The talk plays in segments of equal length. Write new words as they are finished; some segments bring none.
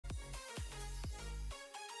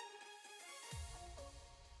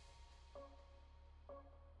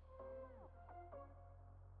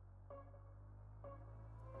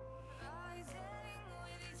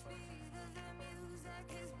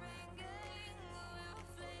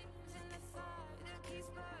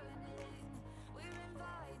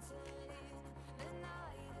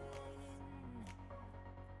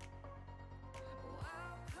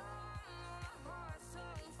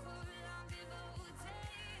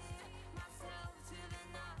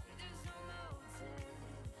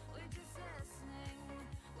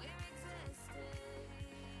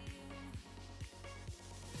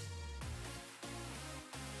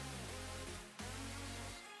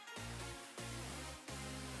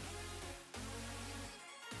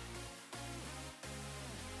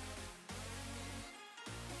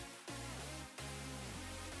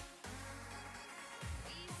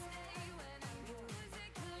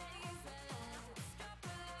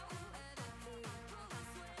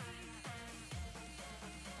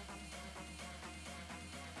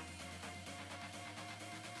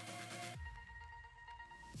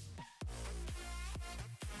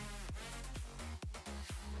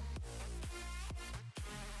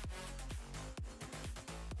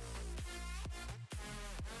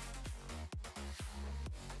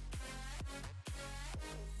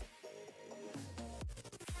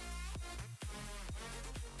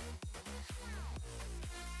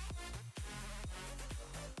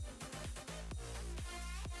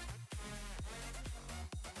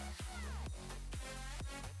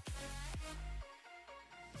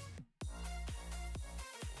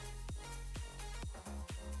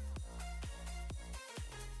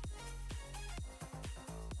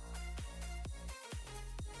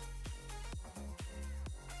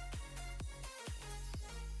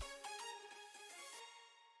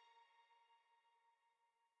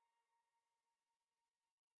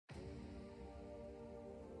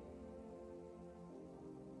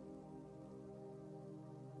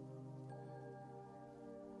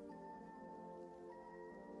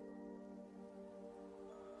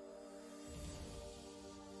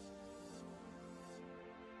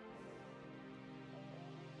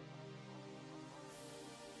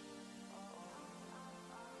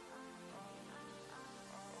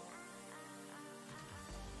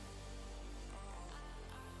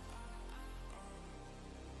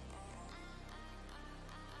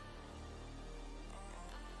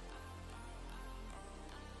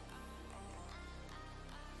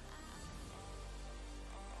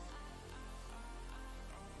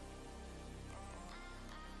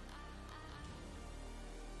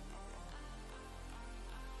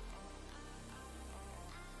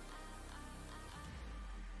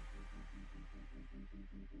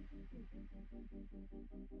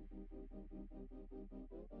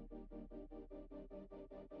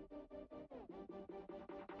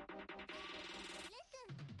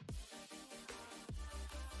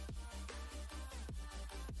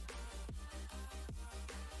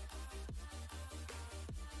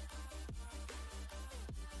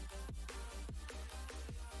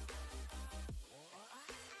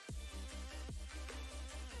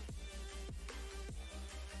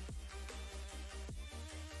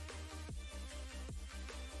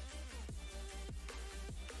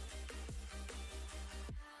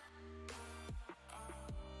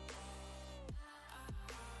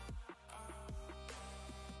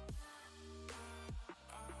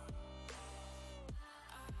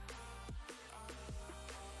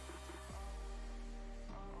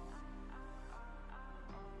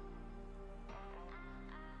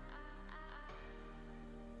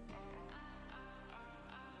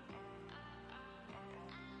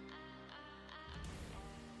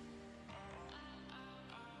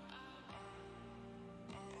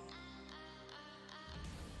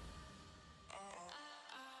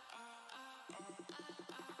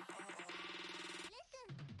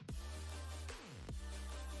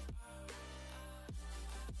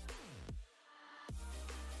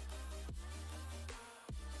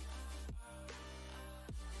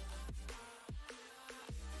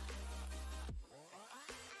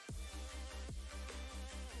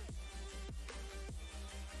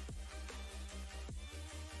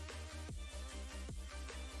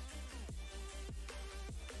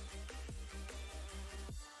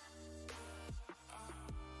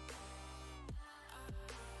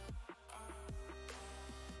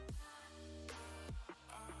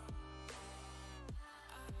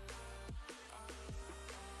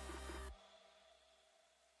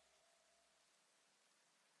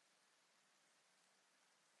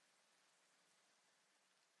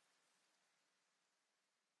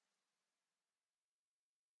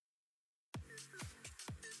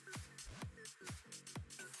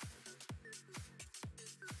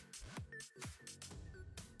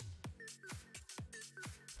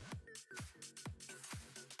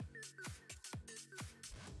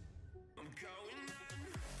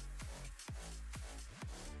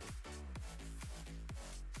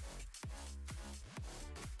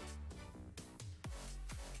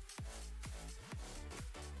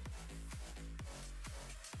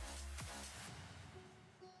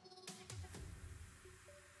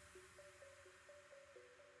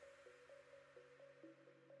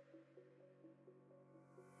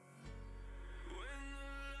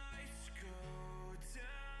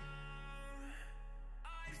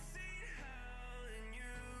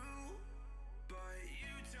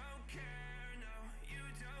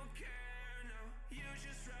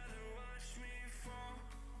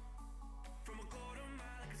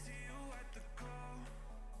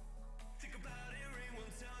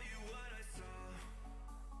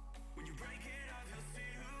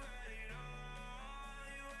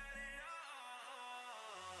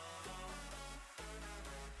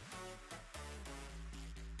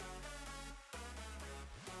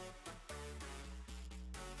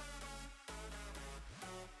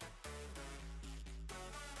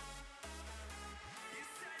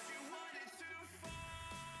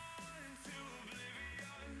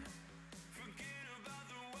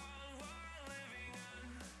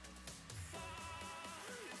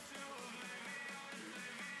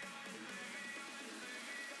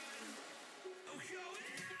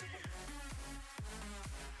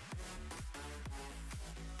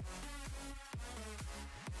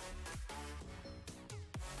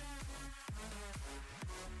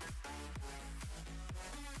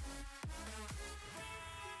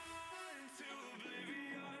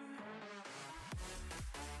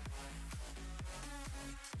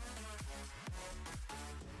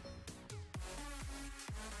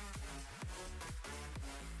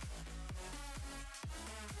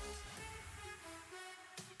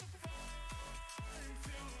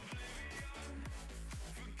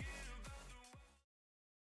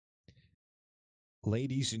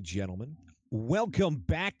Ladies and gentlemen, welcome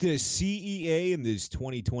back to CEA in this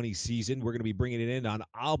 2020 season. We're going to be bringing it in on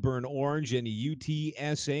Auburn Orange and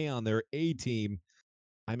UTSA on their A team.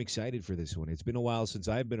 I'm excited for this one. It's been a while since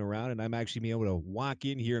I've been around, and I'm actually being able to walk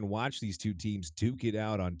in here and watch these two teams duke it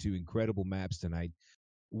out on two incredible maps tonight.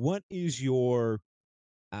 What is your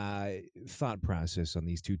thought process on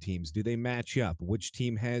these two teams? Do they match up? Which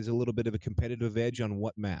team has a little bit of a competitive edge on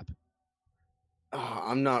what map?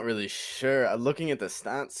 I'm not really sure. Looking at the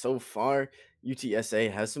stats so far,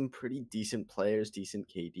 UTSA has some pretty decent players, decent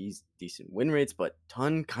KDs, decent win rates, but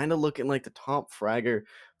Ton kind of looking like the top fragger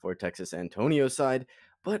for Texas Antonio's side.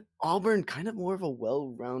 But Auburn, kind of more of a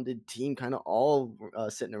well-rounded team, kind of all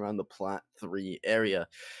sitting around the Plat 3 area.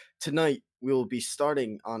 Tonight, we will be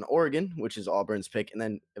starting on Oregon, which is Auburn's pick, and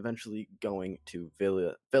then eventually going to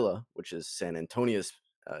Villa, which is San Antonio's.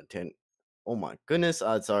 Oh my goodness,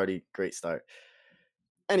 it's already a great start.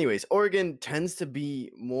 Anyways, Oregon tends to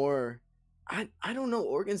be more. I don't know.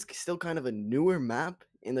 Oregon's still kind of a newer map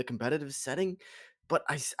in the competitive setting, but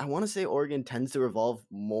I want to say Oregon tends to revolve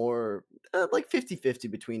more like 50-50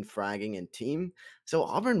 between fragging and team. So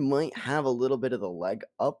Auburn might have a little bit of the leg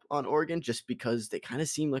up on Oregon just because they kind of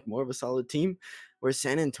seem like more of a solid team, whereas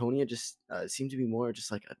San Antonio just seemed to be more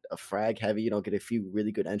just like a frag heavy. You know, get a few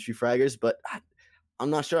really good entry fraggers, but I'm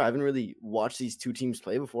not sure. I haven't really watched these two teams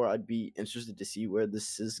play before. I'd be interested to see where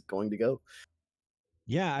this is going to go.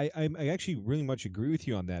 Yeah, I actually really much agree with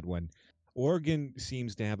you on that one. Oregon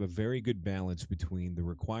seems to have a very good balance between the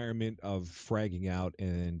requirement of fragging out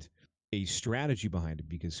and a strategy behind it,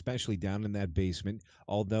 because especially down in that basement,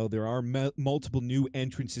 although there are multiple new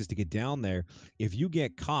entrances to get down there, if you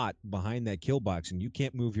get caught behind that kill box and you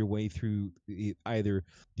can't move your way through either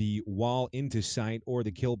the wall into sight or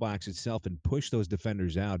the kill box itself and push those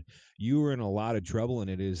defenders out, you are in a lot of trouble, and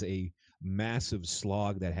it is a massive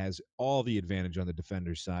slog that has all the advantage on the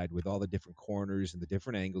defender's side with all the different corners and the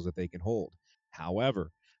different angles that they can hold.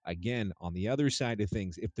 However, again, on the other side of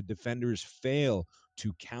things, if the defenders fail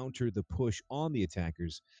to counter the push on the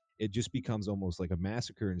attackers, it just becomes almost like a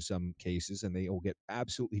massacre in some cases, and they will get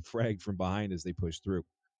absolutely fragged from behind as they push through.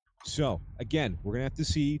 So, again, we're going to have to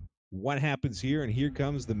see what happens here, and here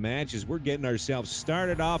comes the match as we're getting ourselves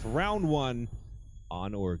started off round one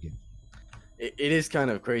on Oregon. It is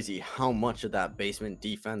kind of crazy how much of that basement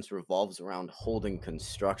defense revolves around holding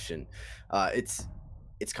construction.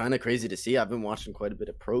 It's kind of crazy to see. I've been watching quite a bit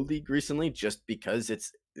of Pro League recently, just because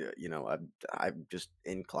it's I'm just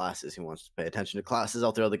in classes. Who wants to pay attention to classes?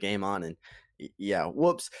 I'll throw the game on, and yeah,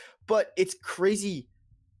 whoops. But it's crazy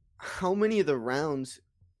how many of the rounds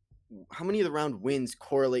how many of the round wins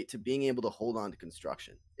correlate to being able to hold on to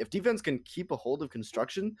construction. If defense can keep a hold of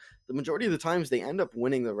construction, the majority of the times they end up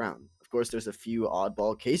winning the round. Of course, there's a few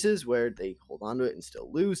oddball cases where they hold on to it and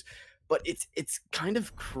still lose, but it's kind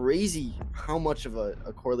of crazy how much of a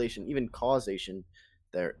correlation, even causation,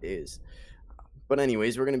 there is. But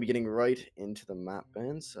anyways, we're going to be getting right into the map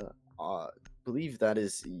bans. Believe that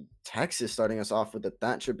is Texas starting us off with the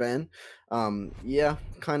Thatcher ban. Yeah,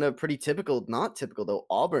 kind of pretty typical. Not typical though.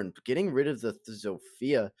 Auburn getting rid of the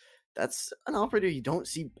Zofia. That's an operator you don't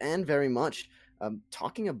see banned very much.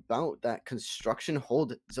 Talking about that construction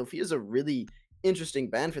hold, Zofia is a really interesting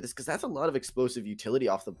ban for this because that's a lot of explosive utility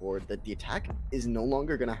off the board that the attack is no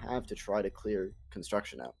longer going to have to try to clear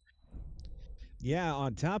construction out. Yeah,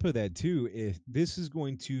 on top of that too, if this is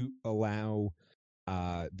going to allow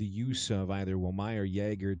the use of either Womai or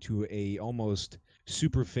Jaeger to a almost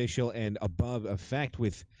superficial and above effect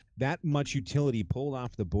with that much utility pulled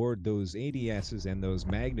off the board, those ADSs and those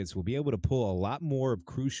magnets will be able to pull a lot more of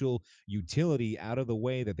crucial utility out of the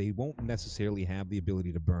way that they won't necessarily have the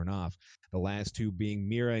ability to burn off. The last two being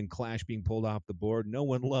Mira and Clash being pulled off the board. No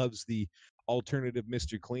one loves the alternative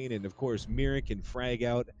Mr. Clean, and of course Mira can frag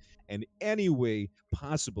out in any way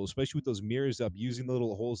possible, especially with those mirrors up, using the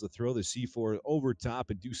little holes to throw the C4 over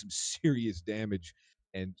top and do some serious damage,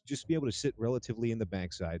 and just be able to sit relatively in the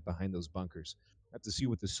backside behind those bunkers. Have to see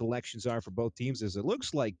what the selections are for both teams, as it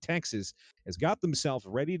looks like Texas has got themselves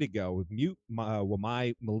ready to go with Mute,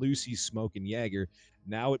 Wamai, Malusi, Smoke, and Jaeger.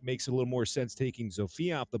 Now it makes a little more sense taking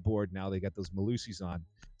Zofia off the board. Now they got those Malusis on.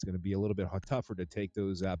 It's going to be a little bit tougher to take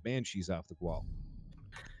those Banshees off the wall.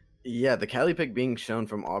 Yeah, the Cali pick being shown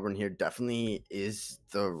from Auburn here definitely is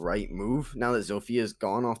the right move. Now that Zofia is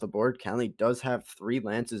gone off the board, Cali does have 3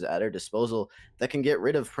 lances at her disposal that can get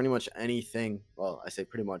rid of pretty much anything. Well, I say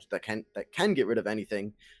pretty much that can get rid of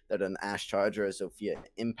anything that an Ash Charge or a Zofia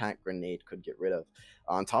Impact Grenade could get rid of.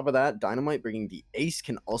 On top of that, Dynamite bringing the Ace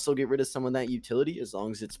can also get rid of some of that utility as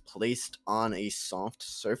long as it's placed on a soft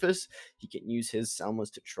surface. He can use his Salmas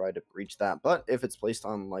to try to breach that, but if it's placed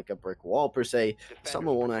on like a brick wall per se,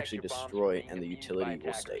 Salma won't actually destroy and the utility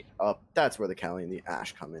will stay up. That's where the Cali and the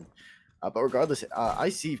Ash come in. But regardless,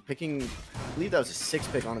 IC picking, I believe that was a 6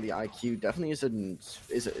 pick onto the IQ, definitely is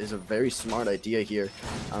a very smart idea here.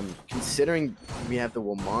 Considering we have the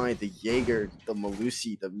Wamai, the Jaeger, the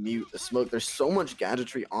Malusi, the Mute, the Smoke, there's so much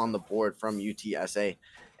gadgetry on the board from UTSA.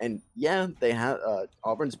 And yeah, they have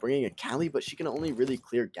Auburn's bringing a Cali, but she can only really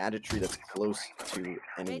clear gadgetry that's close to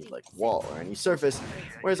any like wall or any surface,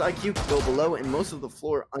 whereas IQ can go below, and most of the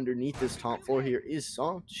floor underneath this top floor here is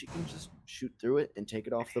soft. She can just shoot through it and take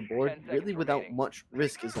it off the board really without much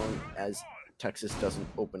risk, as long as Texas doesn't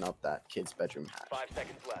open up that kid's bedroom hatch. 5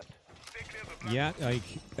 seconds left. Yeah, like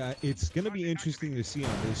it's going to be interesting to see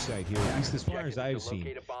on this side here, at least as far as I've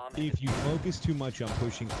seen. If you focus too much on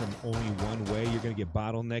pushing from only one way, you're going to get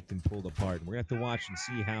bottlenecked and pulled apart. And we're going to have to watch and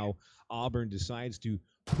see how Auburn decides to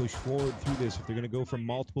push forward through this. If they're going to go from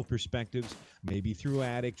multiple perspectives, maybe through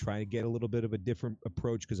attic, try to get a little bit of a different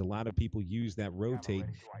approach, because a lot of people use that rotate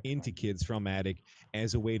into kids from attic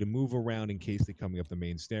as a way to move around in case they're coming up the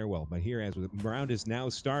main stairwell. But here, as the round has now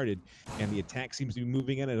started and the attack seems to be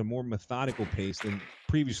moving in at a more methodical pace than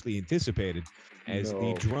previously anticipated, as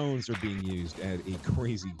the drones are being used at a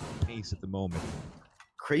crazy pace at the moment.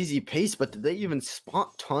 Crazy pace, but did they even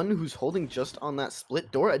spot Ton, who's holding just on that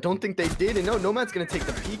split door? I don't think they did, and no, Nomad's gonna take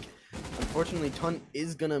the peek. Unfortunately, Ton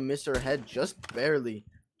is gonna miss her head just barely,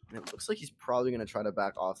 and it looks like he's probably gonna try to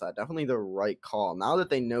back off that. Definitely the right call. Now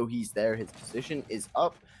that they know he's there, his position is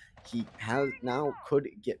up. He could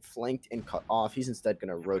get flanked and cut off. He's instead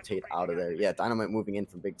gonna rotate out of there. Yeah, Dynamite moving in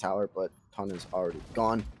from Big Tower, but Ton is already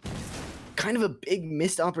gone. Kind of a big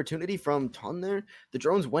missed opportunity from Ton there. The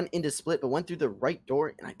drones went into split, but went through the right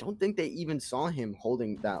door, and I don't think they even saw him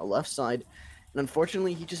holding that left side. And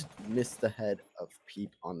unfortunately, he just missed the head of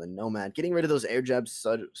Peep on the Nomad. Getting rid of those air jabs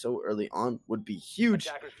so early on would be huge.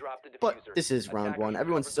 But this is round one.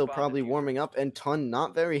 Everyone's still probably warming up, and Ton,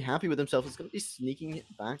 not very happy with himself, is going to be sneaking it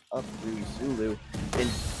back up through Zulu. And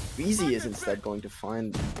BZ is instead going to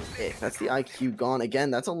find it. That's the IQ gone. Again,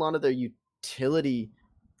 that's a lot of their utility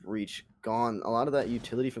breach gone. A lot of that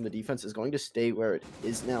utility from the defense is going to stay where it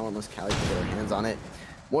is now unless Cali can get her hands on it.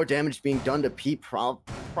 More damage being done to Pete,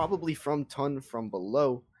 probably from Ton from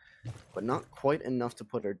below, but not quite enough to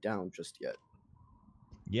put her down just yet.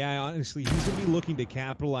 Yeah, honestly, he's going to be looking to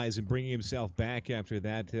capitalize and bring himself back after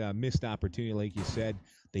that missed opportunity, like you said.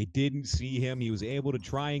 They didn't see him. He was able to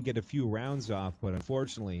try and get a few rounds off, but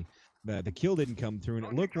unfortunately, the kill didn't come through, and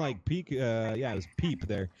it looked like it was Peep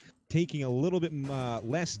there, taking a little bit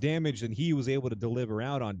less damage than he was able to deliver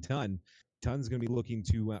out on Ton. Tun's going to be looking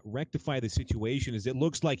to rectify the situation, as it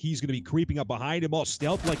looks like he's going to be creeping up behind him all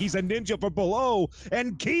stealth like he's a ninja from below,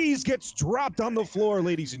 and Keys gets dropped on the floor,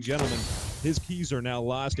 ladies and gentlemen. His keys are now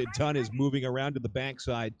lost, and Ton is moving around to the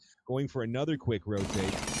backside, going for another quick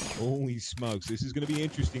rotate. Holy smokes, this is going to be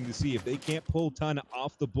interesting to see. If they can't pull Ton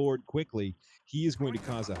off the board quickly, he is going to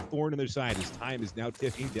cause a thorn in their side. His time is now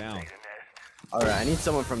ticking down. All right, I need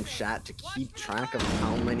someone from chat to keep track of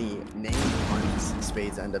how many name puns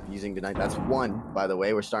Spades end up using tonight. That's one, by the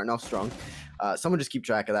way. We're starting off strong. Someone just keep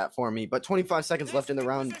track of that for me. But 25 seconds left in the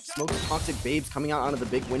round. Smoke's Toxic Babes coming out onto the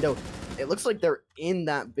big window. It looks like they're in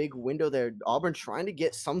that big window there. Auburn trying to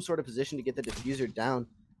get some sort of position to get the diffuser down.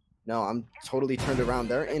 No, I'm totally turned around.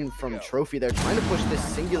 They're in from Trophy. They're trying to push this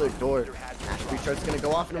singular door. Ash Recharge's going to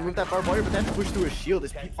go off and remove that barbed wire, but they have to push through a shield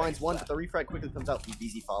as Pete finds one, but the refrag quickly comes out from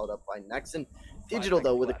BZ, followed up by Nexon. Digital,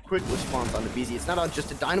 though, with a quick response on the BZ. It's not on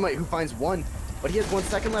just a Dynamite who finds one, but he has 1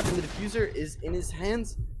 second left, and the diffuser is in his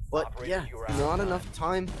hands. But yeah, not enough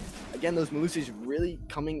time. Again, those Melusi's really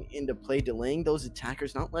coming into play, delaying those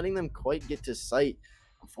attackers, not letting them quite get to sight.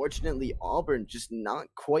 Unfortunately, Auburn just not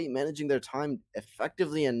quite managing their time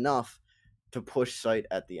effectively enough to push sight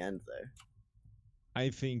at the end there.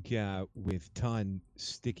 I think with Ton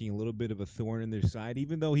sticking a little bit of a thorn in their side,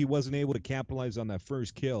 even though he wasn't able to capitalize on that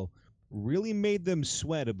first kill, really made them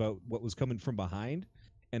sweat about what was coming from behind,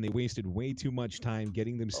 and they wasted way too much time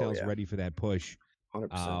getting themselves ready for that push.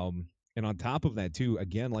 100%. And on top of that, too,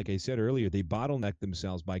 again, like I said earlier, they bottlenecked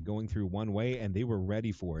themselves by going through one way, and they were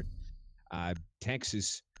ready for it.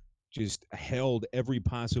 Texas just held every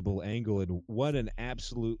possible angle, and what an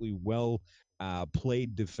absolutely well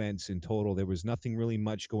played defense in total. There was nothing really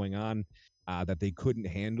much going on that they couldn't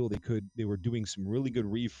handle. They were doing some really good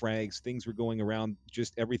refrags. Things were going around,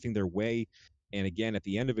 just everything their way. And again, at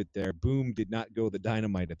the end of it there, Boom did not go the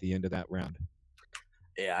Dynamite at the end of that round.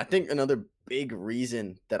 Yeah, I think another big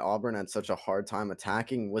reason that Auburn had such a hard time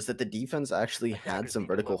attacking was that the defense actually had some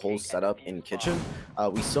vertical holes set up in Kitchen.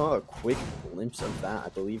 We saw a quick glimpse of that, I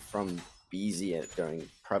believe, from BZ during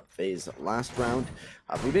prep phase last round.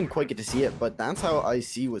 We didn't quite get to see it, but that's how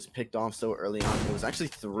IC was picked off so early on. It was actually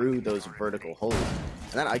through those vertical holes.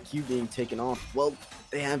 And that IQ being taken off, well,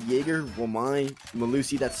 they have Jaeger, Wamai,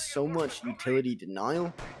 Melusi. That's so much utility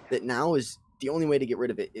denial that now is the only way to get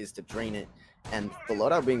rid of it is to drain it. And the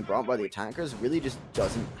loadout being brought by the attackers really just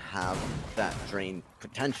doesn't have that drain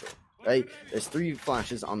potential, right? There's 3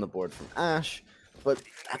 flashes on the board from Ash, but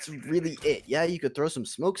that's really it. Yeah, you could throw some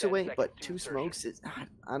smokes away, but 2 smokes is,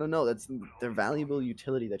 I don't know, that's their valuable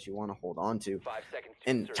utility that you want to hold on to.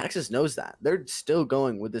 And Texas knows that. They're still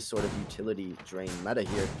going with this sort of utility drain meta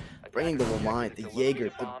here. bringing the Wamai, the Jaeger,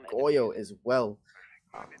 the Goyo as well.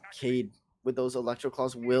 Cade with those electro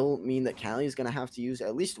claws will mean that Callie is going to have to use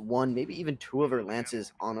at least one, maybe even two of her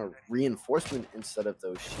lances on a reinforcement instead of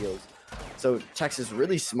those shields. So Texas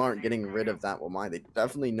really smart getting rid of that Wamai. They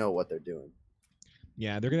definitely know what they're doing.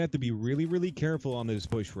 Yeah, they're gonna have to be really, really careful on this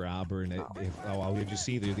push for Auburn. We just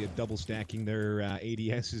see they're double stacking their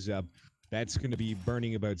ADSs up. That's going to be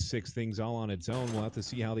burning about 6 things all on its own. We'll have to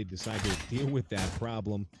see how they decide to deal with that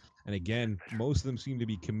problem. And again, most of them seem to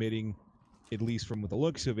be committing, at least from the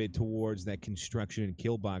looks of it, towards that construction and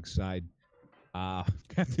kill box side.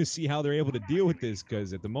 Have to see how they're able to deal with this,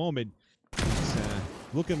 because at the moment, it's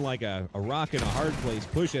looking like a rock in a hard place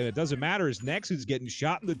push, and it doesn't matter. His Nex is getting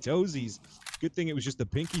shot in the toesies. Good thing it was just a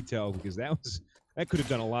pinky toe, because that could have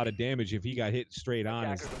done a lot of damage if he got hit straight on.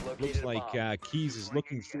 It looks like Keys is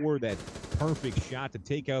looking for that perfect shot to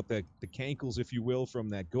take out the cankles, if you will, from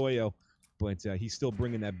that Goyo, but he's still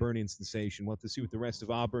bringing that burn-in sensation. We'll have to see what the rest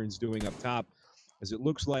of Auburn's doing up top, as it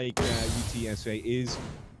looks like UTSA is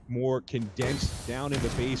more condensed down in the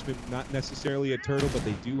basement. Not necessarily a turtle, but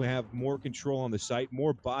they do have more control on the site,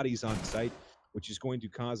 more bodies on site, which is going to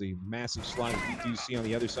cause a massive slide. We do see on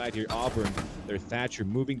the other side here, Auburn, their Thatcher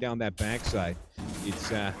moving down that backside.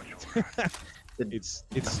 It's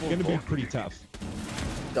it's going to be pretty tough.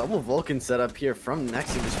 Double Vulcan setup here from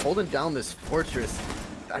Nexus, just holding down this fortress.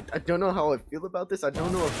 I don't know how I feel about this. I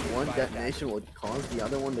don't know if one detonation will cause the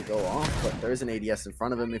other one to go off, but there is an ADS in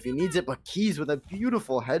front of him if he needs it. But Keys with a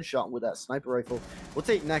beautiful headshot with that sniper rifle will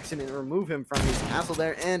take Nexon and remove him from his castle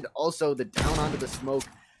there, and also the down onto the smoke.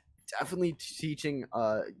 Definitely teaching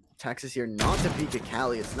Texas here not to peek at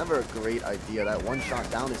Callie. It's never a great idea. That one shot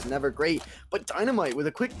down is never great. But Dynamite with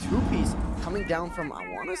a quick 2-piece coming down from, I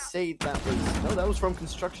want to say that was from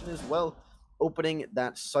construction as well, opening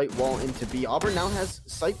that site wall into B. Auburn now has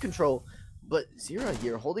site control, but Zira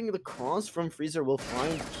here holding the cross from Freezer will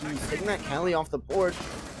find Keys, taking that Callie off the board.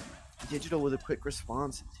 Digital with a quick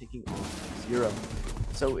response, taking off Zira.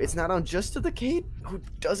 So it's not on just to the Cade, who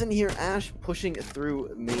doesn't hear Ash pushing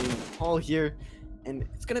through main hall here, and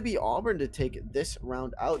it's going to be Auburn to take this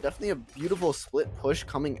round out. Definitely a beautiful split push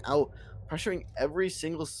coming out, pressuring every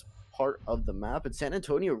single part of the map, and San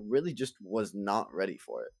Antonio really just was not ready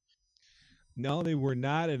for it. No, they were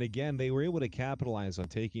not, and again, they were able to capitalize on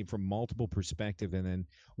taking it from multiple perspectives, and then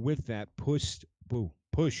with that pushed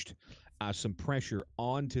some pressure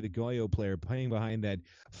onto the Goyo player, playing behind that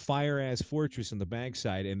fire-ass fortress on the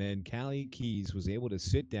backside, and then Callie Keys was able to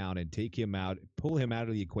sit down and take him out, pull him out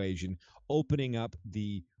of the equation, opening up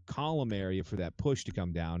the column area for that push to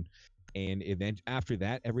come down. And then after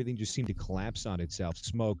that, everything just seemed to collapse on itself.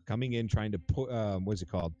 Smoke coming in, trying to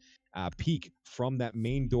peek from that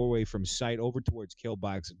main doorway from sight over towards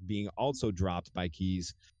Killbox, being also dropped by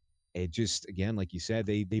Keys. It just, again, like you said,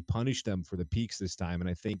 they punished them for the peaks this time, and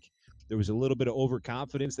I think there was a little bit of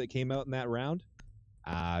overconfidence that came out in that round.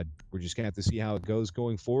 We're just gonna have to see how it goes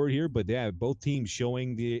going forward here, but yeah, both teams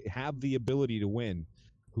showing have the ability to win.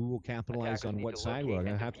 Who will capitalize on what side? We're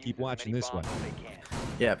gonna have to keep watching this one.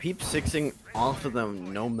 Yeah, Peep 6ing off of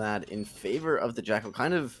them Nomad in favor of the Jackal.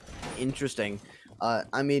 Kind of interesting.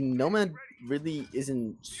 I mean, Nomad really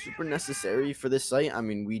isn't super necessary for this site. I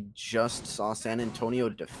mean, we just saw San Antonio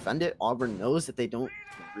defend it. Auburn knows that they don't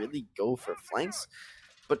really go for flanks,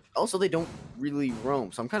 but also they don't really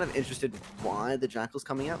roam. So I'm kind of interested why the Jackal's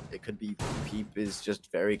coming out. It could be Peep is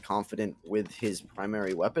just very confident with his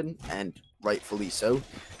primary weapon, and rightfully so.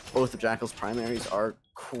 Both the Jackal's primaries are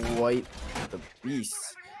quite the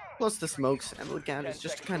beasts. Plus the smokes and the gadgets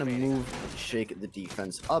just to kind of move and shake the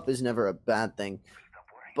defense up is never a bad thing.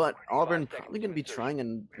 But Auburn probably going to be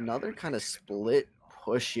trying another kind of split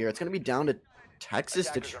push here. It's going to be down to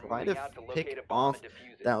Texas to try to pick off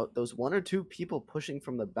those one or two people pushing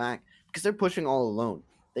from the back, because they're pushing all alone.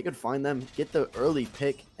 They could find them, get the early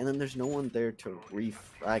pick, and then there's no one there to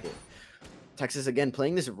refrag it. Texas, again,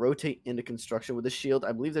 playing this rotate into construction with a shield.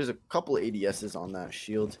 I believe there's a couple ADSs on that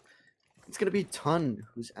shield. It's going to be Tun,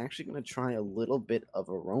 who's actually going to try a little bit of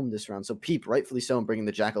a roam this round. So Peep, rightfully so, in bringing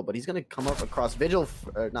the Jackal, but he's going to come up across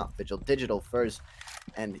Digital first.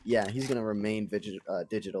 And yeah, he's going to remain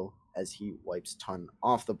Digital as he wipes Tun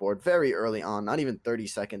off the board very early on, not even 30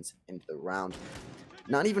 seconds into the round.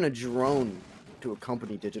 Not even a drone to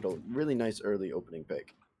accompany Digital. Really nice early opening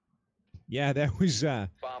pick. Yeah, that was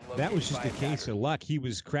just a case of luck. He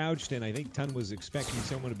was crouched, and I think Tun was expecting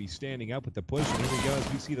someone to be standing up with the push. And here we go,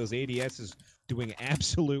 as we see those ADSs doing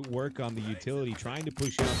absolute work on the utility, trying to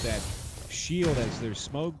push out that shield as their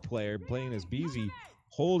smoke player, playing as Beezy,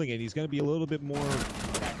 holding it. He's going to be a little bit more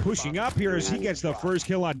pushing up here as he gets the first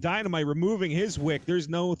kill on Dynamite, removing his wick. There's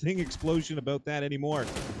no thing explosion about that anymore.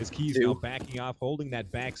 As Key's now backing off, holding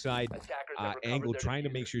that backside angle, trying to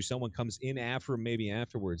make sure someone comes in after him maybe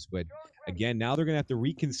afterwards. But again, now they're going to have to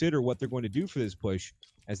reconsider what they're going to do for this push,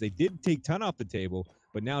 as they did take Ton off the table,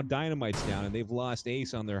 but now Dynamite's down and they've lost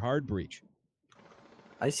Ace on their hard breach.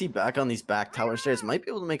 I see back on these back tower stairs. Might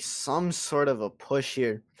be able to make some sort of a push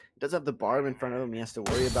here. He does have the barb in front of him he has to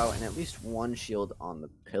worry about, and at least one shield on the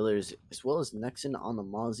pillars, as well as Nexon on the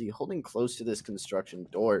Mozzie, holding close to this construction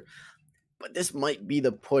door. But this might be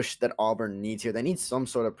the push that Auburn needs here. They need some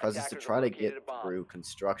sort of presence to try to get through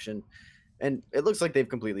construction. And it looks like they've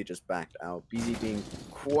completely just backed out. BZ being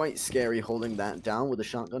quite scary, holding that down with a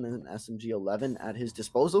shotgun and an SMG-11 at his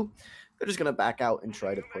disposal. They're just going to back out and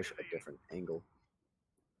try to push a different angle.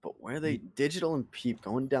 But where are they? Digital and Peep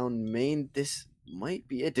going down main. This might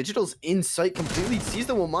be it. Digital's in sight completely. Sees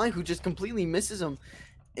the Wamai, who just completely misses him.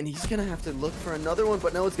 And he's going to have to look for another one.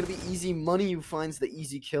 But no, it's going to be Easy Money who finds the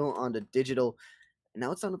easy kill onto Digital. And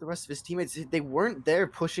now it's down to the rest of his teammates. They weren't there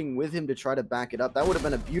pushing with him to try to back it up. That would have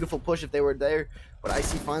been a beautiful push if they were there. But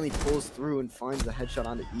IC finally pulls through and finds the headshot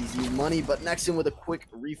onto Easy Money. But Nexon with a quick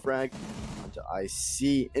refrag onto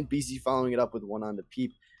IC. And BZ following it up with one onto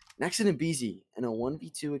Peep. Nexon and BZ in a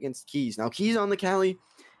 1v2 against Keys. Now, Keys on the Cali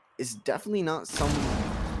is definitely not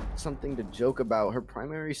something to joke about. Her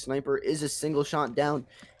primary sniper is a single shot down,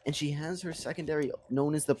 and she has her secondary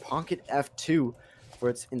known as the Pocket F2 for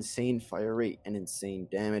its insane fire rate and insane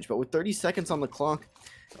damage. But with 30 seconds on the clock,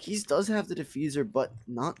 Keys does have the diffuser, but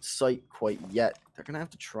not sight quite yet. They're going to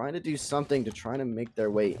have to try to do something to try to make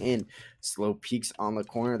their way in. Slow peeks on the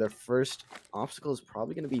corner. Their first obstacle is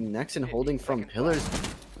probably going to be Nexon holding from pillars.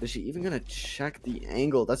 Is she even going to check the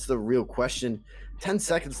angle? That's the real question. 10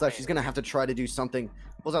 seconds left. She's going to have to try to do something.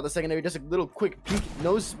 Pulls out the secondary. Just a little quick peek.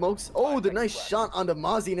 No smokes. Oh, the nice shot onto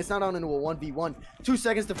Mozzie, and it's not on into a 1v1. 2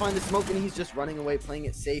 seconds to find the smoke, and he's just running away, playing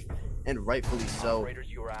it safe, and rightfully so.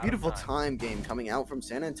 Beautiful time game coming out from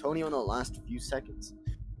San Antonio in the last few seconds.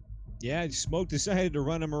 Yeah, Smoke decided to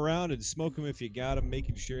run him around and smoke him if you got him,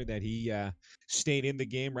 making sure that he stayed in the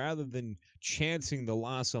game rather than chancing the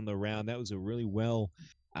loss on the round. That was a really well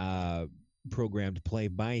programmed play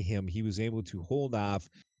by him. He was able to hold off,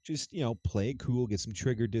 just, play it cool, get some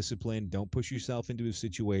trigger discipline. Don't push yourself into a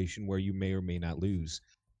situation where you may or may not lose.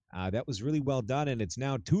 That was really well done, and it's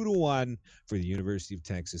now 2-1 for the University of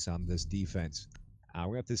Texas on this defense. We're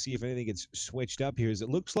going to have to see if anything gets switched up here, as it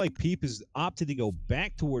looks like Peep has opted to go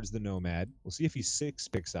back towards the Nomad. We'll see if he 6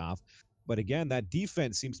 picks off. But again, that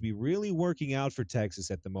defense seems to be really working out for Texas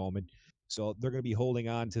at the moment. So they're going to be holding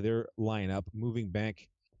on to their lineup, moving back.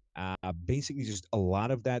 Basically just a lot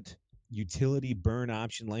of that utility burn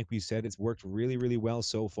option. Like we said, it's worked really, really well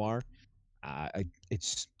so far.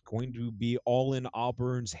 It's going to be all in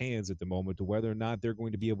Auburn's hands at the moment to whether or not they're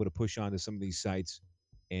going to be able to push on to some of these sites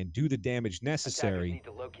and do the damage necessary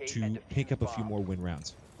to pick up a few more win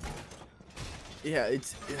rounds. Yeah,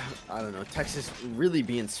 I don't know. Texas really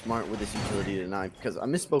being smart with this utility tonight, because I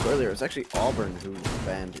misspoke earlier. It was actually Auburn who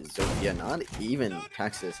banned Zofia, not even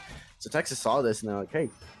Texas. So Texas saw this and they're like, hey,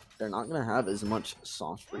 they're not going to have as much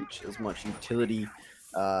soft breach, as much utility,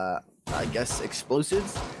 I guess,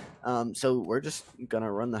 explosives. So we're just going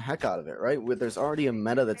to run the heck out of it, right? There's already a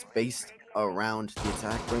meta that's based around the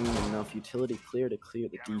attack, bringing enough utility clear to clear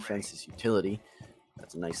the defense's utility.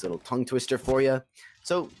 That's a nice little tongue twister for you.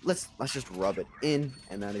 So let's just rub it in,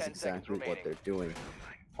 and that is exactly what they're doing.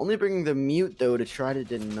 Only bringing the mute, though, to try to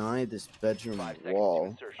deny this bedroom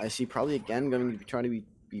wall. I see probably, again, going to be trying to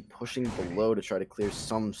be pushing below to try to clear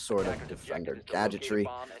some sort of defender gadgetry.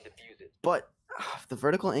 But the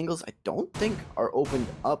vertical angles, I don't think are opened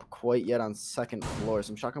up quite yet on second floor.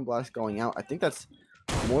 Some shotgun blasts going out. I think that's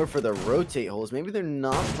more for the rotate holes. Maybe they're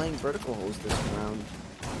not playing vertical holes this round.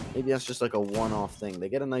 Maybe that's just like a one-off thing. They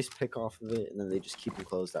get a nice pick off of it, and then they just keep them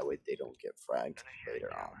closed. That way they don't get fragged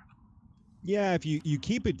later on. Yeah, if you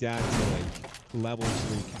keep it down to like levels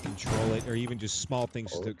where you can control it, or even just small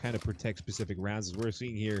things to kind of protect specific rounds, as we're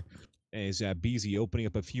seeing here, is BZ opening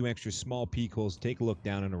up a few extra small peek holes. Take a look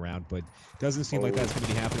down and around, but doesn't seem like that's going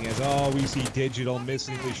to be happening. As we see Digital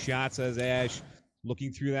missing the shots as Ash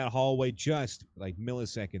looking through that hallway just like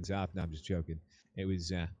milliseconds off. No, I'm just joking. It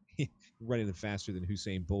was running faster than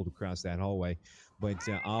Hussein Bolt across that hallway. But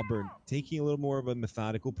Auburn taking a little more of a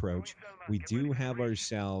methodical approach. We do have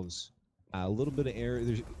ourselves a little bit of error.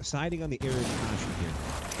 There's siding on the error of caution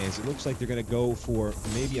here, as it looks like they're going to go for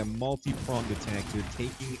maybe a multi-pronged attack. They're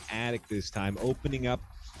taking Attic this time, opening up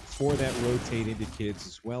for that rotate into kids,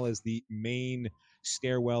 as well as the main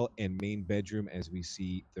stairwell and main bedroom, as we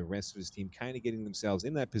see the rest of his team kind of getting themselves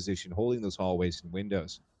in that position, holding those hallways and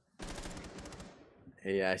windows.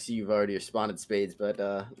 Hey, I see you've already responded, Spades, but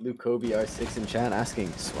Luke Kobe R6 in chat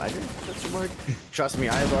asking, swagger? Question mark? Trust me,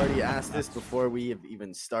 I've already asked this before we have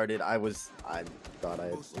even started. I thought I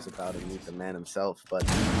was about to meet the man himself, but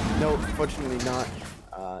no, fortunately not.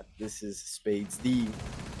 This is Spades, the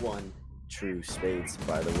one true Spades,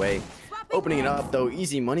 by the way. Opening it up, though,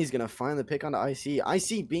 Easy Money's going to find the pick onto IC.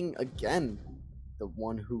 IC being, again, the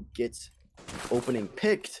one who gets opening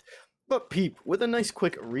picked. But Peep with a nice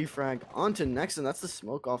quick refrag onto next, and that's the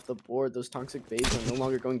smoke off the board. Those toxic bays are no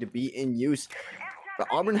longer going to be in use. But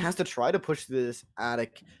Auburn has to try to push through this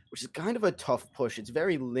attic, which is kind of a tough push. It's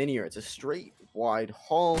very linear. It's a straight wide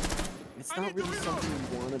hall. It's not really something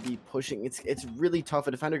you want to be pushing. It's really tough.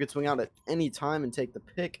 A defender could swing out at any time and take the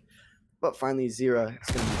pick. But finally, Zira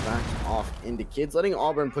is going to be backed off into kids, letting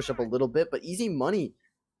Auburn push up a little bit. But Easy Money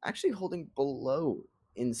actually holding below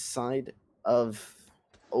inside of...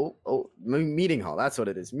 meeting hall. That's what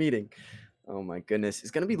it is. Meeting. Oh my goodness.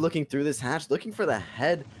 He's going to be looking through this hatch, looking for the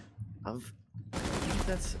head of...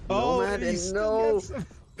 That's Nomad, and no...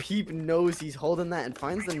 Peep knows he's holding that and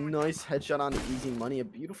finds the nice headshot on Easy Money. A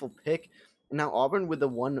beautiful pick. And now Auburn with the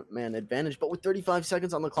one-man advantage, but with 35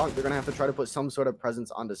 seconds on the clock, they're going to have to try to put some sort of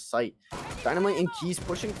presence onto site. Dynamite and Keys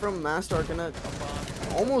pushing from Master are going to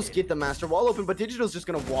almost get the Master wall open, but Digital's just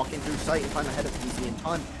going to walk in through site and find the head of Easy and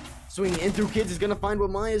Ton. Swinging in through kids is going to find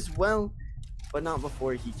Wamai as well, but not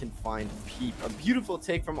before he can find Peep. A beautiful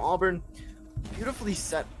take from Auburn, beautifully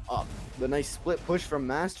set up. The nice split push from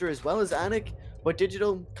Master as well as Attic, but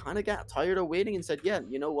Digital kind of got tired of waiting and said, yeah,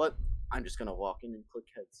 you know what? I'm just going to walk in and click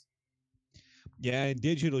heads. Yeah, and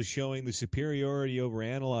Digital showing the superiority over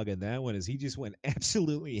Analog in that one as he just went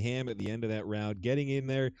absolutely ham at the end of that round, getting in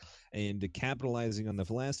there and capitalizing on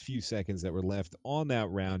the last few seconds that were left on that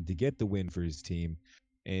round to get the win for his team.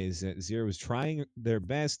 As Zero was trying their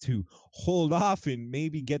best to hold off and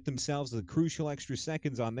maybe get themselves the crucial extra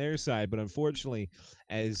seconds on their side. But unfortunately,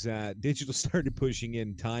 as Digital started pushing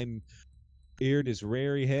in, time eared his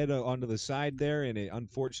rear head onto the side there, and it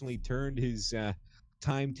unfortunately turned his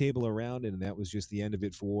timetable around, and that was just the end of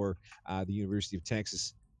it for the University of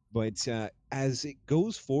Texas. But as it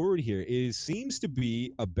goes forward here, it seems to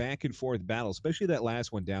be a back-and-forth battle, especially that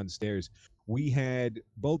last one downstairs. We had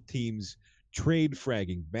both teams trade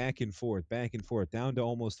fragging back and forth, down to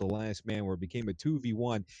almost the last man, where it became a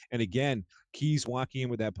 2v1. And again, Keys walking in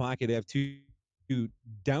with that pocket F2,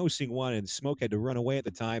 dousing one, and Smoke had to run away at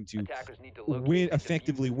the time to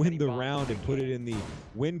effectively win the round and put it in the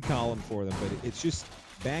win column for them. But it's just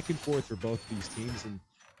back and forth for both of these teams, and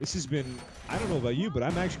this has been, I don't know about you, but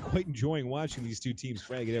I'm actually quite enjoying watching these two teams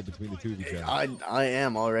frag it out between the two of each other. I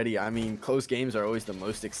am already. I mean, close games are always the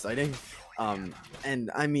most exciting.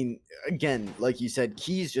 And I mean, again, like you said,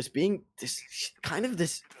 Keys just being this kind of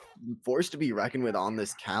this force to be reckoned with on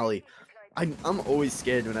this Cali. I'm always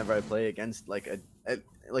scared whenever I play against like a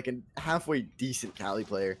halfway decent Cali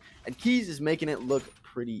player, and Keys is making it look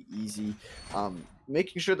pretty easy,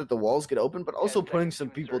 making sure that the walls get open, but also putting some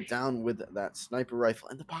people down with that sniper rifle,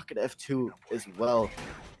 and the pocket F2 as well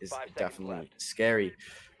is definitely scary.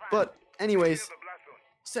 But anyways,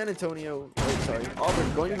 San Antonio,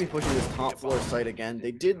 Auburn going to be pushing this top floor site again.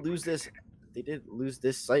 They did lose this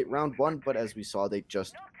site round one, but as we saw, they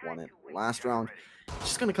just won it last round. It's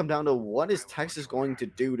just going to come down to what is Texas going to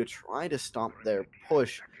do to try to stop their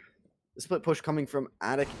push. The split push coming from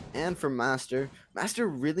Attic and from Master. Master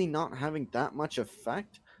really not having that much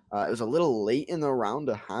effect. It was a little late in the round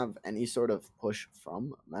to have any sort of push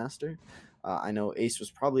from Master. I know Ace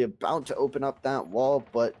was probably about to open up that wall,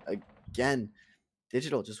 but again,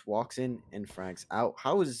 Digital just walks in and frags out.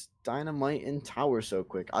 How is Dynamite in tower so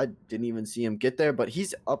quick? I didn't even see him get there, but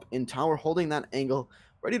he's up in tower holding that angle,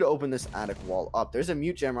 ready to open this attic wall up. There's a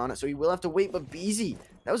mute jammer on it, so he will have to wait, but BZ,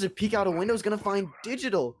 that was a peek out a window, is going to find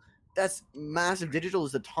Digital. That's massive. Digital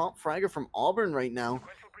is the top fragger from Auburn right now.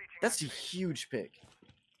 That's a huge pick.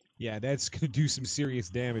 Yeah, that's going to do some serious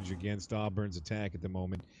damage against Auburn's attack at the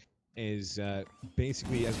moment. Is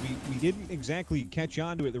basically, as we didn't exactly catch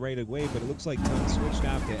on to it the right way, but it looks like Tun switched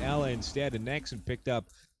off to Ella instead, and Nexon picked up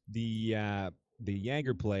the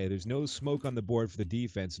Jaeger play. There's no smoke on the board for the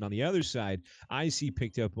defense, and on the other side, IC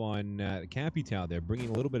picked up on Capital there, bringing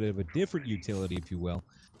a little bit of a different utility, if you will.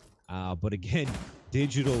 But again,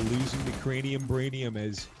 Digital losing the cranium branium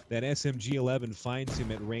as that SMG-11 finds him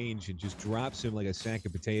at range and just drops him like a sack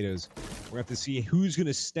of potatoes. We're going to have to see who's going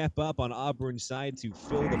to step up on Auburn's side to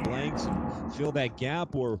fill the blanks and fill that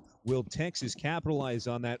gap, or will Texas capitalize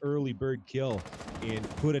on that early bird kill and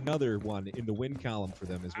put another one in the win column for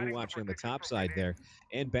them, as we're watching on the top side there.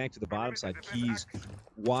 And back to the bottom side, Keys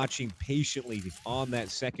watching patiently on that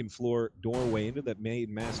second floor doorway into that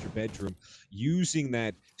main master bedroom, using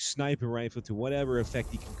that sniper rifle to whatever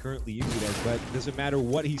effect he can currently use it as, but it doesn't matter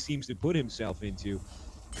what he seems to put himself into,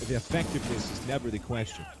 the effectiveness is never the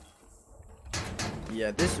question.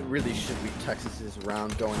 Yeah, this really should be Texas's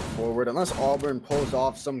round going forward. Unless Auburn pulls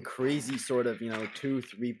off some crazy sort of,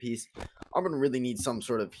 2-3 piece, Auburn really needs some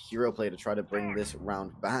sort of hero play to try to bring this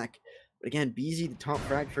round back. But again, BZ, the top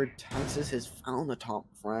frag for Texas, has found the top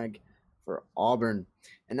frag for Auburn.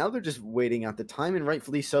 And now they're just waiting at the time, and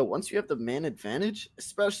rightfully so. Once you have the man advantage,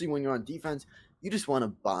 especially when you're on defense, you just want to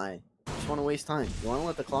buy. You just want to waste time. You want to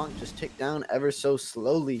let the clock just tick down ever so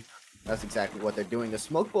slowly. That's exactly what they're doing. The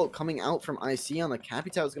smoke bolt coming out from IC on the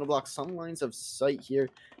Capital is going to block some lines of sight here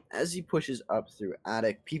as he pushes up through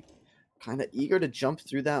attic. People kind of eager to jump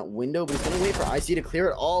through that window, but he's going to wait for IC to clear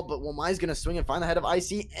it all. But Wamai's going to swing and find the head of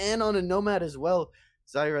IC and on a Nomad as well.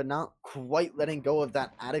 Zaira not quite letting go of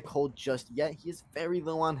that attic hold just yet. He is very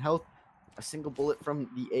low on health. A single bullet from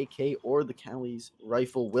the AK or the Cali's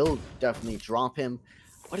rifle will definitely drop him.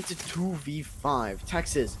 But it's a 2v5.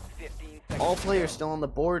 Texas, all players still on the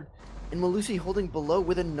board. And Malusi holding below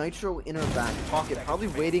with a nitro in her back pocket, probably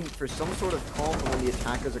waiting for some sort of call for when the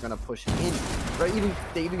attackers are going to push in. Right,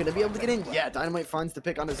 they even going to be able to get in? Yeah, Dynamite finds the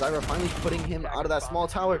pick onto Zaira, finally putting him out of that small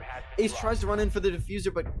tower. Ace tries to run in for the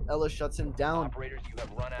diffuser, but Ella shuts him down.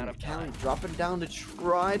 And Cali dropping down to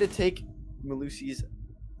try to take Malusi's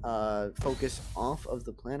focus off of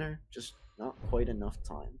the planner. Just not quite enough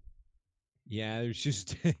time. Yeah, there's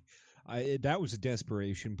just... that was a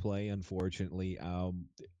desperation play, unfortunately.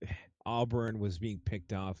 Auburn was being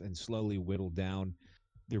picked off and slowly whittled down.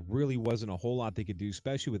 There really wasn't a whole lot they could do,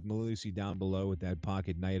 especially with Malusi down below with that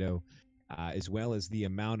pocket Nito, as well as the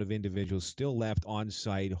amount of individuals still left on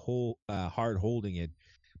site, hard holding it.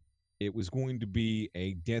 It was going to be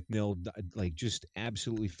a death knell, like just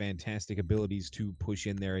absolutely fantastic abilities to push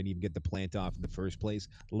in there and even get the plant off in the first place,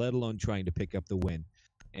 let alone trying to pick up the win.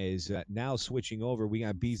 As now switching over, we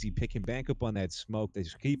got BZ picking back up on that smoke.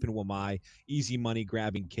 That's keeping Wamai. Easy money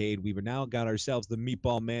grabbing Cade. We've now got ourselves the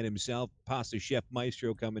meatball man himself, Pasta Chef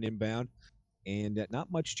Maestro, coming inbound. And not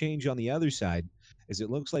much change on the other side, as it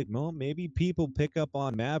looks like, well, maybe people pick up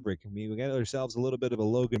on Maverick. I mean, we got ourselves a little bit of a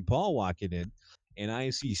Logan Paul walking in, and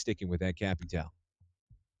IC sticking with that Capital.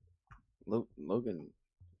 Logan,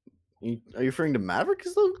 are you referring to Maverick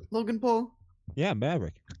as Logan Paul? Yeah,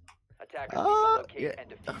 Maverick. Yeah.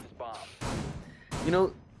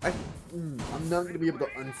 I'm not going to be able to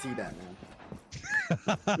unsee that,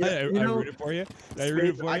 man. I rooted for you.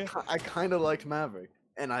 I kind of liked Maverick,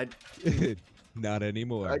 and I... Not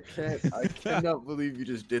anymore. I cannot believe you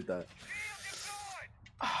just did that.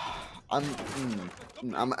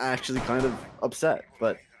 I'm actually kind of upset,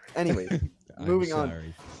 but anyway, moving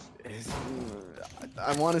on.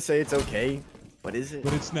 I want to say it's okay. What is it?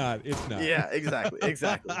 But it's not. It's not. Yeah, exactly.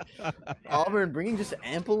 Auburn bringing just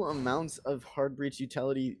ample amounts of hard breach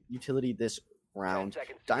utility this round.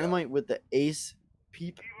 Dynamite with the ace,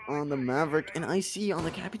 Peep on the Maverick, and IC on the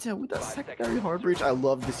Capital with that secondary hard breach. I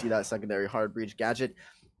love to see that secondary hard breach gadget.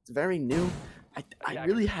 It's very new. I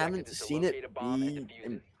really haven't seen it be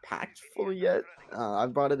impactful yet.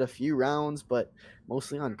 I've brought it a few rounds, but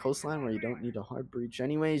mostly on coastline where you don't need a hard breach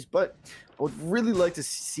anyways. But I would really like to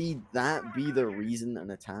see that be the reason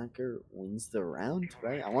an attacker wins the round,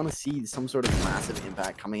 right? I want to see some sort of massive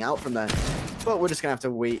impact coming out from that, but we're just gonna have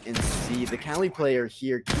to wait and see. The Cali player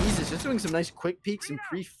here, Keys, is just doing some nice quick peeks and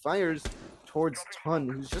pre-fires towards Ton,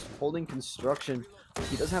 who's just holding construction.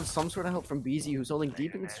 He does have some sort of help from BZ, who's holding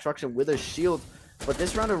deep in construction with a shield. But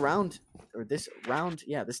this time around,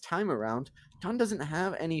 Ton doesn't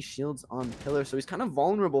have any shields on Pillar, so he's kind of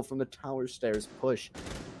vulnerable from the tower stairs push.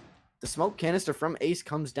 The smoke canister from Ace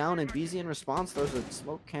comes down, and BZ in response throws a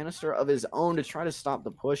smoke canister of his own to try to stop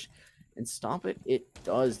the push. And stop it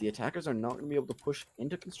does. The attackers are not going to be able to push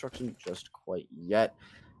into construction just quite yet.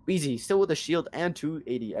 BZ still with a shield and 2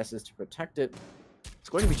 ADSs to protect it. It's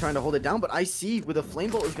going to be trying to hold it down, but IC with a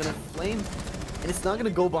flame bolt is going to flame, and it's not going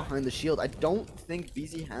to go behind the shield. I don't think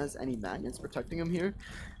BZ has any magnets protecting him here.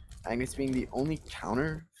 Magnets being the only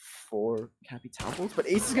counter for Capitals, but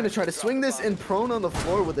Ace is going to try to swing this and prone on the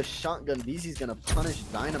floor with a shotgun. BZ's going to punish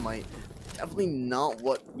Dynamite. Definitely not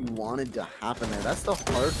what we wanted to happen there. That's the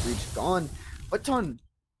hard breach gone. But Ton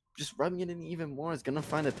just rubbing it in even more. Is going to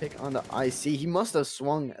find a pick on the IC. He must have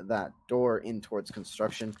swung that door in towards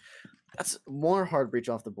construction. That's more hard breach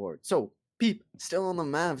off the board. So Peep still on the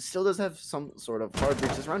map, still does have some sort of hard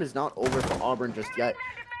breach. This round is not over for Auburn just yet.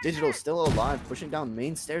 Digital still alive, pushing down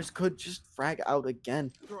main stairs, could just frag out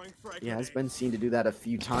again. He has been seen to do that a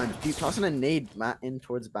few times. Peep tossing a nade in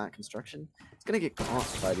towards back construction. It's going to get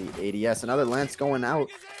caught by the ADS. Another lance going out.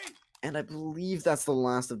 And I believe that's the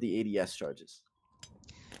last of the ADS charges.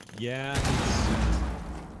 Yeah,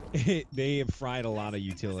 they have fried a lot of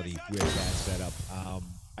utility with that setup.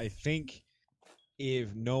 I think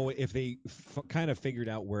if they kind of figured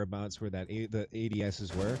out whereabouts where the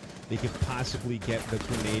ADSs were, they could possibly get the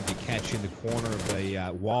grenade to catch in the corner of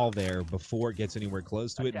the wall there before it gets anywhere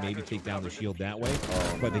close to it, and maybe take down the shield that way.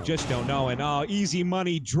 But they just don't know. And Easy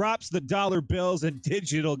Money drops the dollar bills, and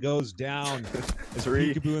Digital goes down. As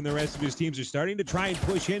Peekaboo and the rest of his teams are starting to try and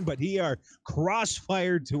push in, but he are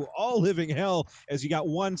crossfired to all living hell as you got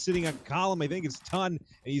one sitting on column. I think it's Ton, and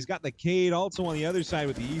he's got the Cade also on the other side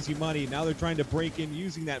with the Easy Money. Now they're trying to break in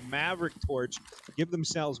using that Maverick torch, give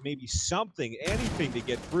themselves maybe something, anything to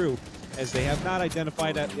get through, as they have not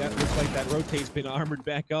identified that. That looks like that rotate's been armored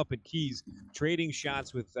back up, and Keys trading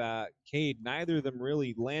shots with Cade, neither of them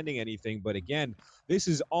really landing anything. But again, this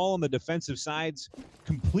is all on the defensive side's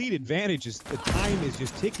complete advantage as the time is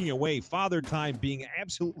just ticking away. Father Time being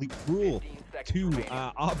absolutely cruel to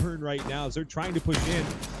Auburn right now as they're trying to push in.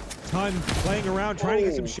 Ton playing around, trying to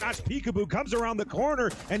get some shots. Peekaboo comes around the corner,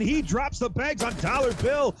 and he drops the bags on Dollar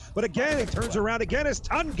Bill. But again, it turns around again as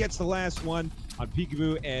Ton gets the last one on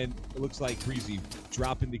Peekaboo, and it looks like Breezy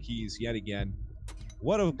dropping the keys yet again.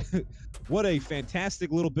 What a fantastic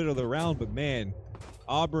little bit of the round, but man,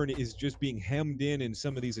 Auburn is just being hemmed in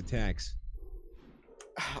some of these attacks.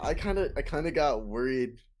 I kind of got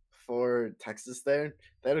worried for Texas there.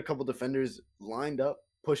 They had a couple defenders lined up,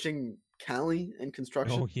 pushing Callie in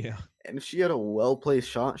construction. Oh, yeah. And if she had a well-placed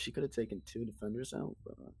shot, she could have taken 2 defenders out.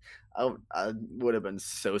 But I would have been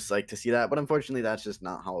so psyched to see that. But unfortunately, that's just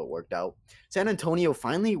not how it worked out. San Antonio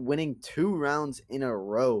finally winning 2 rounds in a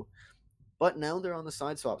row. But now they're on the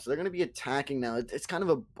side swap. So they're going to be attacking now. It's kind of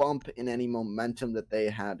a bump in any momentum that they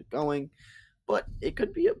had going. But it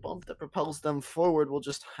could be a bump that propels them forward. We'll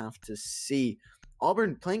just have to see.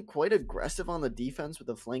 Auburn playing quite aggressive on the defense with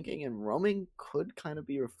the flanking, and roaming could kind of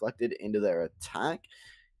be reflected into their attack.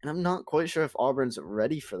 And I'm not quite sure if Auburn's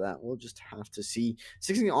ready for that. We'll just have to see.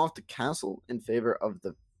 6ing off the castle in favor of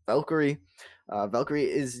the Valkyrie. Valkyrie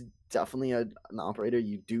is definitely an operator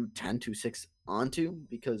you do tend to 6 onto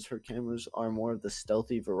because her cameras are more of the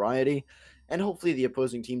stealthy variety. And hopefully the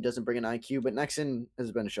opposing team doesn't bring an IQ, but Nexon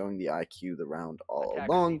has been showing the IQ the round all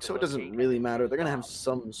along, so it doesn't really matter. They're going to have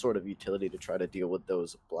some sort of utility to try to deal with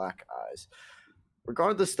those black eyes.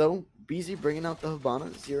 Regardless, though, BZ bringing out the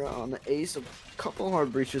Habana, 0 on the ace. A couple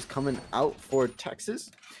hard breaches coming out for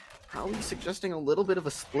Texas. Probably suggesting a little bit of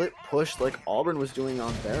a split push like Auburn was doing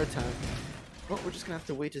on their attack. But we're just going to have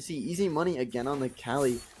to wait to see. Easy Money again on the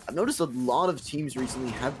Cali. I've noticed a lot of teams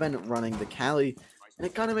recently have been running the Cali, and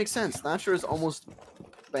it kind of makes sense. Thatcher is almost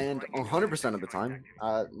banned 100% of the time,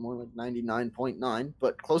 more like 99.9,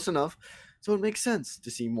 but close enough. So it makes sense to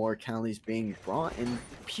see more Calis being brought, and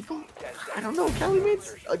people, I don't know, Cali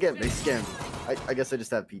mates, again, they scam me. I guess I just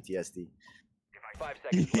have PTSD.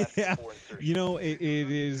 Yeah, you know, it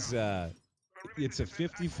is, it's a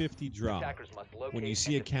 50-50 draw when you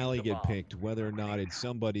see a Cali get picked, whether or not it's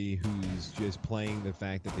somebody who's just playing the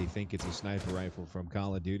fact that they think it's a sniper rifle from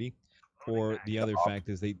Call of Duty, or the other fact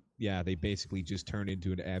is they basically just turn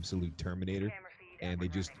into an absolute Terminator, and they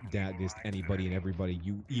just anybody and everybody.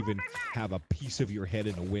 You even have a piece of your head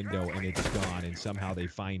in a window and it's gone, and somehow they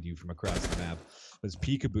find you from across the map. There's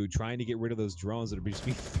Peekaboo trying to get rid of those drones that are just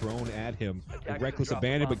being thrown at him. Reckless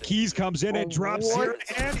abandon, but Keys comes in and drops here,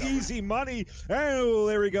 and Easy Money. Oh,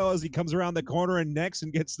 there he goes. He comes around the corner and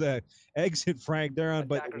Nexon gets the exit frag there on.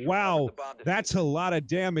 But wow, that's a lot of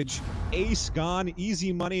damage. Ace gone.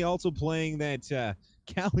 Easy Money also playing that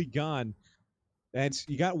Cali gone.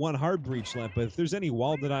 You got 1 hard breach left, but if there's any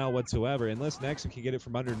wall denial whatsoever, unless Nexon can get it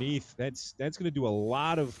from underneath, that's going to do a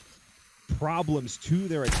lot of problems to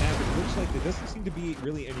their attack. It looks like there doesn't seem to be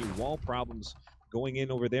really any wall problems going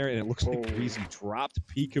in over there, and it looks like Breezy dropped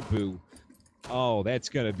Peekaboo. Oh, that's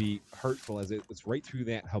going to be hurtful as it's right through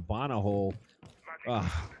that Habana hole.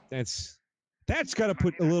 That's going to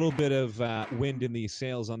put a little bit of wind in the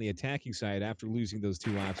sails on the attacking side after losing those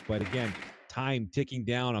 2 laps. But again, time ticking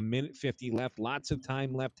down, 1:50 left, lots of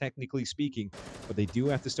time left technically speaking, but they do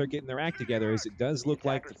have to start getting their act together, as it does look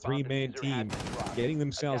like the 3-man team getting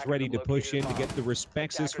themselves ready to push in to get the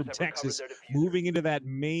Respexes from Texas moving into that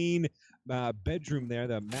main bedroom there,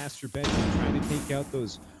 the master bedroom, trying to take out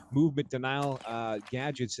those movement denial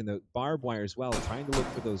gadgets and the barbed wire as well, trying to look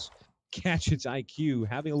for those gadgets IQ,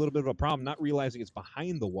 having a little bit of a problem, not realizing it's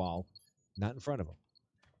behind the wall, not in front of him.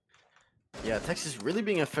 Yeah, Texas really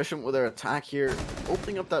being efficient with their attack here,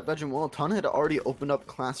 opening up that bedroom wall. Ton had already opened up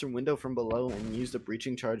classroom window from below and used a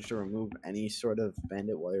breaching charge to remove any sort of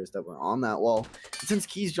bandit wires that were on that wall. And since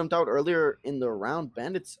Keys jumped out earlier in the round,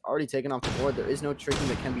 Bandit's already taken off the board. There is no tricking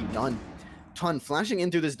that can be done. Ton flashing in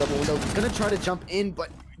through this double window. He's gonna try to jump in, but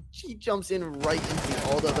he jumps in right into the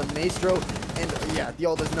Alda, the Maestro. And yeah, the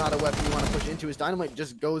Alda's not a weapon you want to push into. His dynamite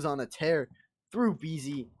just goes on a tear through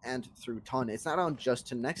BZ and through Ton. It's not on just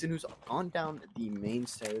to Nexon, who's gone down the main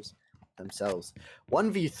stairs themselves.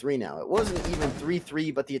 1v3 now. It wasn't even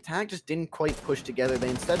 3-3, but the attack just didn't quite push together. They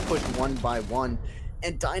instead pushed 1 by 1.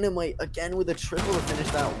 And Dynamite, again with a triple to finish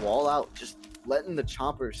that wall out, just letting the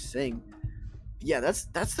choppers sing. Yeah, that's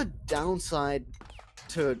the downside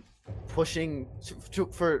to pushing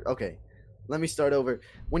okay, let me start over.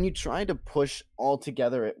 When you try to push all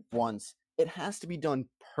together at once, it has to be done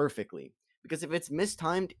perfectly. Because if it's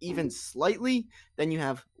mistimed even slightly, then you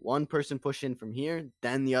have one person push in from here,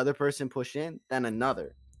 then the other person push in, then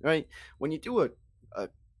another, right? When you do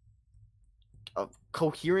a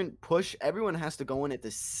coherent push, everyone has to go in at the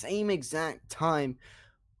same exact time,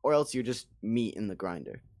 or else you're just meat in the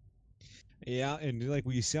grinder. Yeah, and like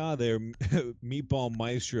we saw there, Meatball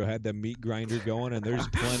Maestro had the meat grinder going, and there's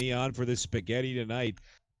plenty on for the spaghetti tonight.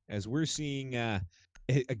 As we're seeing,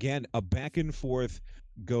 again, a back and forth,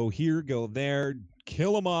 go here, go there,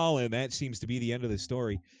 kill them all, and that seems to be the end of the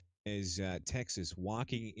story. As Texas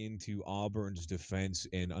walking into Auburn's defense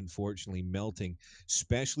and unfortunately melting,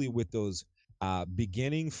 especially with those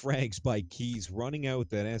beginning frags by Keys running out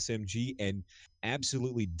that SMG and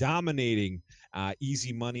absolutely dominating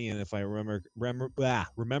Easy Money. And if I remember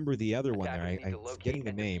the other one there, I'm forgetting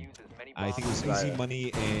the name. I think it was Easy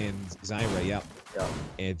Money and Zyra. Yep.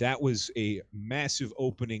 And that was a massive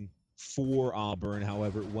opening for Auburn.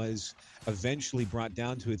 However, it was eventually brought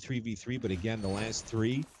down to a 3v3, but again, the last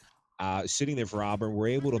three sitting there for Auburn were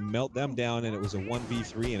able to melt them down, and it was a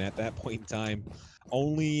 1v3. And at that point in time,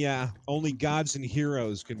 only gods and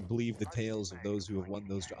heroes can believe the tales of those who have won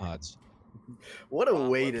those odds. What a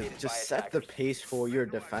way to just set the pace for your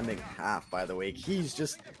defending half, by the way. He's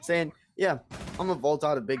just saying, yeah, I'm a vault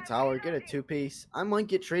out of big tower, get a 2-piece. I might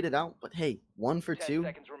get traded out, but hey, 1 for 2,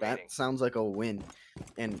 that sounds like a win.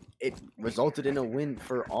 And it resulted in a win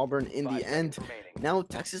for Auburn in the end. Now,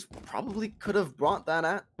 Texas probably could have brought that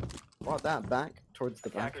back towards the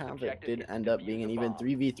back half. It did end up being an even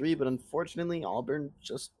 3v3, but unfortunately, Auburn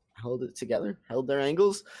just held it together, held their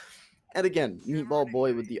angles. And again, Meatball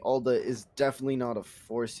Boy with the Alda is definitely not a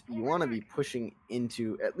force you want to be pushing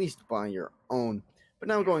into, at least by your own. But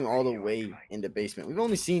now going all the way into basement. We've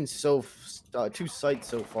only seen 2 sites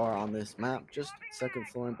so far on this map, just second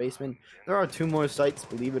floor and basement. There are 2 more sites,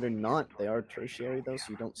 believe it or not. They are tertiary though, so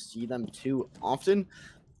you don't see them too often.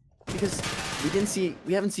 Because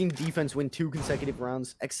we haven't seen defense win 2 consecutive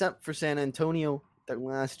rounds, except for San Antonio, their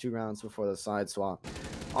last 2 rounds before the side swap.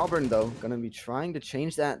 Auburn, though, going to be trying to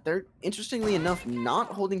change that. They're, interestingly enough, not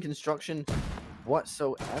holding construction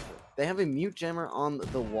whatsoever. They have a mute jammer on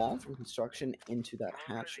the wall from construction into that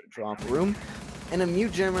hatch drop room, and a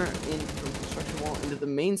mute jammer from construction wall into the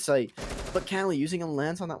main site. But Callie, using a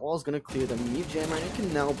lance on that wall, is going to clear the mute jammer, and it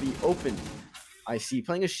can now be opened. I see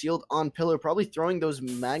playing a shield on pillar, probably throwing those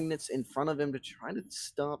magnets in front of him to try to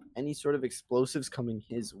stop any sort of explosives coming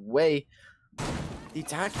his way. The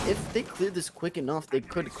attack, if they cleared this quick enough, they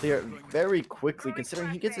could clear it very quickly, considering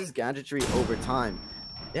he gets his gadgetry over time.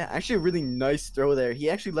 Yeah, actually a really nice throw there. He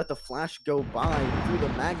actually let the flash go by through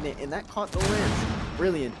the magnet, and that caught the lance.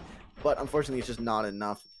 Brilliant. But unfortunately, it's just not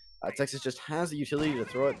enough. Texas just has the utility to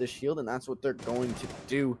throw at this shield, and that's what they're going to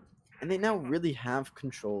do. And they now really have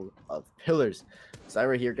control of pillars.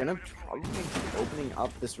 Zyra here gonna probably be opening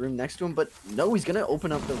up this room next to him, but no, he's gonna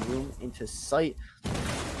open up the room into sight.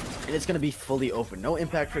 And it's going to be fully open. No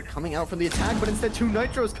impact crit coming out from the attack, but instead 2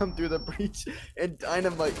 nitros come through the breach. And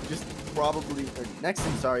Dynamite just probably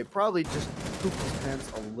just pooped his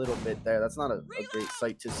pants a little bit there. That's not a great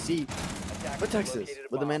sight to see. But Texas,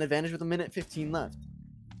 with a man advantage with 1:15 left.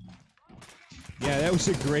 Yeah, that was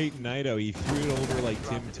a great Nido. He threw it over like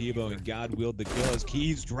Tim Tebow, and God willed the kill as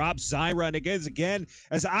Keys drops Zyra, and again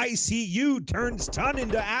as ICU turns Ton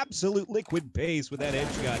into absolute liquid paste with that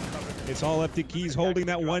headshot. It's all up to Keys holding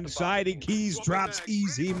that one side, and Keys drops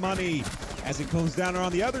Easy Money. As it goes down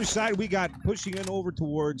on the other side, we got pushing it over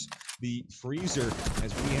towards the freezer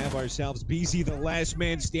as we have ourselves BZ, the last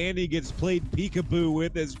man standing, gets played peekaboo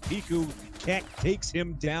with as Piku Keck takes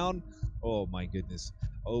him down. Oh my goodness.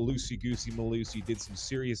 Oh, Lucy Goosey Malusi did some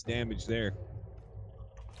serious damage there.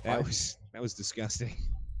 That was disgusting.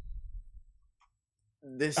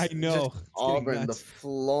 I This just know. It's getting Auburn, the nuts.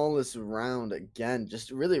 flawless round again,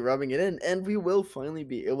 just really rubbing it in, and we will finally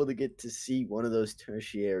be able to get to see one of those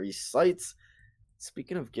tertiary sites.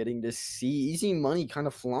 Speaking of getting to see, Easy Money kind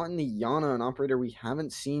of flaunting the Yana, an operator we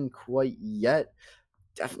haven't seen quite yet.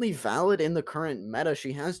 Definitely valid in the current meta.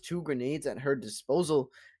 She has 2 grenades at her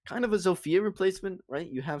disposal, kind of a Zofia replacement, right?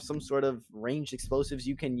 You have some sort of ranged explosives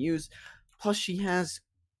you can use, plus she has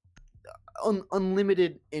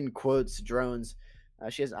unlimited, in quotes, drones.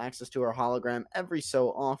 She has access to her hologram every so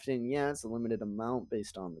often. Yeah, it's a limited amount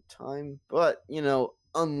based on the time, but, you know,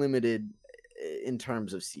 unlimited in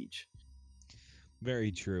terms of siege.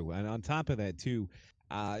 Very true. And on top of that, too,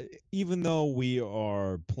 even though we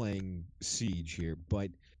are playing Siege here, but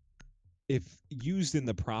if used in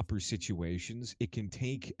the proper situations, it can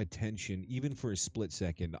take attention, even for a split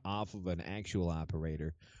second, off of an actual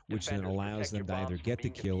operator, which then allows them to either get the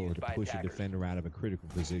kill or to push a defender out of a critical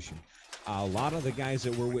position. A lot of the guys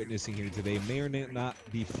that we're witnessing here today may or may not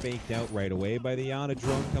be faked out right away by the Yana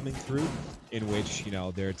drone coming through, in which, you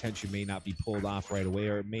know, their attention may not be pulled off right away,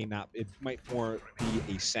 or it might more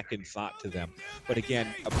be a second thought to them. But again,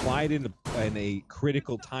 applied in a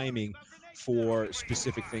critical timing for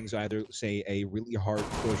specific things, either say a really hard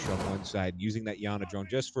push on one side, using that Yana drone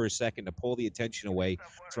just for a second to pull the attention away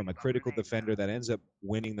from a critical defender that ends up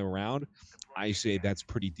winning the round, I say that's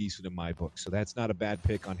pretty decent in my book. So that's not a bad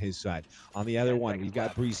pick on his side. On the other one, we've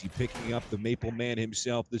got Breezy picking up the Maple Man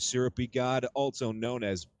himself, the Syrupy God, also known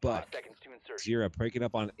as Buck. Zira breaking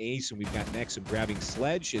up on Ace, and we've got Nexum grabbing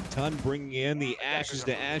Sledge, and Ton bringing in the Ashes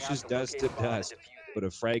to Ashes, Dust to Dust. But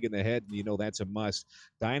a frag in the head, and you know that's a must.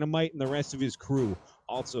 Dynamite and the rest of his crew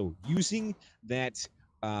also using that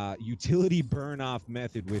utility burn-off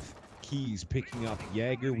method with Keys picking up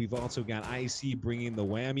Jaeger. We've also got IC bringing the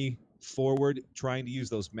whammy forward, trying to use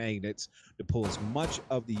those magnets to pull as much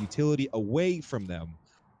of the utility away from them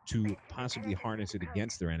to possibly harness it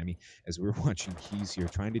against their enemy. As we're watching Keys here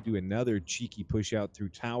trying to do another cheeky push out through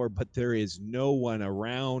tower, but there is no one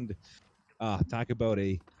around. Talk about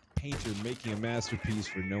a painter making a masterpiece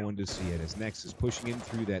for no one to see it, as Nex is pushing in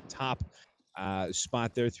through that top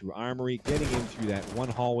spot there through Armory, getting in through that one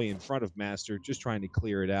hallway in front of Master, just trying to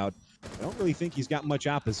clear it out. I don't really think he's got much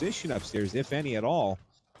opposition upstairs, if any at all,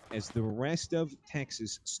 as the rest of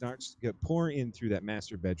Texas starts to pour in through that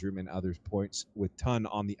master bedroom and other points, with Ton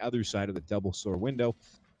on the other side of the double store window.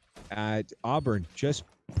 Auburn just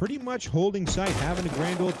pretty much holding sight, having a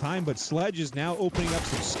grand old time, but Sledge is now opening up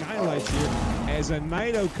some skylights here as a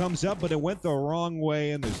Nido comes up, but it went the wrong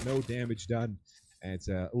way, and there's no damage done. And it's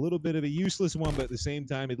a little bit of a useless one, but at the same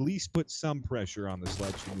time, at least put some pressure on the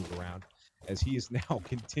Sledge to move around, as he is now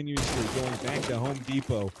continuously going back to Home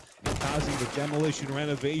Depot and causing the demolition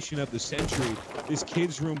renovation of the century. This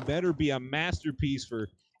kid's room better be a masterpiece for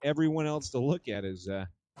everyone else to look at, as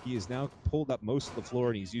he has now pulled up most of the floor,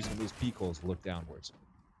 and he's using those peak holes to look downwards.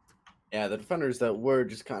 Yeah, the defenders that were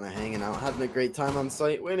just kind of hanging out, having a great time on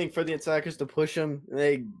site, waiting for the attackers to push them.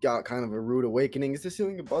 They got kind of a rude awakening as the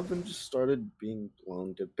ceiling above them just started being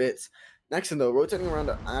blown to bits. Next, though, rotating around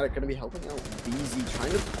to Attic, going to be helping out BZ,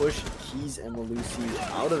 trying to push Keys and Malusi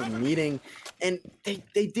out of meeting. And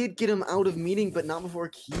they did get him out of meeting, but not before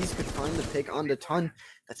Keys could find the pick on the Ton.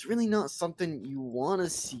 That's really not something you want to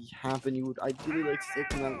see happen. You would ideally like to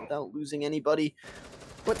take him out without losing anybody.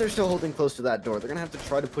 But they're still holding close to that door. They're going to have to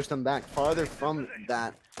try to push them back farther from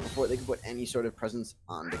that before they can put any sort of presence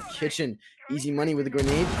on the kitchen. Easy Money with a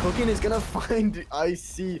grenade. Cooking is going to find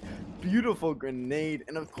IC. Beautiful grenade.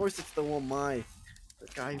 And of course, it's the Wamai, the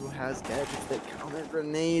guy who has gadgets that counter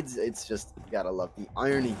grenades. It's just, you got to love the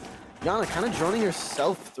irony. Yana kind of droning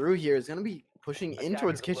herself through here. Is going to be pushing in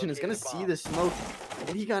towards kitchen. Is going to see the smoke.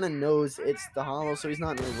 And he kind of knows it's the hollow, so he's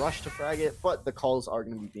not in a rush to frag it. But the calls are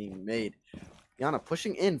going to be being made. Yana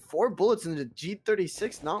pushing in 4 bullets into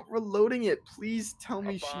G36, not reloading it. Please tell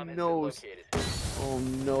me she knows. Oh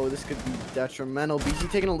no, this could be detrimental.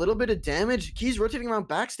 BG taking a little bit of damage. Keys rotating around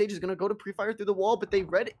backstage, is going to go to pre-fire through the wall, but they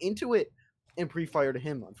read into it and pre-fire to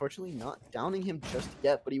him. Unfortunately, not downing him just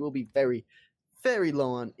yet, but he will be very, very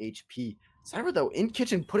low on HP. Cyber, though, in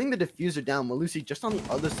kitchen, putting the diffuser down. Malusi just on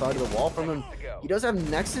the other side of the wall from him. He does have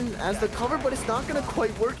Nexon as the cover, but it's not going to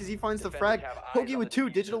quite work as he finds the frag. Pokey with 2,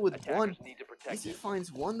 Digital with 1. Easy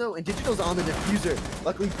finds 1, though, and Digital's on the diffuser.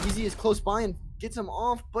 Luckily, Breezy is close by and gets him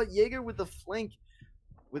off, but Jaeger with the flank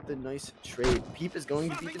with the nice trade. Peep is going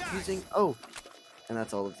to be defusing. Oh, and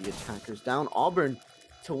that's all of the attackers down. Auburn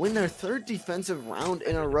to win their third defensive round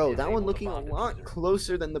in a row. That one looking a lot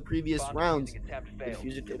closer than the previous rounds. The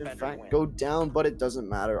diffuser did in fact go down, but it doesn't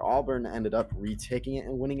matter. Auburn ended up retaking it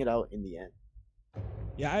and winning it out in the end.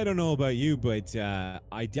 Yeah, I don't know about you, but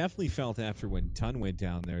I definitely felt after when Ton went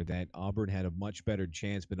down there that Auburn had a much better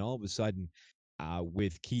chance. But all of a sudden,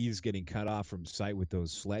 with Keys getting cut off from sight with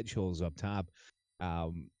those sledge holes up top,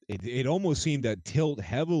 it almost seemed to tilt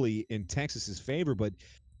heavily in Texas's favor. But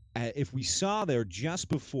if we saw there just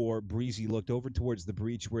before Breezy looked over towards the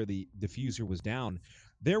breach where the diffuser was down,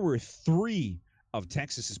 there were 3 of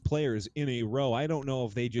Texas's players in a row. I don't know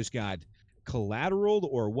if they just got collateraled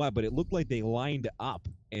or what, but it looked like they lined up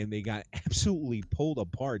and they got absolutely pulled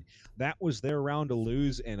apart. That was their round to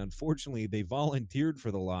lose, and unfortunately they volunteered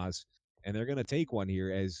for the loss, and they're going to take one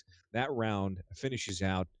here as that round finishes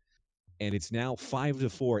out. And it's now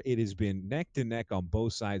 5-4. It has been neck to neck on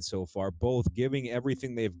both sides so far, both giving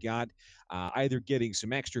everything they've got, either getting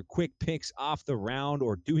some extra quick picks off the round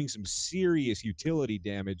or doing some serious utility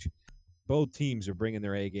damage. Both teams are bringing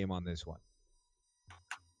their A game on this one.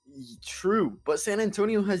 True, but San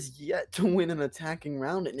Antonio has yet to win an attacking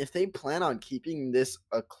round, and if they plan on keeping this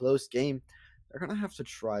a close game, they're going to have to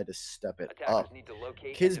try to step it up.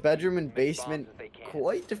 Kids' bedroom and basement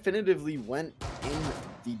quite definitively went in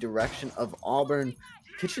the direction of Auburn.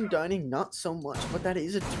 Kitchen dining, not so much, but that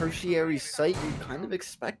is a tertiary site. You kind of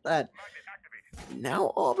expect that.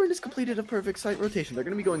 Now Auburn has completed a perfect site rotation. They're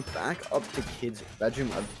going to be going back up to kids'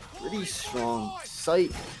 bedroom, a pretty strong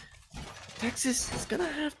site. Texas is going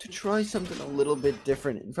to have to try something a little bit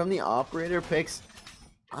different. And from the operator picks,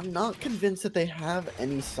 I'm not convinced that they have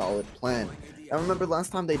any solid plan. I remember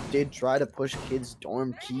last time they did try to push kids'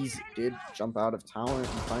 dorm. Keys did jump out of tower and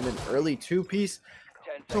find an early 2-piece.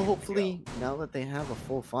 So hopefully, now that they have a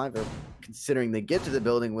full 5, or considering they get to the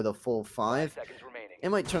building with a full 5, it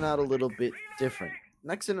might turn out a little bit different.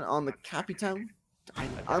 Next in on the Capitan,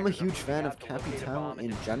 I'm a huge fan of Capitan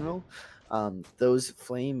in general. Those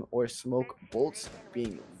flame or smoke bolts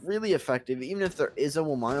being really effective, even if there is a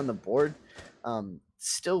Wamai on the board,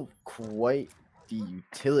 still quite the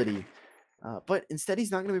utility. But instead, he's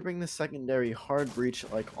not going to be bringing the secondary hard breach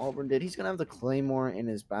like Auburn did. He's going to have the Claymore in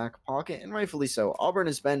his back pocket, and rightfully so. Auburn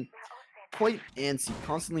has been quite antsy,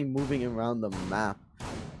 constantly moving around the map.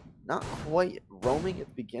 Not quite roaming at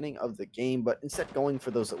the beginning of the game, but instead going for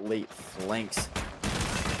those late flanks.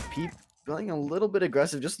 Feeling a little bit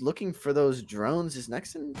aggressive, just looking for those drones. His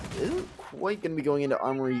Nexon isn't quite going to be going into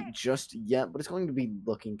Armory just yet, but it's going to be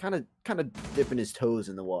looking kind of dipping his toes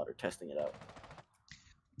in the water, testing it out.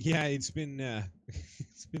 Yeah, it's been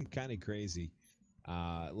kind of crazy.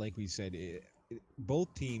 Like we said,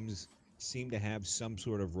 both teams seem to have some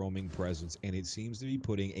sort of roaming presence, and it seems to be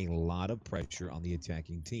putting a lot of pressure on the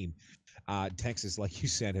attacking team. Texas, like you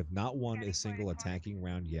said, have not won a single attacking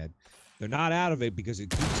round yet. They're not out of it because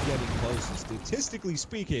it keeps getting close. And statistically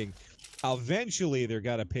speaking, eventually they're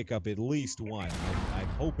got to pick up at least one. I'm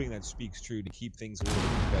hoping that speaks true to keep things a little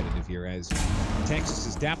competitive here, as Texas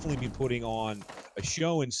has definitely been putting on a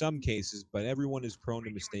show in some cases, but everyone is prone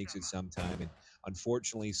to mistakes at some time, and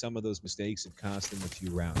unfortunately some of those mistakes have cost them a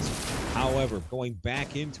few rounds. However, going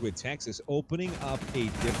back into it, Texas opening up a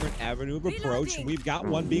different avenue of approach, and we've got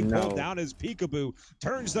one being pulled down as Peekaboo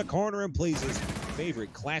turns the corner and plays his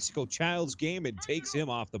favorite classical child's game and takes him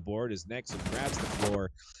off the board as Nexon grabs the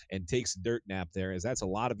floor and takes a dirt nap there, as that's a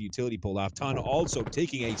lot of utility pulled off. Ton also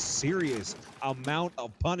taking a serious amount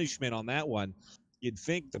of punishment on that one. You'd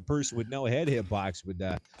think the person with no head hitbox would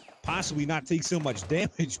possibly not take so much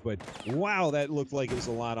damage, but wow, that looked like it was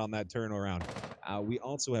a lot on that turnaround. We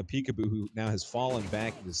also have Peekaboo, who now has fallen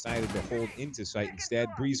back and decided to hold into sight instead.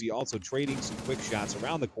 Breezy also trading some quick shots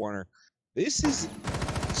around the corner. This is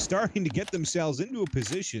starting to get themselves into a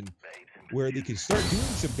position where they can start doing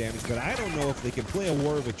some damage, but I don't know if they can play a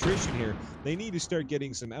war of attrition here. They need to start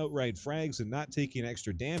getting some outright frags and not taking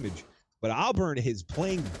extra damage. But Auburn is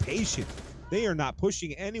playing patient. They are not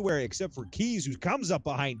pushing anywhere except for Keys, who comes up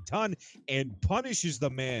behind Ton and punishes the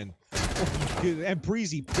man. And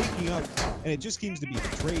Breezy picking up, and it just seems to be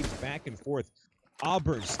trades back and forth.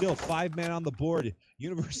 Auburn still 5 men on the board.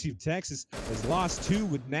 University of Texas has lost 2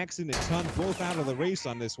 with Nexon and Ton both out of the race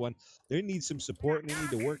on this one. They need some support, and they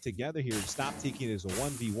need to work together here and stop taking it as a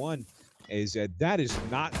 1v1, as that is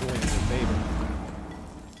not going in their favor.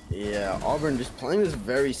 Yeah, Auburn just playing this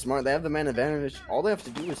very smart. They have the man advantage. All they have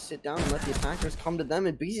to do is sit down and let the attackers come to them,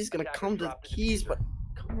 and Breezy's going to come to the Keys, but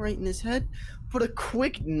come right in his head. Put a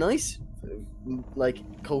quick, nice,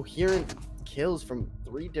 like, coherent kills from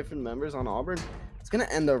 3 different members on Auburn. It's going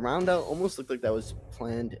to end the round out. Almost looked like that was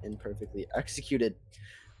planned and perfectly executed.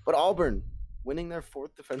 But Auburn winning their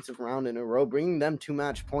 4th defensive round in a row, bringing them to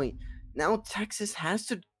match point. Now Texas has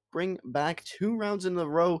to bring back 2 rounds in a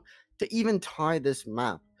row to even tie this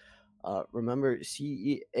map. Remember,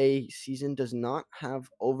 CEA season does not have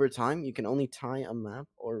overtime. You can only tie a map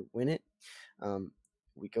or win it. Um,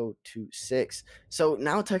 we go to 6. So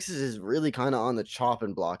now Texas is really kind of on the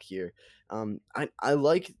chopping block here. I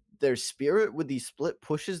like their spirit with these split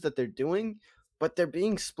pushes that they're doing, but they're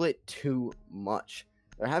being split too much.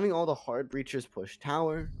 They're having all the hard breachers push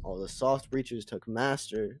tower, all the soft breachers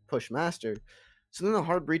push master. So then the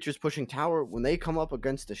hard breachers pushing tower, when they come up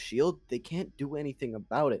against the shield, they can't do anything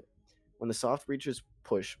about it. When the soft breachers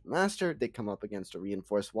push master, they come up against a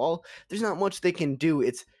reinforced wall. There's not much they can do.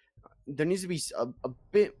 There needs to be a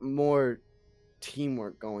bit more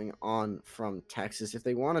teamwork going on from Texas if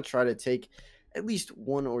they want to try to take at least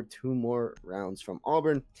 1 or 2 more rounds from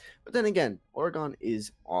Auburn. But then again, Oregon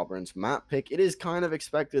is Auburn's map pick. It is kind of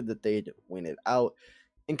expected that they'd win it out.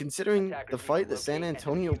 And considering the fight that San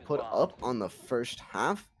Antonio put up on the first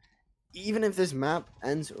half, even if this map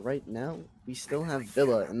ends right now, we still have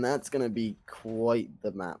Villa, and that's going to be quite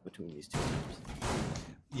the map between these two teams.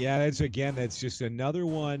 Yeah, that's just another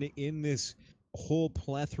one in this whole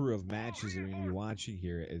plethora of matches that we're going to be watching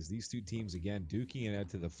here as these two teams, again, duking it out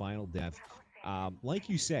to the final death. Like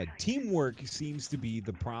you said, teamwork seems to be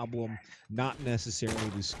the problem, not necessarily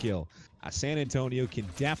the skill. San Antonio can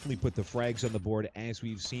definitely put the frags on the board, as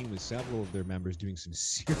we've seen with several of their members doing some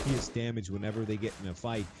serious damage whenever they get in a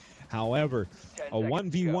fight. However, a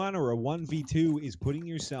 1v1 or a 1v2 is putting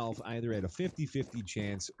yourself either at a 50-50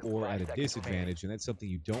 chance or at a disadvantage, and that's something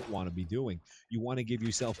you don't want to be doing. You want to give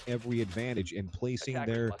yourself every advantage, and placing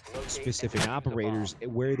their specific operators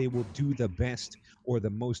where they will do the best or the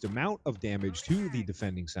most amount of damage to the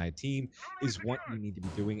defending side team is what you need to be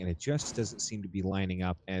doing, and it just doesn't seem to be lining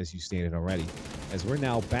up as you stated already. As we're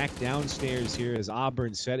now back downstairs here as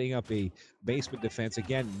Auburn setting up a basement defense,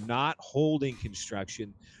 again, not holding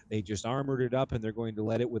construction. They just armored it up, and they're going to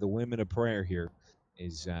let it with a whim and a prayer here.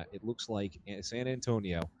 It looks like San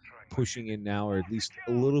Antonio pushing in now, or at least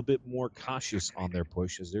a little bit more cautious on their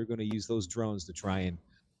push, as they're going to use those drones to try and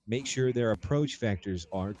make sure their approach vectors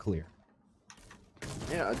are clear.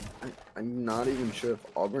 Yeah, I'm not even sure if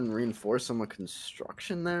Auburn reinforced some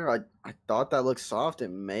construction there. I thought that looked soft. It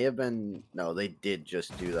may have been. No, they did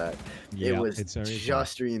just do that. Yeah, it was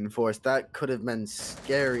just reinforced. That could have been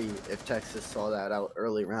scary if Texas saw that out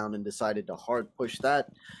early round and decided to hard push that.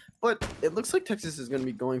 But it looks like Texas is going to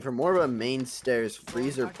be going for more of a main stairs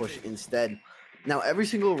freezer push instead. Now, every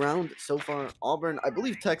single round so far, Auburn, I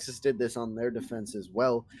believe Texas did this on their defense as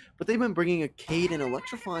well, but they've been bringing a Cade and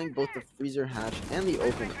electrifying both the freezer hatch and the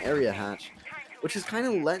open area hatch, which has kind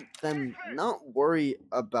of let them not worry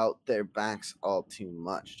about their backs all too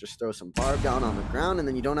much. Just throw some barb down on the ground, and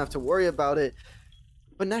then you don't have to worry about it.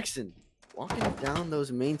 But Nexon, walking down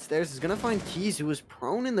those main stairs, is going to find Keys, who was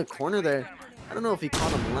prone in the corner there. I don't know if he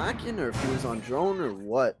caught him lacking or if he was on drone or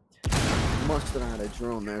what. Must have had a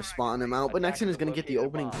drone there spotting him out, but Nexon is going to get the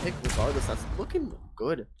opening pick regardless. That's looking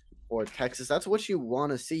good for Texas. That's what you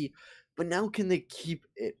want to see, but now can they keep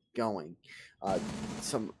it going?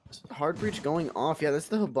 Some hard breach going off. Yeah, that's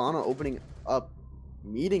the Habana opening up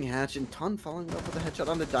meeting hatch, and Ton following up with a headshot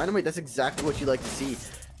on the dynamite. That's exactly what you like to see.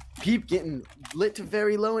 Peep getting lit to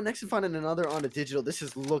very low, and Nexon finding another on the digital. This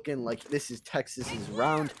is looking like this is Texas's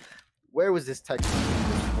round. Where was this Texas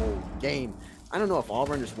this whole game? I don't know if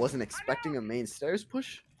Auburn just wasn't expecting a main stairs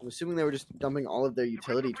push. I'm assuming they were just dumping all of their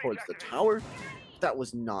utility towards the tower. That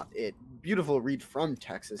was not it. Beautiful read from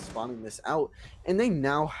Texas, spawning this out. And they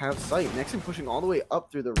now have sight. Nexon pushing all the way up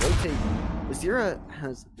through the rotate. Azira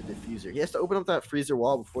has the diffuser. He has to open up that freezer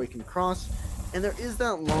wall before he can cross. And there is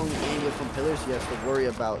that long angle from pillars he has to worry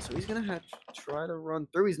about. So he's going to have to try to run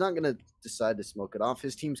through. He's not going to decide to smoke it off.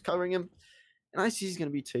 His team's covering him. And IC is going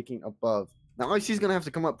to be taking above. Now, IC is going to have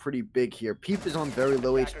to come up pretty big here. Peep is on very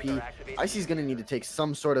low HP. IC is going to need to take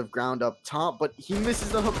some sort of ground up top, but he misses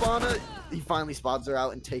the Habana. He finally spots her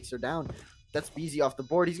out and takes her down. That's Beezy off the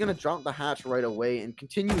board. He's going to drop the hatch right away and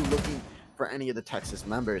continue looking for any of the Texas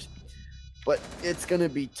members. But it's going to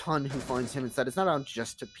be Ton who finds him instead. It's not out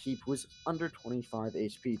just to Peep, who is under 25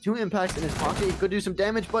 HP. 2 impacts in his pocket. He could do some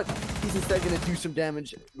damage, but he's instead going to do some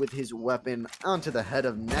damage with his weapon onto the head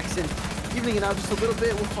of Nexon. Evening it out just a little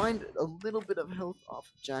bit. We'll find a little bit of health off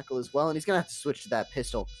of Jackal as well, and he's going to have to switch to that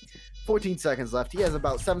pistol. 14 seconds left. He has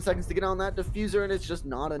about 7 seconds to get on that diffuser, and it's just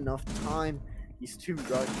not enough time. He's too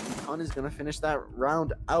rushed. Ton is going to finish that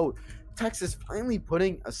round out. Texas finally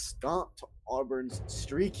putting a stop to Auburn's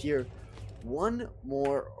streak here. One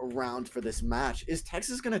more round for this match. Is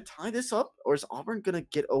Texas going to tie this up, or is Auburn going to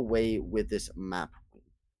get away with this map?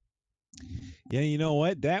 Yeah, you know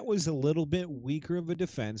what? That was a little bit weaker of a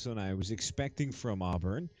defense than I was expecting from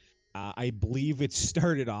Auburn. I believe it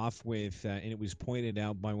started off with, and it was pointed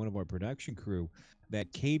out by one of our production crew,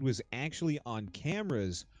 that Cade was actually on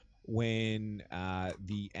cameras when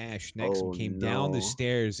the Ash Nexum Oh came down the no.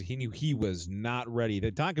 stairs. He knew he was not ready.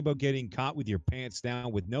 They talk about getting caught with your pants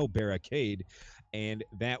down with no barricade, and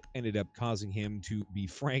that ended up causing him to be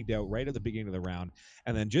fragged out right at the beginning of the round.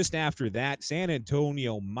 And then just after that, San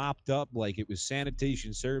Antonio mopped up like it was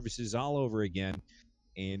sanitation services all over again.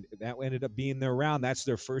 And that ended up being their round. That's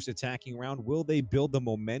their first attacking round. Will they build the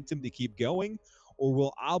momentum to keep going? Or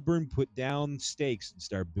will Auburn put down stakes and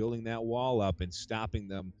start building that wall up and stopping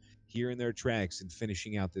them here in their tracks and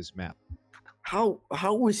finishing out this map? How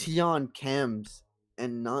was he on cams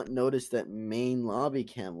and not notice that main lobby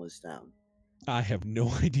cam was down? I have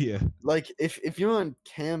no idea. Like if you're on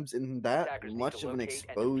cams in that much of an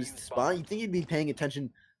exposed spot, you think you'd be paying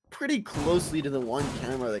attention pretty closely to the one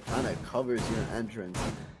camera that kind of covers your entrance.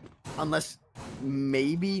 Unless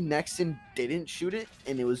maybe Nexon didn't shoot it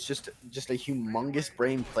and it was just a humongous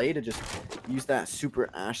brain play to just use that super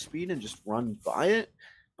ash speed and just run by it.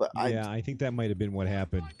 But Yeah, I think that might have been what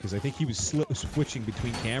happened because I think he was switching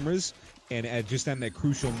between cameras, and just on that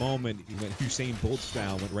crucial moment, he went Usain Bolt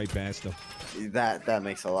style, went right past him. that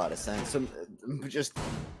makes a lot of sense. Some just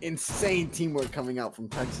insane teamwork coming out from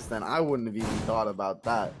Texas. Then I wouldn't have even thought about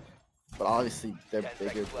that. But obviously they're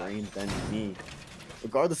bigger brains than me.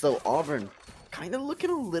 Regardless, though, Auburn kind of looking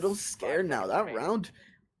a little scared now. That round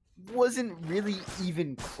wasn't really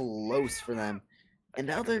even close for them. And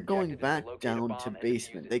now they're going back down to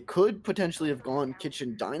basement. They could potentially have gone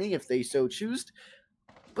kitchen dining if they so choose.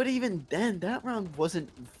 But even then, that round wasn't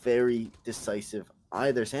very decisive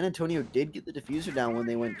either. San Antonio did get the diffuser down when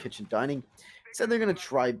they went kitchen dining. Said they're going to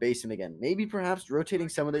try basement again. Maybe perhaps rotating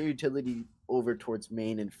some of their utility over towards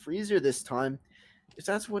main and freezer this time. If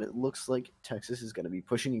that's what it looks like, Texas is going to be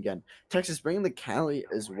pushing again. Texas bringing the Cali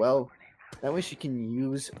as well. That way she can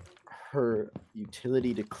use her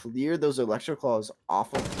utility to clear those electroclaws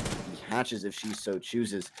off of the hatches if she so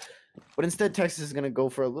chooses. But instead, Texas is going to go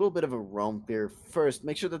for a little bit of a roam clear first.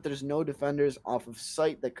 Make sure that there's no defenders off of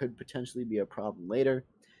sight that could potentially be a problem later.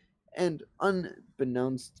 And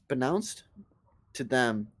unbeknownst to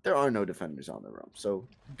them, there are no defenders on the roam. So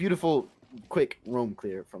beautiful, quick roam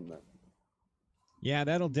clear from them. Yeah,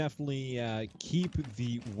 that'll definitely keep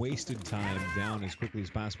the wasted time down as quickly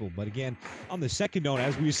as possible. But again, on the second note,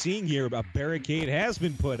 as we're seeing here, a barricade has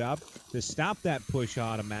been put up to stop that push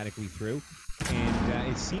automatically through.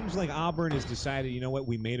 And it seems like Auburn has decided, you know what,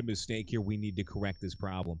 we made a mistake here. We need to correct this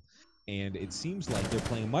problem. And it seems like they're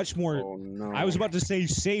playing much more. Oh, no. I was about to say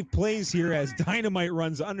safe plays here as Dynamite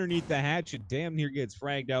runs underneath the hatch and damn near gets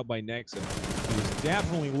fragged out by Nexon. He was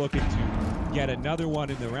definitely looking to get another one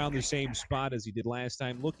in around the same spot as he did last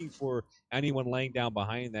time, looking for anyone laying down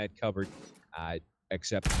behind that covered,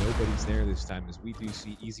 except nobody's there this time, as we do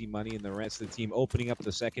see Easy Money and the rest of the team opening up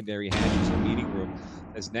the secondary hatches in the meeting room,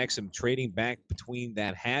 as Nexum trading back between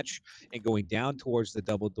that hatch and going down towards the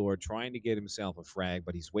double door, trying to get himself a frag,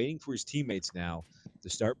 but he's waiting for his teammates now to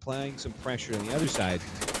start playing some pressure on the other side,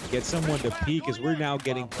 to get someone to peek, as we're now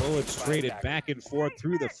getting bullets traded back and forth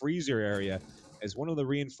through the freezer area, as one of the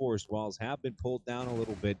reinforced walls have been pulled down a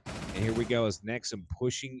little bit. And here we go as Nexum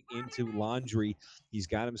pushing into Laundry. He's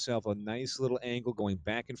got himself a nice little angle going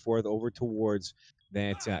back and forth over towards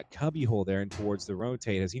that cubby hole there and towards the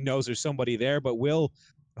rotate, as he knows there's somebody there, but Will,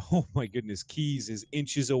 oh my goodness, Keys is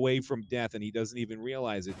inches away from death, and he doesn't even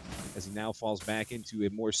realize it, as he now falls back into a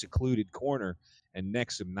more secluded corner, and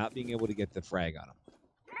Nexum not being able to get the frag on him.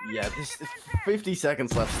 Yeah, this 50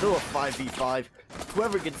 seconds left. Still a 5v5.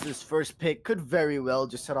 Whoever gets this first pick could very well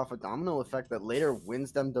just set off a domino effect that later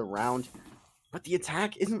wins them the round. But the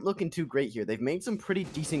attack isn't looking too great here. They've made some pretty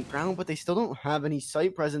decent ground, but they still don't have any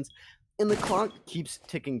site presence. And the clock keeps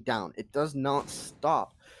ticking down. It does not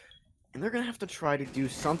stop. And they're going to have to try to do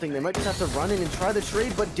something. They might just have to run in and try the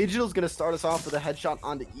trade, but Digital's going to start us off with a headshot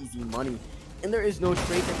onto Easy Money. And there is no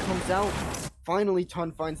trade that comes out. Finally,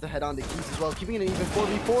 Ton finds the head on the Keys as well, keeping it an even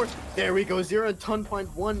 4v4. There we go, Zero and Ton find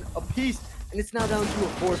one apiece, and it's now down to a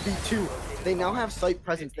 4v2. They now have site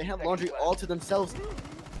presence. They have Laundry all to themselves,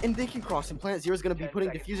 and they can cross and plant. Zero's going to be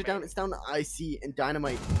putting Diffuser down. It's down to IC and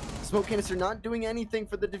Dynamite. Smoke Canister not doing anything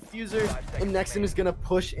for the Diffuser, and Nexon is going to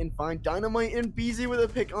push and find Dynamite and BZ with a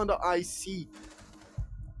pick onto IC.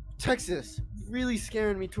 Texas really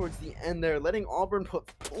scaring me towards the end there, letting Auburn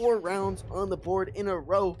put 4 rounds on the board in a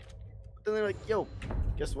row. But then they're like, yo,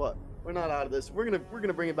 guess what? We're not out of this. We're gonna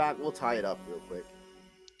bring it back. We'll tie it up real quick.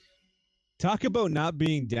 Talk about not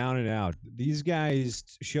being down and out. These guys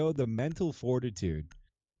showed the mental fortitude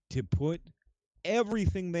to put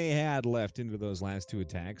everything they had left into those last two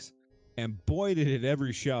attacks, and boy, did it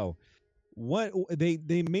ever show. What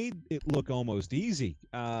they made it look almost easy.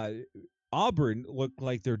 Auburn looked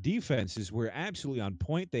like their defenses were absolutely on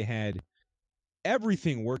point. They had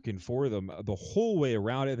everything working for them the whole way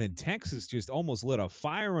around it. And then Texas just almost lit a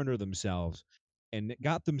fire under themselves and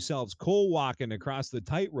got themselves cold walking across the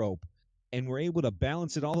tightrope and were able to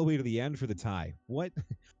balance it all the way to the end for the tie. What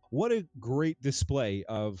a great display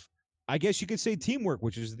of, I guess you could say, teamwork,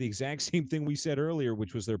 which is the exact same thing we said earlier,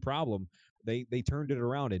 which was their problem. They turned it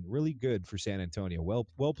around, and really good for San Antonio.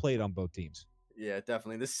 Well played on both teams. Yeah,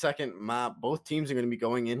 definitely. This second map, both teams are going to be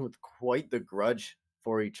going in with quite the grudge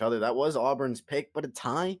for each other. That was Auburn's pick, but a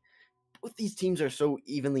tie. Both these teams are so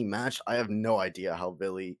evenly matched. I have no idea how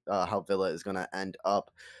Villa is going to end up.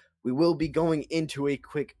 We will be going into a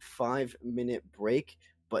quick 5-minute break,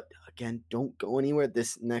 but again, don't go anywhere.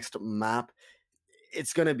 This next map,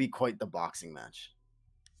 it's going to be quite the boxing match.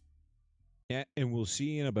 Yeah, and we'll see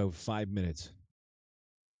you in about 5 minutes.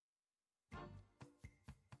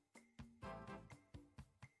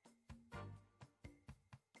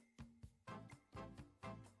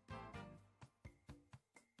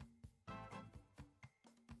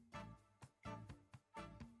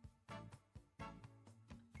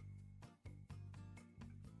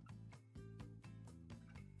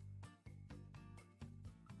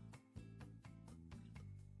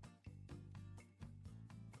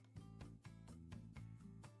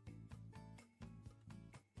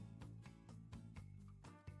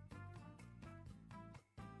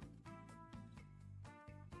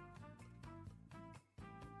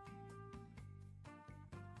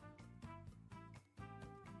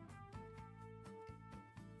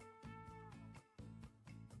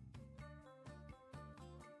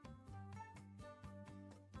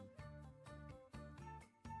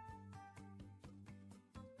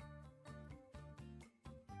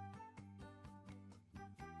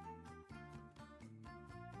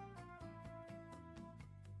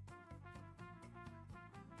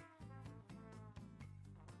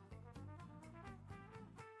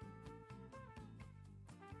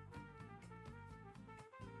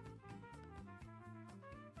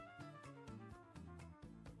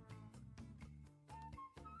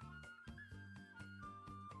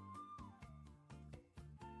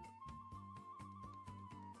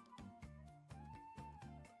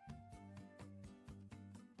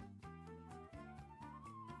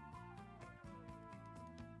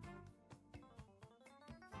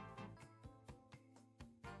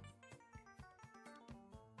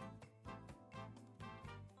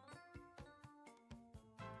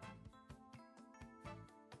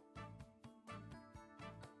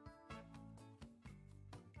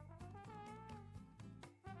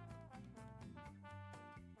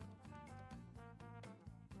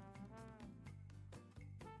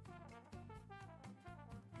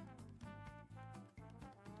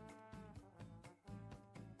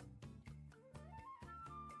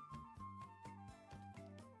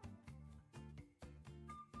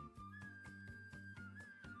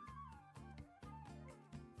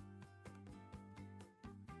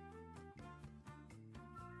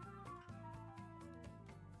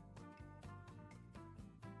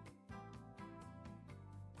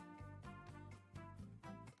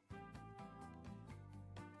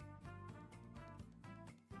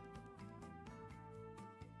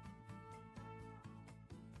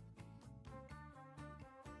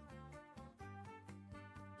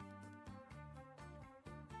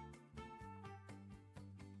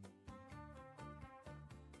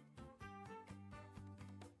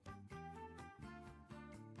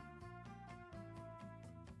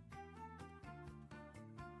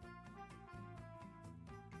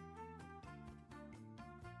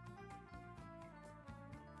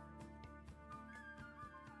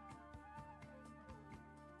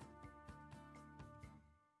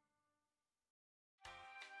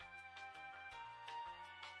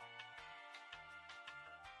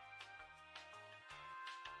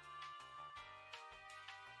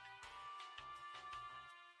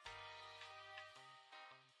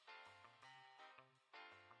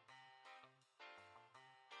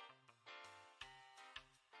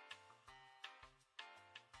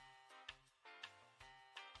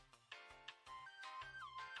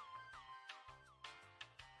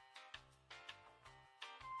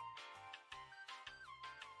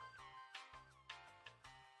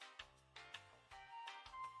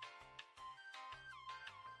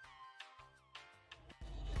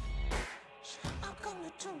 I'm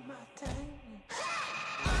gonna do my thing.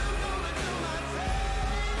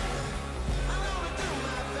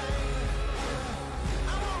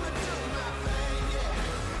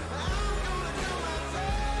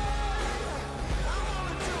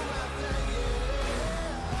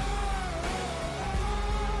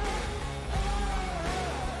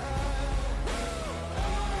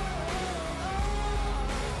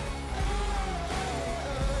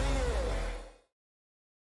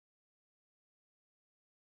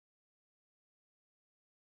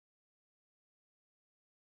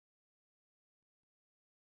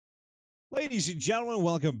 Ladies and gentlemen,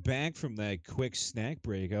 welcome back from that quick snack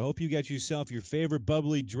break. I hope you got yourself your favorite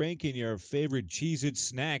bubbly drink and your favorite Cheez-It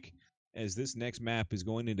snack as this next map is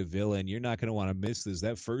going into Villa, and you're not going to want to miss this.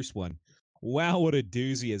 That first one, wow, what a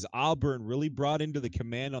doozy, as Auburn really brought into the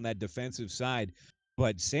command on that defensive side.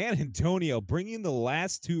 But San Antonio bringing the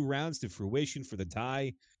last two rounds to fruition for the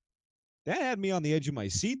tie. That had me on the edge of my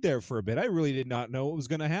seat there for a bit. I really did not know what was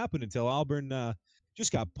going to happen until Auburn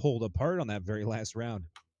just got pulled apart on that very last round.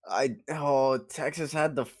 Texas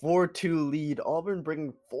had the 4-2 lead. Auburn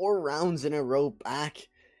bringing 4 rounds in a row back,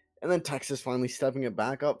 and then Texas finally stepping it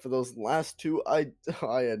back up for those last two. I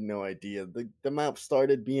had no idea. The map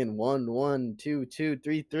started being 1-1, 2-2,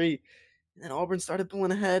 3-3. And then Auburn started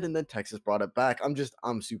pulling ahead, and then Texas brought it back.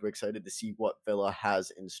 I'm super excited to see what Villa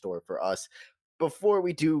has in store for us. Before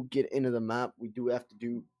we do get into the map, we do have to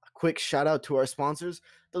do a quick shout out to our sponsors,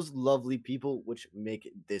 those lovely people which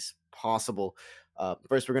make this possible.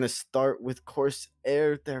 First, we're gonna start with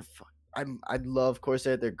CORSAIR. I love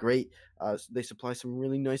CORSAIR. They're great. They supply some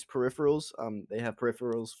really nice peripherals. They have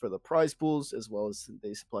peripherals for the prize pools as well as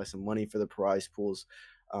they supply some money for the prize pools.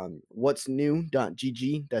 What's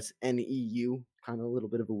new.gg, that's NEU, kind of a little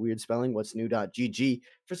bit of a weird spelling. What's new.gg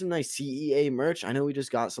for some nice CEA merch. I know we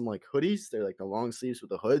just got some like hoodies. They're like the long sleeves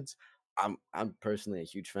with the hoods. I'm personally a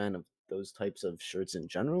huge fan of those types of shirts in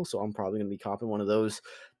general, so I'm probably gonna be copping one of those.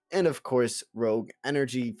 And of course, Rogue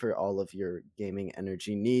Energy for all of your gaming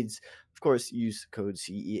energy needs. Of course, use code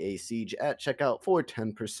CEA Siege at checkout for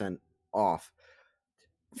 10% off.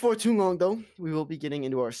 Before too long, though, we will be getting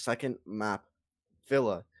into our second map,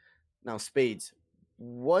 Villa. Now, Spades,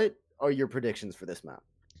 what are your predictions for this map?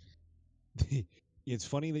 It's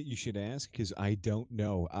funny that you should ask because I don't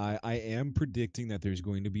know. I am predicting that there's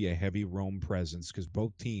going to be a heavy roam presence because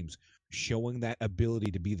both teams showing that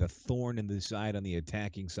ability to be the thorn in the side on the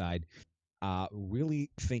attacking side.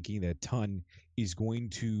 Really thinking that Ton is going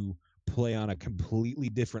to play on a completely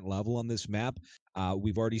different level on this map.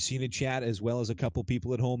 We've already seen it, chat, as well as a couple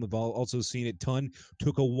people at home have also seen it. Ton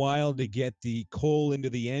took a while to get the coal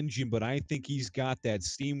into the engine, but I think he's got that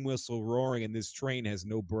steam whistle roaring, and this train has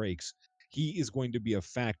no brakes. He is going to be a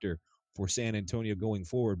factor for San Antonio going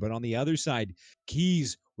forward. But on the other side,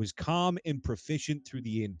 Keys was calm and proficient through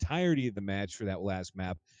the entirety of the match for that last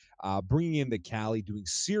map, bringing in the Cali, doing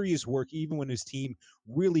serious work even when his team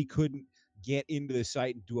really couldn't get into the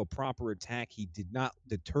site and do a proper attack. He did not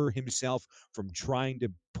deter himself from trying to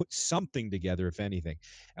put something together, if anything.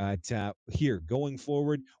 Here, going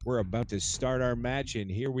forward, we're about to start our match, and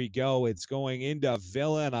here we go. It's going into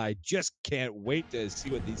Villa, and I just can't wait to see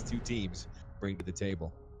what these two teams bring to the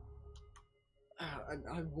table.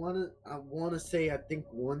 I wanna say I think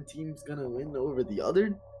one team's gonna win over the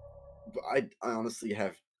other, but I honestly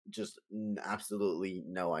have just absolutely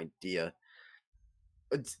no idea.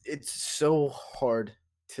 It's so hard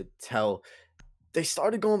to tell. They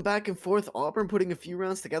started going back and forth. Auburn putting a few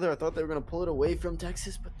rounds together. I thought they were going to pull it away from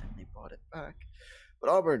Texas, but then they brought it back. But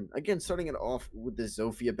Auburn, again, starting it off with the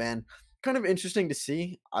Zofia ban. Kind of interesting to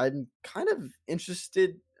see. I'm kind of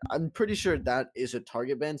interested. I'm pretty sure that is a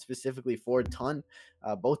target ban specifically for Ton.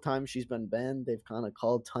 Both times she's been banned, they've kind of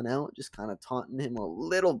called Ton out, just kind of taunting him a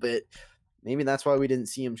little bit. Maybe that's why we didn't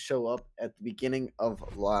see him show up at the beginning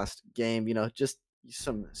of last game. You know, just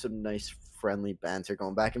some nice friendly banter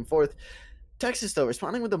going back and forth. Texas, though,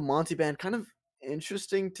 responding with a Monty ban, kind of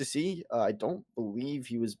interesting to see. I don't believe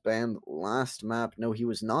he was banned last map. No, he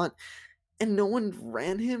was not. And no one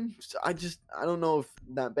ran him. So I don't know if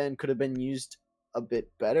that ban could have been used a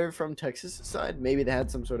bit better from Texas' side. Maybe they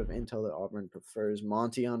had some sort of intel that Auburn prefers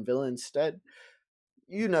Monty on Villa instead.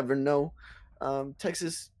 You never know.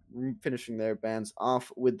 Texas finishing their bans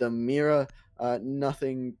off with the Mira.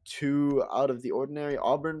 Nothing too out of the ordinary.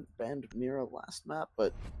 Auburn banned Mira last map,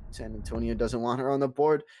 but San Antonio doesn't want her on the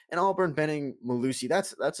board. And Auburn banning Malusi.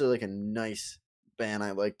 That's like a nice ban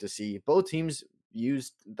I like to see. Both teams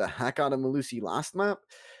used the heck out of Malusi last map.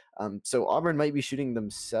 So Auburn might be shooting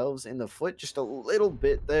themselves in the foot just a little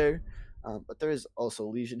bit there. But there is also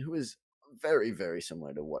Legion, who is very, very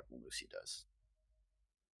similar to what Malusi does.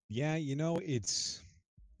 Yeah, it's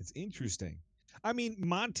interesting. I mean,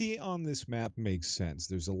 Monty on this map makes sense.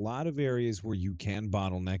 There's a lot of areas where you can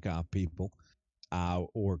bottleneck off people,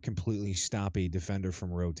 or completely stop a defender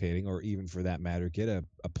from rotating, or even for that matter, get a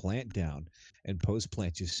plant down and post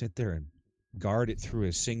plant. Just sit there and guard it through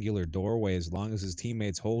a singular doorway as long as his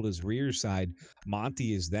teammates hold his rear side.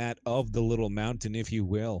 Monty is that of the little mountain, if you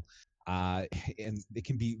will. and it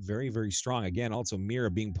can be very, very strong. Again, also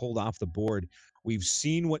Mira being pulled off the board. We've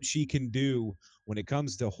seen what she can do when it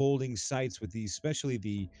comes to holding sites with these, especially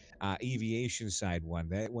the aviation side one.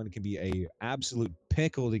 That one can be a absolute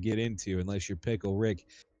pickle to get into unless you're Pickle Rick.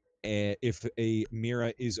 If a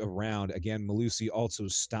Mira is around. Again, Malusi also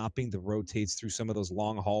stopping the rotates through some of those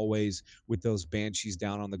long hallways with those Banshees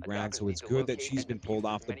down on the ground. So it's good that she's been pulled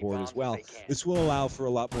off the board as well. This will allow for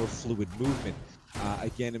a lot more fluid movement.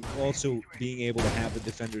 Again, and also being able to have the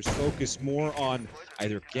defenders focus more on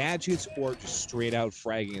either gadgets or just straight out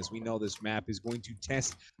fragging, as we know this map is going to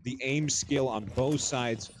test the aim skill on both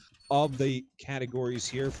sides of the categories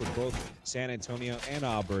here for both San Antonio and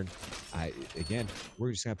Auburn. Again,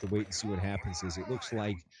 we're just going to have to wait and see what happens. As it looks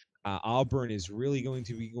like Auburn is really going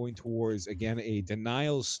to be going towards, again, a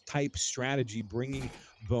denials type strategy, bringing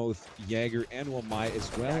both Jaeger and Wamai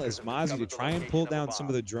as well as Mozzie to try and pull down some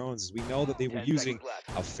of the drones, as we know that they were using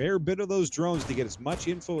a fair bit of those drones to get as much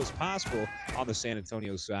info as possible on the San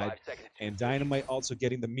Antonio side. And Dynamite also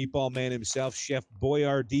getting the meatball man himself, Chef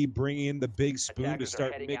Boyardee, bringing in the big spoon to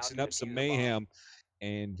start mixing up some mayhem.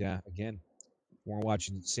 And again, we're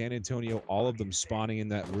watching San Antonio, all of them spawning in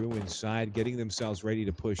that ruin side, getting themselves ready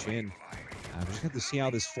to push in. We just have to see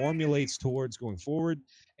how this formulates towards going forward.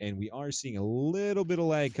 And we are seeing a little bit of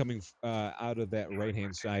lag coming out of that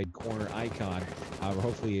right-hand side corner icon.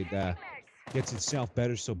 Hopefully it gets itself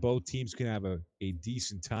better so both teams can have a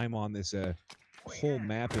decent time on this whole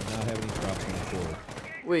map and not have any drops going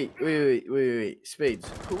forward. Wait. Spades,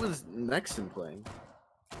 who was Nexon playing?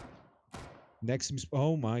 Next,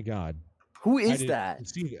 oh my God. Who is that?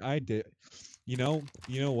 See, I did. You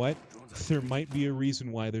know what? There might be a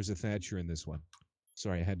reason why there's a Thatcher in this one.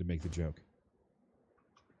 Sorry, I had to make the joke.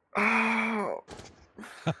 Oh,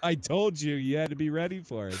 I told you, you had to be ready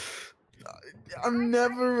for it. I'm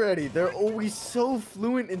never ready. They're always so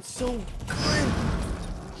fluent and so good.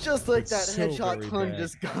 Just like that so headshot ton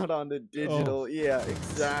just got onto digital. Oh. Yeah,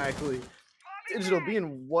 exactly. Digital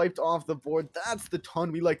being wiped off the board. That's the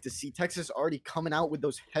ton we like to see. Texas already coming out with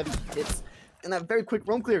those heavy hits. And that very quick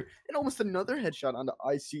roam clear. And almost another headshot onto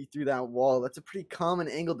IC through that wall. That's a pretty common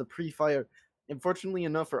angle to pre-fire. Unfortunately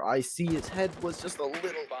enough for IC, his head was just a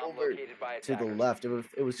little over to the left.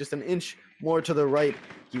 It was just an inch more to the right.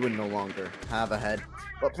 He would no longer have a head.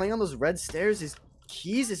 But playing on those red stairs is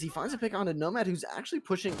keys as he finds a pick onto Nomad, who's actually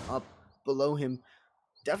pushing up below him.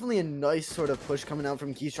 Definitely a nice sort of push coming out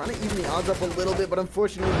from Keys, trying to even the odds up a little bit, but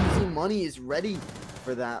unfortunately, Easy Money is ready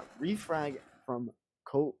for that refrag from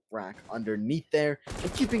Korak underneath there,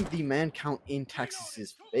 and keeping the man count in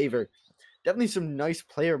Texas's favor. Definitely some nice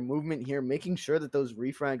player movement here, making sure that those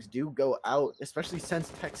refrags do go out, especially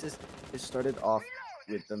since Texas has started off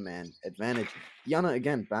with the man advantage. Yana,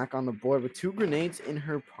 again, back on the board with 2 grenades in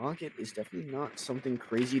her pocket is definitely not something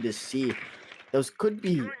crazy to see. Those could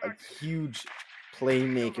be a huge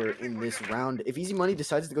playmaker in this round. If Easy Money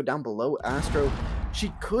decides to go down below Astro,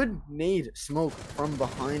 she could nade smoke from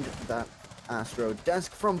behind that Astro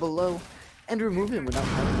desk from below and remove him without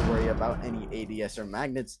having to worry about any ADS or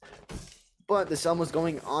magnets. But the sun was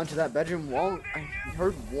going onto that bedroom wall. I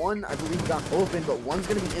heard one, I believe, got open, but one's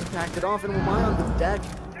going to be impacted off, and Wamai on the deck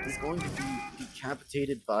is going to be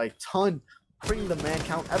decapitated by Ton, bringing the man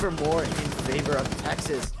count ever more in favor of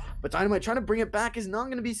Texas. But Dynamite trying to bring it back is not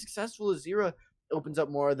going to be successful as Zira opens up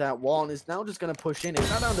more of that wall and is now just going to push in. It's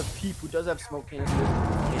not down to Peep, who does have smoke canisters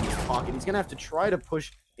in his pocket. He's going to have to try to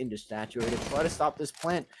push into Statue to try to stop this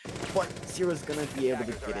plant, but Zira's going to be able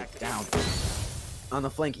to get it down. On the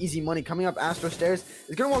flank, Easy Money coming up Astro stairs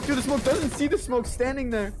is going to walk through the smoke, doesn't see the smoke standing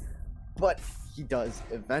there, but he does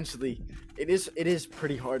eventually. It is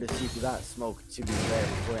pretty hard to see through that smoke, to be fair,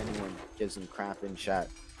 before anyone gives him crap in chat.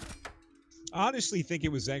 I honestly think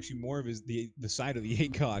it was actually more of the side of the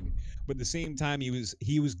ACOG, but at the same time he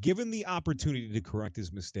was given the opportunity to correct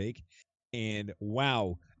his mistake, and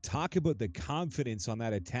wow, talk about the confidence on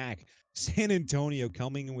that attack. San Antonio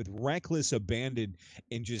coming in with reckless abandon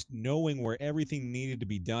and just knowing where everything needed to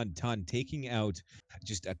be done. Ton taking out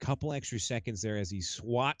just a couple extra seconds there as he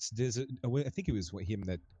swats. I think it was him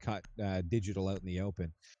that caught Digital out in the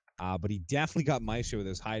open. But he definitely got Maestro with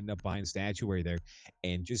us hiding up behind statuary there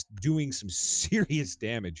and just doing some serious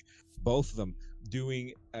damage. Both of them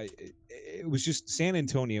doing, it was just San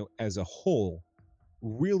Antonio as a whole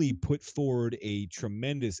really put forward a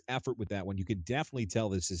tremendous effort with that one. You could definitely tell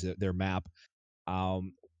this is their map.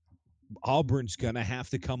 Auburn's going to have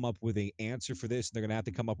to come up with an answer for this. They're going to have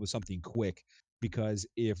to come up with something quick, because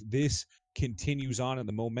if this continues on and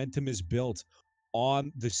the momentum is built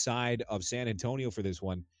on the side of San Antonio for this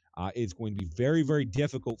one, it's going to be very, very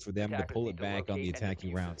difficult for them to pull it back on the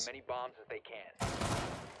attacking rounds.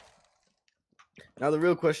 Now the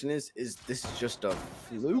real question is this just a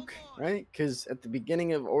fluke, right? Because at the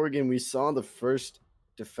beginning of Oregon, we saw the first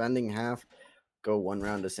defending half go 1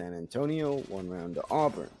 round to San Antonio, 1 round to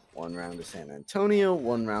Auburn, 1 round to San Antonio,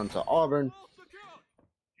 1 round to Auburn.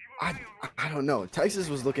 I don't know. Texas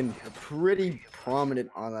was looking pretty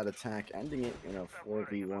prominent on that attack, ending it in a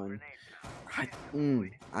 4v1. I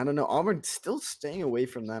don't know. Auburn still staying away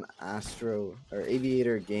from that Astro or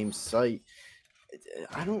Aviator game site.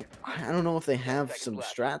 I don't know if they have some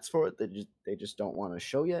strats for it that they just don't want to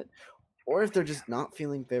show yet, or if they're just not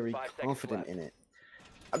feeling very confident in it.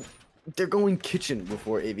 They're going kitchen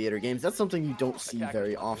before Aviator games. That's something you don't see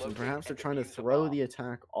very often. Perhaps they're trying to throw the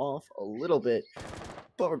attack off a little bit.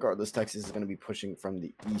 But regardless, Texas is going to be pushing from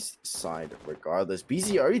the east side regardless.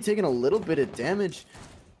 BZ already taking a little bit of damage.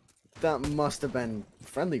 That must have been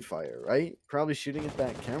friendly fire, right? Probably shooting at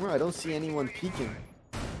that camera. I don't see anyone peeking.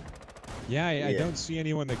 Yeah, I don't see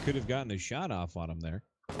anyone that could have gotten a shot off on him there.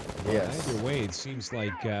 Yes. Either way, it seems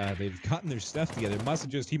like they've gotten their stuff together. He must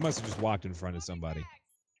have just walked in front of somebody.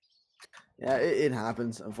 Yeah, it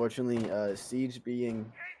happens. Unfortunately, Siege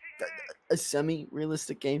being a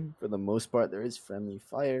semi-realistic game for the most part, there is friendly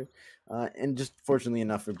fire, and just fortunately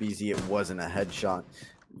enough for BZ, it wasn't a headshot.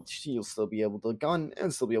 She'll still be able to gun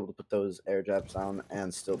and still be able to put those air jabs down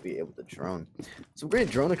and still be able to drone. Some great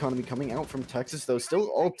drone economy coming out from Texas, though. Still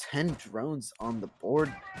all 10 drones on the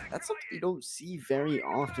board. That's something you don't see very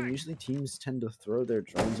often. Usually teams tend to throw their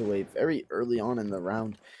drones away very early on in the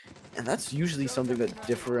round, and that's usually something that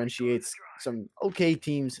differentiates some okay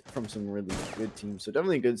teams from some really good teams. So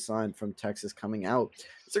definitely a good sign from Texas coming out.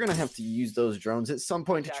 They're going to have to use those drones at some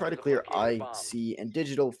point to try to clear IC and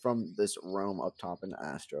Digital from this roam up top in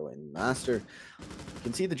Astro and Master. You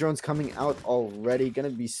can see the drones coming out already. Going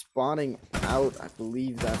to be spotting out, I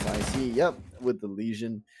believe that's IC, yep, with the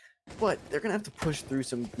Legion. But they're going to have to push through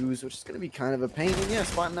some goos, which is going to be kind of a pain. And yeah,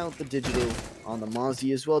 spotting out the Digital on the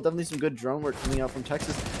Mozzie as well. Definitely some good drone work coming out from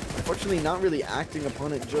Texas. Unfortunately, not really acting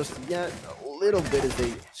upon it just yet. A little bit as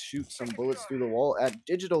they shoot some bullets through the wall at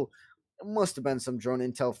Digital. Must have been some drone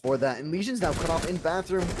intel for that. And Legion's now cut off in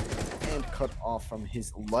bathroom and cut off from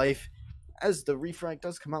his life as the refrag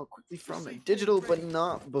does come out quickly from Digital, but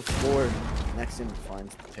not before Nexon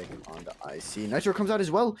finds the pick onto IC. Nitro comes out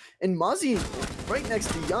as well, and Mozzie right next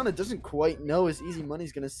to Yana doesn't quite know as Easy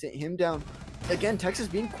Money's going to sit him down. Again, Texas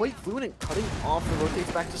being quite fluent and cutting off the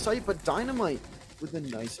rotates back to site, but Dynamite with a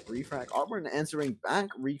nice refrag. Auburn answering back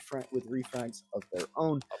with refrags of their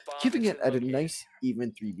own, keeping it at a nice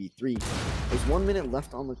even 3v3. There's 1 minute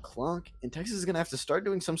left on the clock, and Texas is going to have to start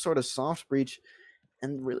doing some sort of soft breach,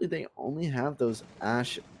 and really they only have those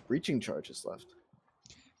Ash breaching charges left.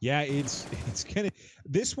 Yeah, it's gonna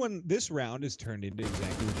this round has turned into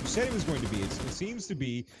exactly what you said it was going to be. It seems to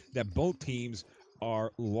be that both teams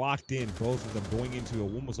are locked in, both of them going into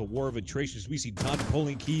almost a war of attrition. We see Ton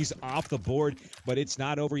pulling keys off the board, but it's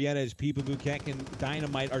not over yet as People Bukek and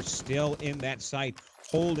Dynamite are still in that site,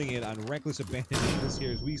 holding it on reckless abandon angles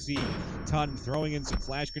here as we see Ton throwing in some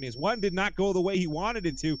flash grenades. One did not go the way he wanted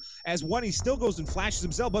it to, as one he still goes and flashes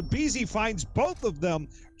himself, but BZ finds both of them,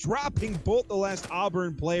 dropping both the last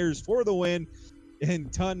Auburn players for the win,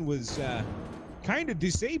 and Ton was kind of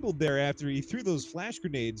disabled there after he threw those flash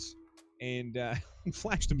grenades and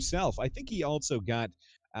flashed himself. I think he also got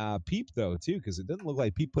Peep, though, too, because it doesn't look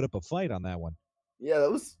like Peep put up a fight on that one. Yeah,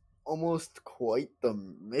 that was almost quite the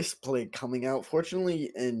misplay coming out.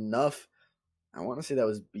 Fortunately enough, I want to say that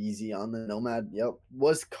was BZ on the Nomad. Yep,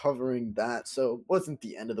 was covering that, so it wasn't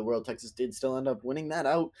the end of the world. Texas did still end up winning that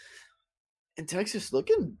out. And Texas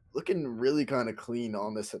looking really kind of clean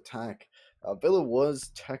on this attack. Villa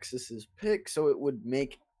was Texas's pick, so it would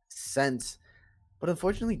make sense. But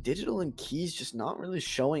unfortunately, Digital and Keys just not really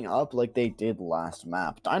showing up like they did last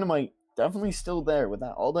map. Dynamite definitely still there with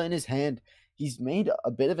that Alda in his hand. He's made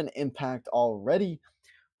a bit of an impact already,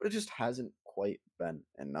 but it just hasn't quite been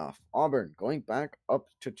enough. Auburn going back up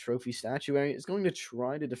to Trophy Statuary is going to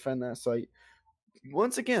try to defend that site.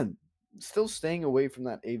 Once again, still staying away from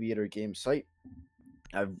that Aviator game site.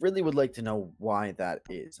 I really would like to know why that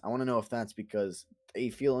is. I want to know if that's because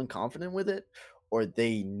they feel unconfident with it, or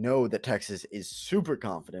they know that Texas is super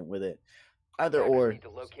confident with it. Either or,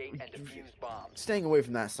 staying away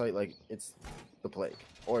from that site like it's the plague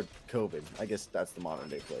or COVID. I guess that's the modern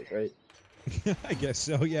day plague, right? I guess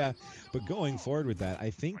so, yeah. But going forward with that, I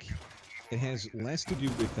think it has less to do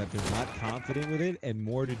with that they're not confident with it and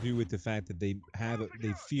more to do with the fact that they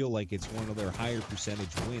feel like it's one of their higher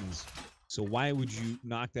percentage wins. So why would you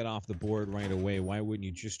knock that off the board right away? Why wouldn't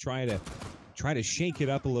you just try to try to shake it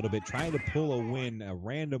up a little bit, try to pull a win, a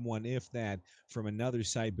random one, if that, from another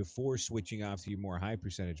side before switching off to your more high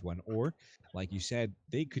percentage one. Or, like you said,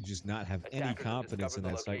 they could just not have any confidence in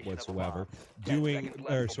that site whatsoever. Being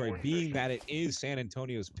that it is San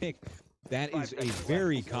Antonio's pick, that is a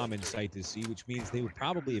very common sight to see, which means they would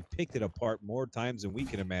probably have picked it apart more times than we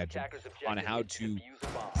can imagine on how to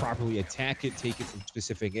properly attack it, take it from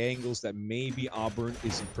specific angles that maybe Auburn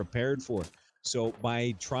isn't prepared for. So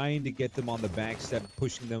by trying to get them on the back step,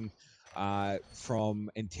 pushing them from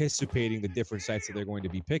anticipating the different sites that they're going to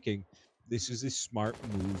be picking, this is a smart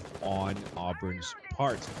move on Auburn's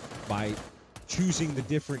part. By choosing the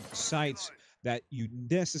different sites that you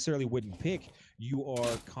necessarily wouldn't pick, you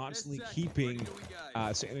are constantly keeping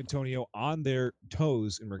San Antonio on their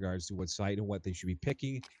toes in regards to what site and what they should be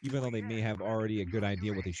picking. Even though they may have already a good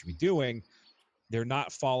idea what they should be doing, they're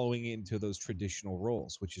not following into those traditional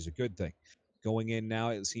roles, which is a good thing. Going in now,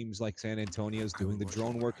 it seems like San Antonio's doing the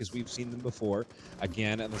drone work as we've seen them before.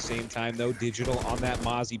 Again, at the same time, though, Digital on that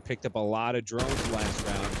Mozzie picked up a lot of drones last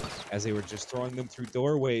round as they were just throwing them through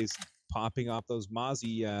doorways, popping off those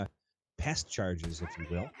Mozzie pest charges, if you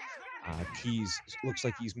will. Keys looks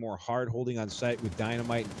like he's more hard holding on site with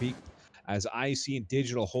Dynamite and Peak, as IC and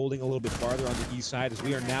Digital holding a little bit farther on the east side, as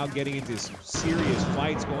we are now getting into some serious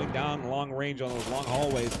fights going down long range on those long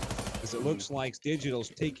hallways, as it looks like Digital's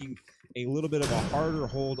taking a little bit of a harder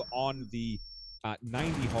hold on the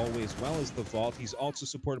 90 hallway as well as the vault. He's also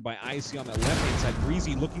supported by IC on the left-hand side.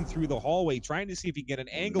 Breezy looking through the hallway, trying to see if he can get an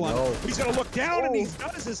angle on it. But he's going to look down, and he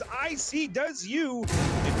does as IC does you,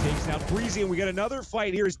 and takes down Breezy. And we get another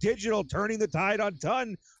fight. Here's Digital turning the tide on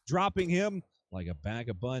Tun, dropping him like a bag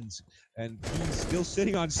of buns. And he's still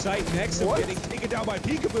sitting on site next to him, getting taken down by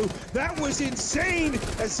Peekaboo. That was insane,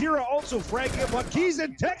 as Zira also fragging up on Keys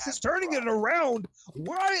in Texas, turning it around.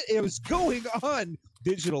 What is going on?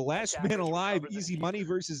 Digital, last man alive. Easy Money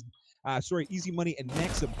versus, Easy Money and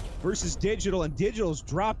Nexum versus Digital, and Digital's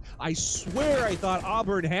dropped. I swear I thought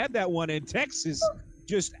Auburn had that one, and Texas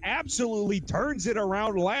just absolutely turns it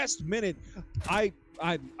around last minute.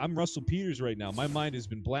 I'm Russell Peters right now. My mind has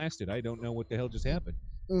been blasted. I don't know what the hell just happened.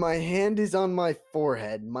 My hand is on my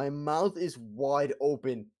forehead. My mouth is wide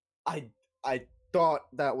open. I thought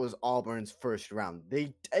that was Auburn's first round.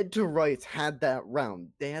 They dead to rights had that round.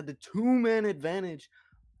 They had the two-man advantage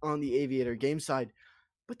on the Aviator game side.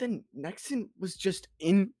 But then Nexon was just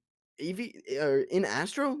in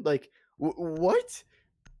Astro? Like, what?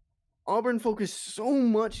 Auburn focused so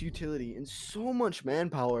much utility and so much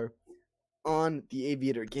manpower on the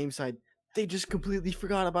Aviator game side, they just completely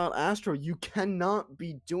forgot about Astro. You cannot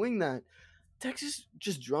be doing that. Texas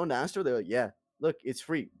just droned Astro. They're like, yeah, look, it's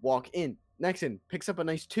free. Walk in. Nexon picks up a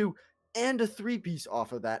nice 2 and a 3-piece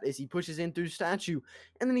off of that as he pushes in through Statue,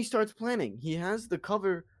 and then he starts planning. He has the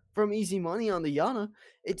cover from Easy Money on the Yana.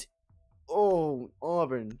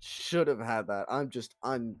 Auburn should have had that. I'm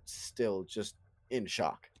still just in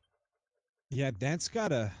shock. Yeah, that has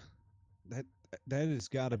gotta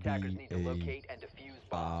be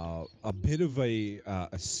a bit of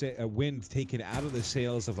a wind taken out of the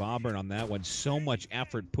sails of Auburn on that one. So much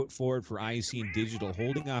effort put forward for IC and Digital,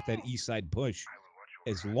 holding off that east side push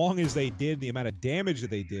as long as they did, the amount of damage that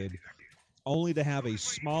they did, only to have a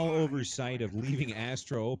small oversight of leaving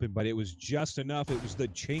Astro open, but it was just enough. It was the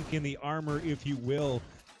chink in the armor, if you will.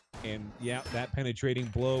 And yeah, that penetrating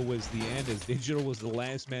blow was the end, as Digital was the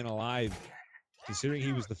last man alive. Considering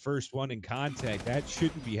he was the first one in contact, that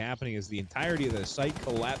shouldn't be happening, as the entirety of the site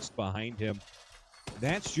collapsed behind him.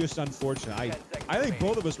 That's just unfortunate. I think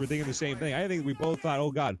both of us were thinking the same thing. I think we both thought, oh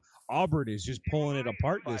God, Auburn is just pulling it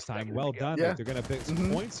apart this time. Well done. Yeah. Like they're going to pick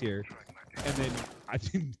some points here. And then I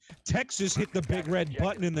think Texas hit the big red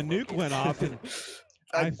button and the nuke went off. And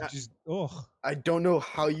I don't know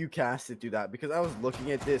how you casted through that, because I was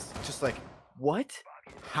looking at this just like, what?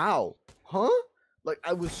 How? Huh? Like,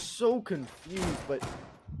 I was so confused, but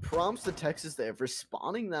prompts to Texas there for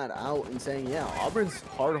spawning that out and saying, yeah, Auburn's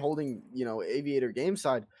hard-holding, Aviator game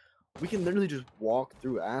side. We can literally just walk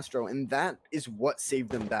through Astro, and that is what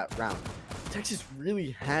saved them that round. Texas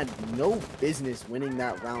really had no business winning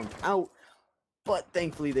that round out, but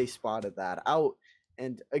thankfully they spotted that out.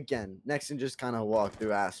 And again, Nexon just kind of walked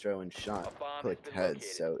through Astro and clicked heads,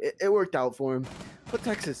 so it worked out for him. But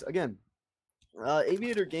Texas, again,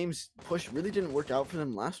 Aviator Games push really didn't work out for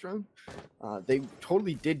them last round. They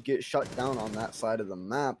totally did get shut down on that side of the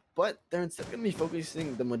map, but they're instead going to be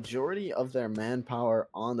focusing the majority of their manpower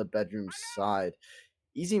on the bedroom side.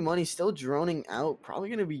 Easy Money still droning out. Probably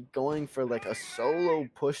going to be going for like a solo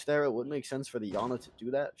push there. It would make sense for the Yana to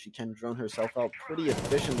do that. She can drone herself out pretty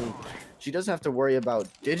efficiently. She does have to worry about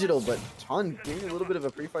Digital, but Ton getting a little bit of a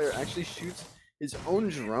pre-fire actually shoots his own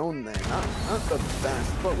drone there. Not the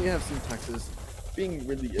best, but we have seen Texas being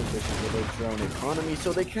really efficient with their drone economy,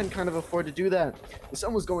 so they can kind of afford to do that. The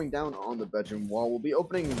sun was going down on the bedroom wall. We'll be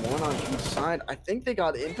opening one on each side. I think they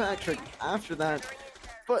got impact trick after that.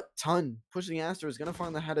 But Ton pushing Astro is going to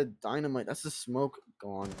find the head of Dynamite. That's the smoke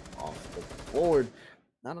gone off the board.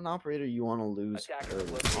 Not an operator you want to lose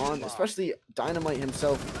early on, especially Dynamite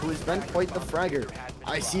himself, who has been quite the fragger.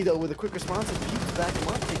 IC, though, with a quick response, and peeps back him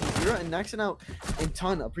up, taking Zira and Nexon out. And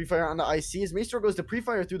Ton, a pre-fire on the IC. As Maestro goes to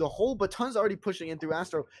pre-fire through the hole, but Ton's already pushing in through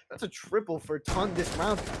Astro. That's a triple for Ton this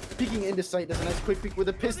round. Peeking into sight, does a nice quick peek with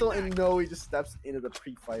a pistol, and no, he just steps into the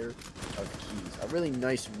pre-fire of Keys. A really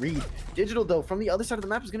nice read. Digital, though, from the other side of the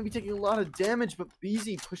map is going to be taking a lot of damage, but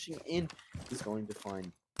BZ pushing in is going to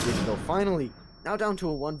find Digital. Finally, now down to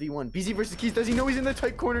a 1v1. BZ versus Keys. Does he know he's in the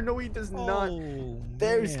tight corner? No, he does not.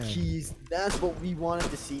 There's Keys. That's what we wanted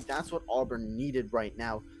to see. That's what Auburn needed right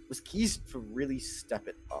now, was Keys to really step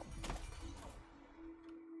it up.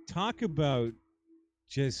 Talk about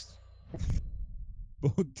just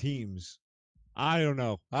both teams. I don't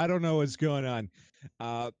know. I don't know what's going on.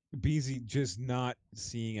 BZ just not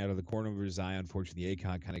seeing out of the corner of his eye. Unfortunately, the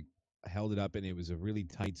ACOG kind of held it up, and it was a really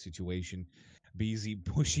tight situation. BZ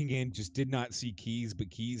pushing in, just did not see Keys, but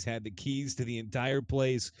Keys had the keys to the entire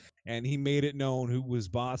place, and he made it known who was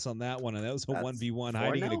boss on that one, and that was a 1v1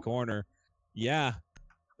 hiding in a corner. Yeah.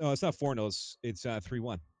 No, it's not 4-0. It's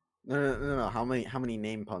 3-1. No. How many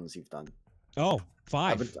name puns you've done? Oh,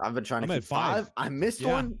 5. I've been trying to keep 5. I missed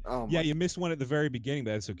one. Oh, yeah, you missed one at the very beginning,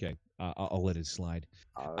 but that's okay. I'll let it slide.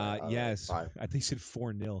 Yes, 5. I think you said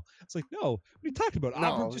 4-0. It's like, no, what are you talking about?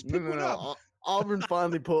 Auburn just picked one up. Auburn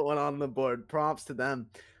finally put one on the board. Props to them.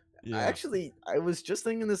 Yeah. Actually, I was just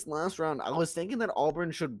thinking this last round. I was thinking that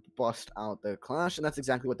Auburn should bust out the Clash, and that's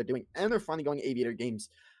exactly what they're doing. And they're finally going Aviator games.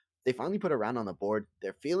 They finally put a round on the board.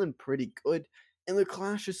 They're feeling pretty good. And the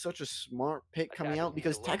Clash is such a smart pick coming out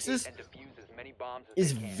because Texas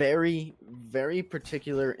is very, very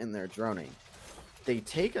particular in their droning. They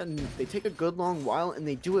take a good long while, and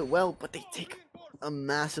they do it well, but they take a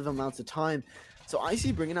massive amounts of time. So I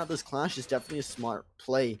see bringing out this Clash is definitely a smart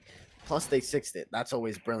play. Plus, they 6'd it. That's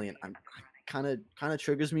always brilliant. Kind of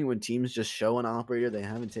triggers me when teams just show an operator they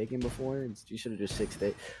haven't taken before. You should have just 6'd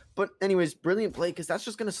it. But anyways, brilliant play, because that's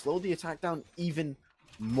just going to slow the attack down even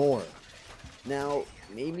more. Now,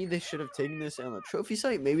 maybe they should have taken this on the trophy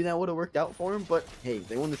site. Maybe that would have worked out for them. But hey,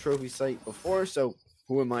 they won the trophy site before, so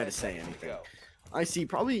who am I to say anything? I see.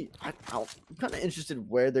 Probably, I'm kind of interested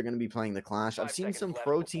where they're going to be playing the Clash. I've seen some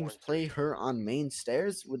pro teams play her on main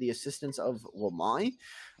stairs with the assistance of Wamai.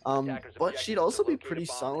 But she'd also be pretty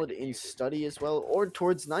solid in study as well, or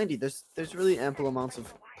towards 90. There's really ample amounts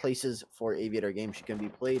of places for Aviator games she can be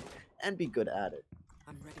played and be good at it.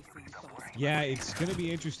 Yeah, it's going to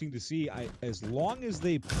be interesting to see. As long as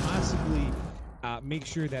they possibly make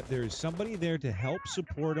sure that there's somebody there to help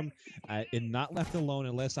support them and not left alone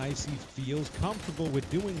unless IC feels comfortable with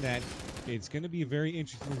doing that. It's going to be very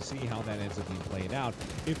interesting to see how that ends up being played out.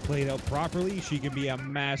 If played out properly, she can be a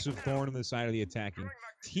massive thorn in the side of the attacking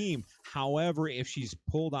team. However, if she's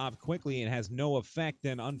pulled off quickly and has no effect,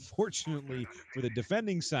 then unfortunately for the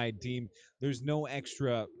defending side team, there's no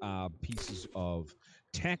extra pieces of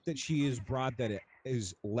tech that she has brought that it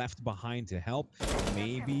is left behind to help.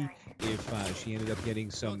 Maybe if she ended up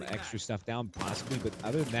getting some extra stuff down, possibly, but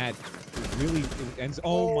other than that, it really ends.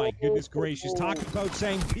 Oh my goodness gracious, talking about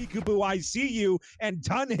saying peekaboo, I see you, and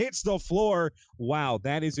Ton hits the floor. Wow,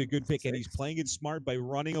 that is a good pick, and he's playing it smart by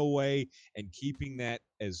running away and keeping that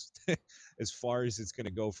as as far as it's going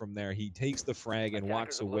to go from there. He takes the frag and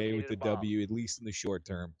walks away with the W, at least in the short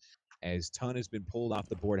term, as Ton has been pulled off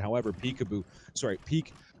the board. However, Peekaboo, sorry,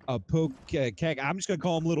 Poke Kek. I'm just gonna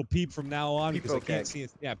call him Little Peep from now on because I can't see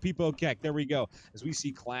it. Yeah, Peepo Kek. There we go. As we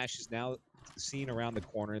see Clash is now seen around the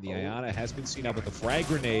corner. The Ayana has been seen out with the frag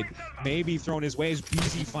grenade, maybe thrown his way as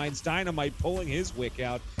BZ finds Dynamite pulling his wick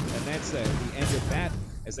out, and that's the end of that.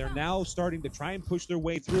 As they're now starting to try and push their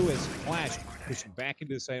way through as Clash pushing back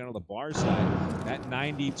into the side on the bar side. That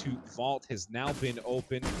 92 vault has now been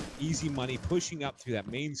open. Easy Money pushing up through that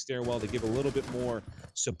main stairwell to give a little bit more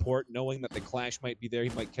support, knowing that the Clash might be there.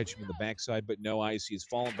 He might catch him in the backside, but no, IC has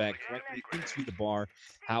fallen back correctly into the bar.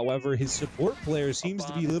 However, his support player seems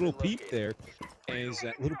to be Little Peep there, as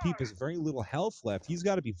Little Peep has very little health left. He's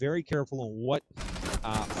got to be very careful on what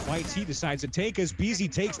fights he decides to take as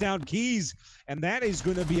BZ takes down Keys, and that is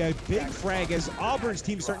going to be a big frag as Auburn's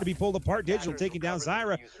team is starting to be pulled apart. Digital taking down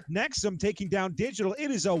Zyra, Nexum taking down Digital.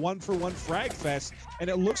 It is a 1-for-1 frag fest, and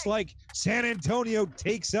it looks like San Antonio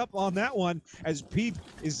takes up on that one as Pete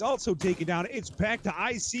is also taken down. It's back to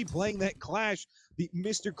IC playing that clash. The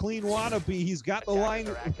Mr. Clean wannabe, he's got the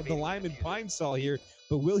lineman Pine Sol here,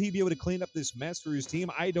 but will he be able to clean up this mess for his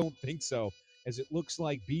team? I don't think so, as it looks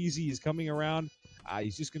like BZ is coming around.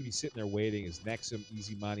 He's just going to be sitting there waiting as Nexum,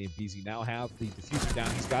 Easy Money, and BZ now have the diffuser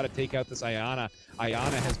down. He's got to take out this Iana.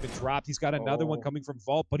 Iana has been dropped. He's got another one coming from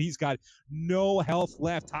Vault, but he's got no health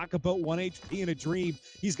left. Talk about 1 HP in a dream.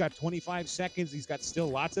 He's got 25 seconds. He's got still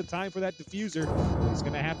lots of time for that diffuser. He's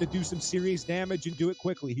going to have to do some serious damage and do it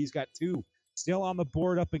quickly. He's got 2 still on the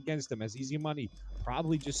board up against him as Easy Money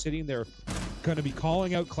probably just sitting there, going to be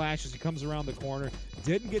calling out Clash as he comes around the corner.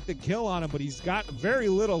 Didn't get the kill on him, but he's got very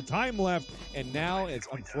little time left, and now it's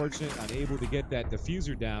unfortunate, unable to get that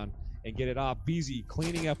diffuser down and get it off. BZ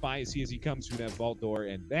cleaning up IC as he comes through that vault door,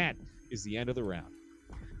 and that is the end of the round.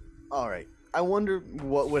 All right, I wonder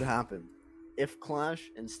what would happen if Clash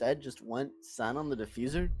instead just sat on the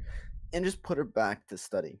diffuser and just put her back to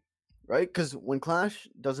study, right? Because when Clash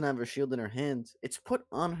doesn't have her shield in her hands, it's put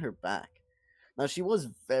on her back. Now, she was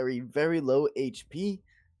very, very low HP.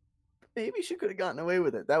 Maybe she could have gotten away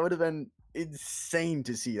with it. That would have been insane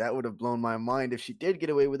to see. That would have blown my mind if she did get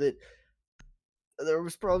away with it. There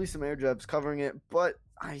was probably some air jabs covering it, but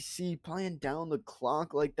I see playing down the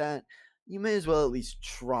clock like that, you may as well at least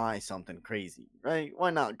try something crazy, right? Why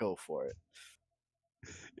not go for it?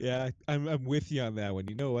 Yeah, I'm with you on that one.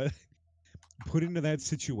 You know what? Put into that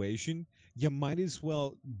situation, you might as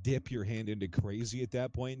well dip your hand into crazy at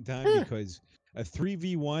that point in time because a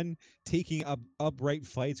 3v1 taking up upright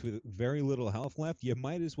fights with very little health left, you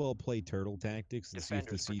might as well play turtle tactics and see if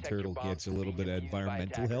the sea turtle gets a little bit of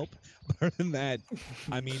environmental help. But other than that,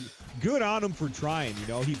 I mean, good on him for trying. You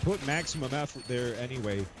know, he put maximum effort there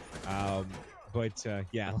anyway. But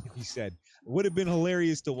yeah, like you said, would have been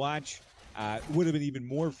hilarious to watch. Would have been even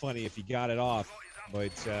more funny if he got it off,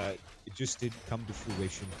 but it just didn't come to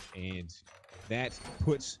fruition, and that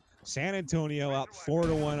puts San Antonio up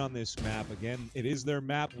 4-1 on this map. Again, it is their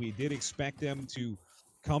map. We did expect them to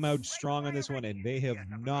come out strong on this one, and they have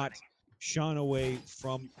not shone away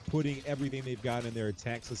from putting everything they've got in their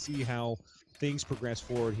attacks. Let's see how things progress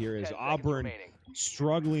forward here as Auburn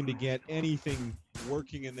struggling to get anything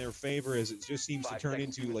working in their favor, as it just seems to turn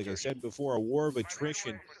into, like I said before, a war of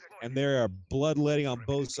attrition. And there are bloodletting on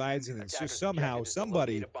both sides, and it's just somehow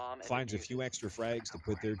somebody finds a few extra frags to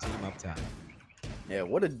put their team up top. Yeah,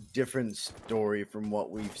 what a different story from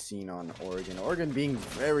what we've seen on Oregon. Oregon being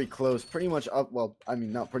very close, pretty much up, well, I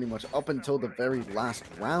mean, not pretty much, up until the very last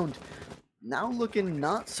round. Now looking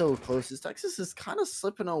not so close, as Texas is kind of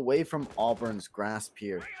slipping away from Auburn's grasp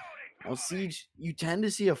here. Now, Siege, you tend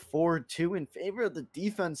to see a 4-2 in favor of the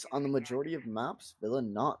defense on the majority of maps, Villa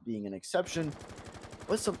not being an exception.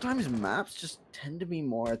 But sometimes maps just tend to be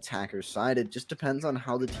more attacker-sided. Just depends on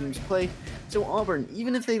how the teams play. So Auburn,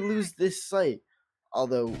 even if they lose this site,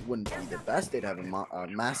 although wouldn't be the best, they'd have a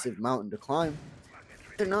massive mountain to climb,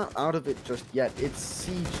 they're not out of it just yet. It's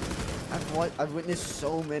Siege. I've witnessed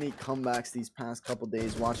so many comebacks these past couple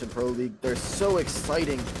days watching Pro League. They're so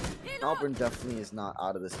exciting. Auburn definitely is not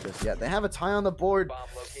out of this just yet. They have a tie on the board,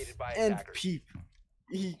 and Peep.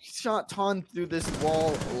 He shot Ton through this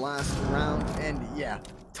wall last round, and yeah,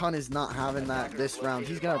 Ton is not having that this round.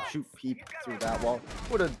 He's gonna shoot Peep through that wall.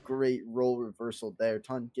 What a great role reversal there.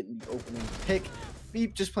 Ton getting the opening pick.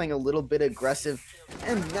 Peep just playing a little bit aggressive,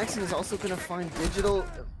 and Nexon is also gonna find Digital.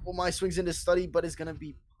 Well, my swings into study, but is gonna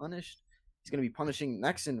be punished. He's gonna be punishing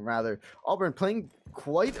Nexon rather. Auburn playing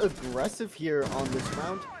quite aggressive here on this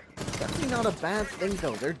round. Definitely not a bad thing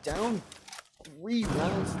though. They're down 3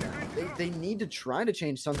 rounds now. They need to try to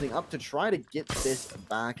change something up to try to get this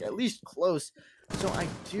back at least close. So I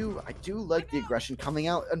do like the aggression coming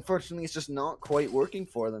out. Unfortunately, it's just not quite working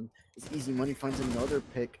for them. As Easy Money finds another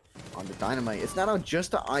pick on the Dynamite. It's now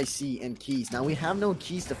just to IC and Keys. Now we have no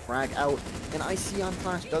Keys to frag out, and IC on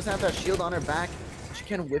Flash does have that shield on her back. She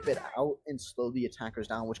can whip it out and slow the attackers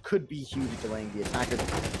down, which could be huge, delaying the attackers.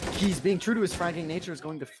 Keys, being true to his fragging nature, is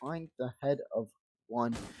going to find the head of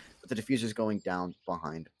one. But the diffuser is going down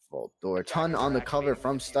behind Vault Door. Ton on the cover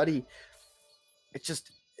from Study. It's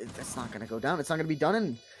not going to go down. It's not going to be done.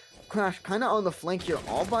 And Crash kind of on the flank here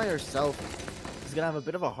all by herself. She's going to have a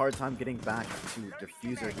bit of a hard time getting back to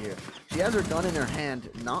Diffuser here. She has her gun in her hand,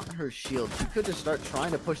 not her shield. She could just start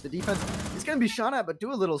trying to push the defense. It's going to be shot at, but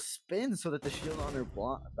do a little spin so that the shield on her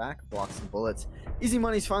back blocks some bullets. Easy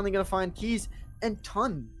Money's finally going to find Keys. And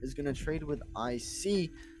Ton is going to trade with IC.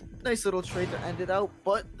 Nice little trade to end it out,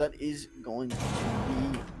 but that is going to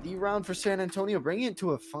be the round for San Antonio, bringing it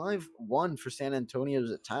to a 5-1 for San Antonio's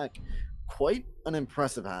attack. Quite an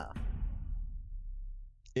impressive half.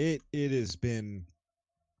 It has been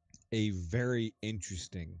a very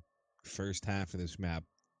interesting first half of this map,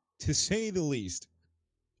 to say the least.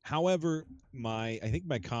 However, I think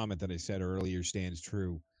my comment that I said earlier stands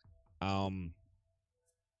true.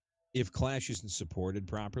 If Clash isn't supported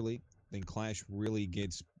properly, then Clash really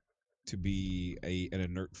gets to be an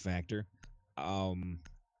inert factor.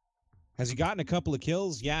 Has he gotten a couple of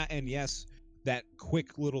kills? Yeah, and yes, that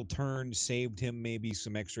quick little turn saved him maybe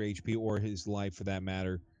some extra HP or his life for that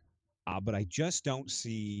matter. But I just don't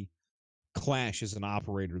see Clash as an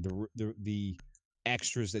operator, the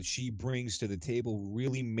extras that she brings to the table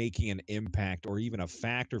really making an impact or even a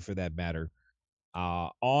factor for that matter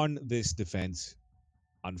on this defense.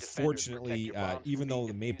 Unfortunately, even though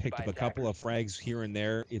they may pick up a couple of frags here and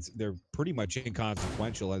there, they're pretty much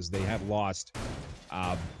inconsequential as they have lost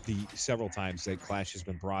the several times that Clash has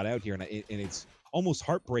been brought out here, and it's almost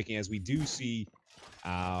heartbreaking as we do see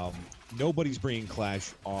nobody's bringing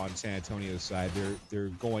Clash on San Antonio's side. They're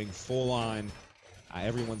going full on.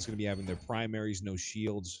 Everyone's going to be having their primaries, no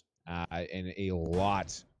shields, and a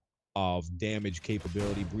lot of damage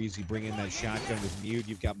capability. Breezy bringing that shotgun with Mute.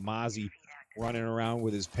 You've got Mozzie running around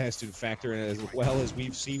with his pest infector, and as well as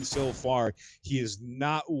we've seen so far, he is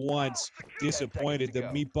not once disappointed. The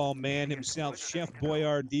meatball man himself, Chef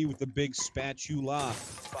Boyardee, with the big spatula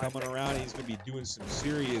coming around. He's going to be doing some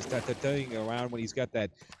serious ta-ta-ting around when he's got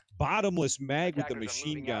that bottomless mag with the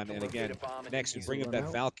machine gun. And again, next to bring up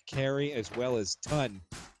that Valkyrie as well as Ton.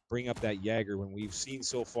 Bring up that Jaeger. When we've seen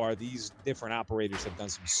so far, these different operators have done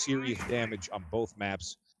some serious damage on both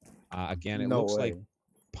maps. Again, it looks like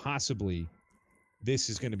possibly this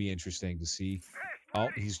is going to be interesting to see. Oh,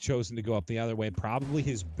 he's chosen to go up the other way. Probably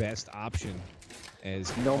his best option.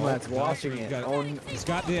 As Nomad's watching it. He's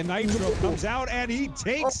got the nitro, comes out, and he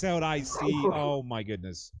takes out IC. Oh, my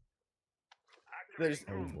goodness.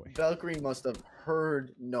 Valkyrie must have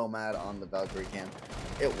heard Nomad on the Valkyrie cam.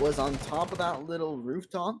 It was on top of that little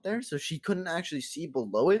rooftop there, so she couldn't actually see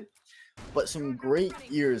below it. But some great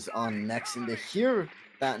ears on Nexon to hear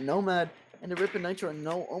that Nomad and to rip a nitro and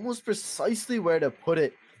know almost precisely where to put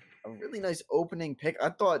it. A really nice opening pick. I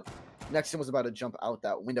thought Nexon was about to jump out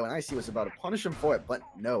that window, and IC was about to punish him for it, but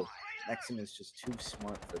no. Nexon is just too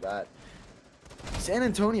smart for that. San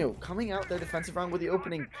Antonio coming out their defensive round with the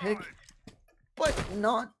opening pick, but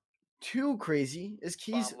not too crazy as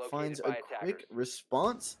Keys finds a quick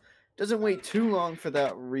response. Doesn't wait too long for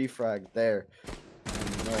that refrag there.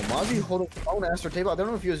 No, Mozzie holding his own Astro table. I don't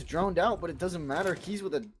know if he was droned out, but it doesn't matter. Keys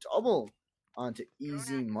with a double onto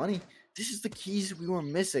easy money. This is the Keys we were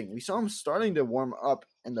missing. We saw him starting to warm up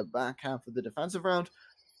in the back half of the defensive round,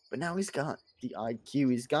 but now he's got the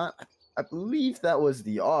IQ. He's got, I believe that was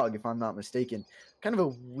the AUG, if I'm not mistaken. Kind of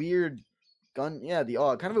a weird gun. Yeah, the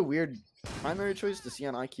AUG. Kind of a weird primary choice to see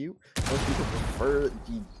on IQ. Most people prefer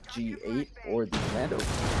the G8 or the Commando,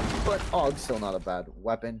 but AUG's still not a bad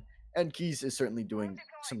weapon, and Keys is certainly doing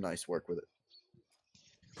some nice work with it.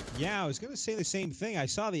 Yeah, I was going to say the same thing. I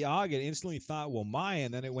saw the AUG and instantly thought, well,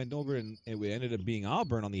 and then it went over and it ended up being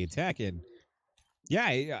Auburn on the attack. And yeah,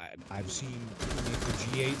 I've seen the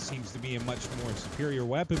G8 seems to be a much more superior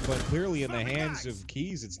weapon, but clearly in the hands of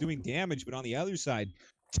Keys, it's doing damage. But on the other side,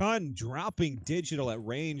 Ton dropping digital at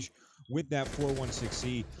range with that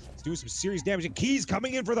 416C. It's doing some serious damage. And Keys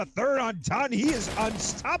coming in for the third on Ton. He is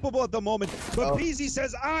unstoppable at the moment. But Beezy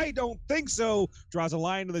says, I don't think so. Draws a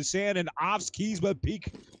line to the sand and offs Keys, but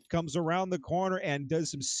Peak comes around the corner and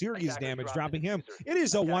does some serious damage, dropping him. It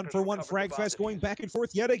is a 1-for-1 frag fest going back and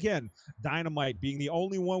forth yet again. Dynamite being the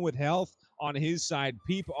only one with health on his side.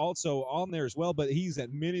 Peep also on there as well, but he's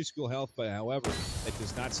at minuscule health. But however, that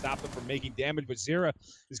does not stop him from making damage. But Zera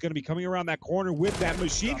is going to be coming around that corner with that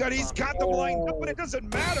machine gun. He's got the blind up, but it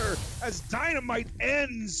doesn't matter as Dynamite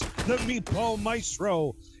ends the Meatball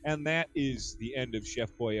Maestro. And that is the end of Chef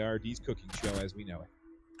Boyardee's cooking show as we know it.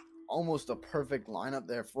 Almost a perfect lineup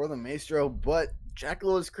there for the Maestro, but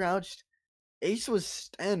Jackalow was crouched. Ace was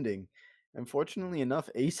standing. Unfortunately enough,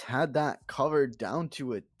 Ace had that covered down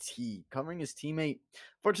to a T. Covering his teammate,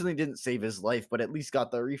 fortunately didn't save his life, but at least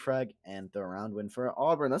got the refrag and the round win for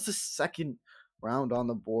Auburn. That's the second round on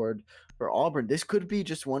the board for Auburn. This could be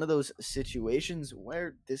just one of those situations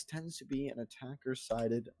where this tends to be an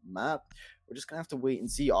attacker-sided map. We're just going to have to wait and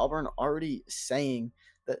see. Auburn already saying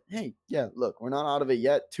that, hey, yeah, look, we're not out of it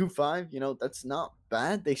yet. 2-5, that's not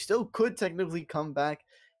bad. They still could technically come back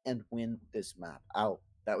and win this map out.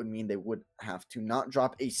 That would mean they would have to not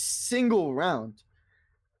drop a single round,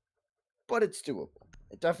 but it's doable.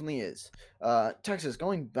 It definitely is. Texas,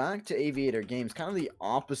 going back to Aviator games, kind of the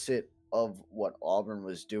opposite of what Auburn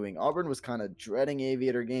was doing. Auburn was kind of dreading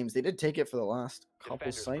Aviator games. They did take it for the last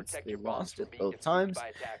couple sites. They lost it both times.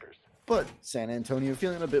 But San Antonio,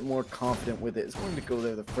 feeling a bit more confident with it, is going to go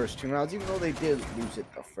there the first 2 rounds, even though they did lose it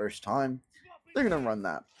the first time. They're going to run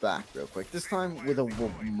that back real quick, this time with a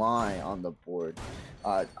Wamai on the board.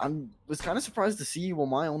 I was kind of surprised to see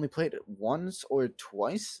Wamai only played once or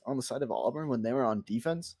twice on the side of Auburn when they were on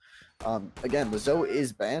defense. Again, Lazo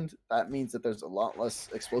is banned. That means that there's a lot less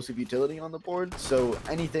explosive utility on the board, so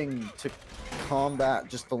anything to combat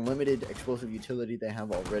just the limited explosive utility they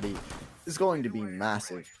have already is going to be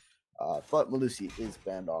massive. But Malusi is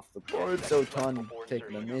banned off the board, so Ton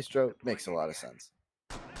taking the Maestro makes a lot of sense.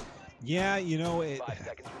 Yeah, you know, 5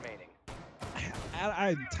 seconds remaining.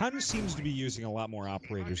 Ton seems to be using a lot more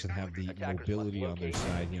operators that have the mobility on their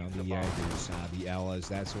side, you know, the Yagers, the Ellas,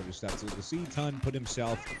 that sort of stuff. So to see Ton put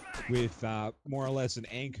himself with more or less an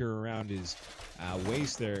anchor around his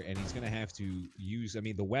waist there, and he's going to have to use, I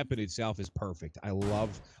mean, the weapon itself is perfect. I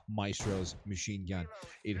love Maestro's machine gun.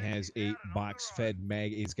 It has a box-fed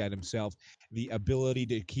mag. He's got himself the ability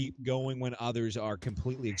to keep going when others are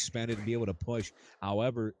completely expended and be able to push.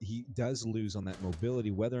 However, he does lose on that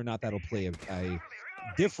mobility. Whether or not that'll play a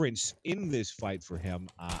difference in this fight for him,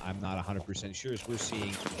 I'm not 100% sure. As we're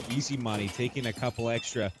seeing Easy Money taking a couple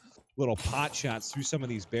extra little pot shots through some of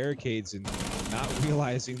these barricades and not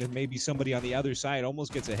realizing that maybe somebody on the other side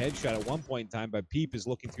almost gets a headshot at one point in time, but Peep is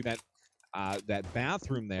looking through that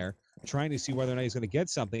bathroom there, trying to see whether or not he's going to get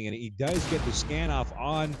something, and he does get the scan off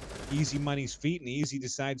on Easy Money's feet, and Easy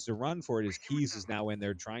decides to run for it. His Keys is now in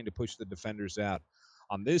there trying to push the defenders out.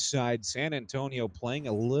 On this side, San Antonio playing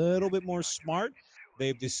a little bit more smart.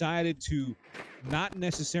 They've decided to not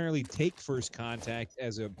necessarily take first contact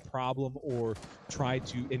as a problem or try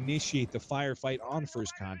to initiate the firefight on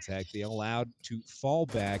first contact. They allowed to fall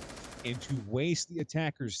back and to waste the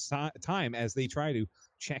attackers' time as they try to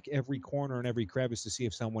check every corner and every crevice to see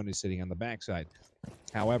if someone is sitting on the backside.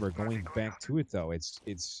 However, going back to it though,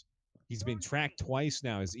 he's been tracked twice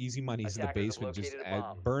now as Easy Money's in the basement, just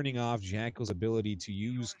burning off Jackal's ability to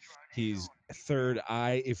use his third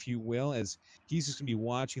eye, if you will, as he's just going to be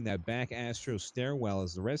watching that back Astro stairwell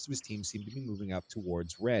as the rest of his team seem to be moving up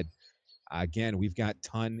towards red. Again, we've got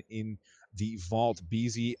Ton in the vault,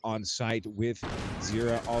 BZ on site with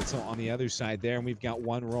Zira also on the other side there, and we've got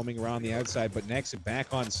one roaming around the outside, but Nex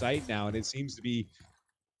back on site now, and it seems to be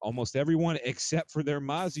almost everyone except for their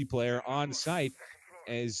Mozzie player on site,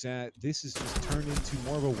 as this has just turned into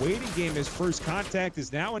more of a waiting game as first contact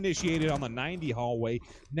is now initiated on the 90 hallway.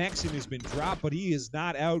 Nexon has been dropped, but he is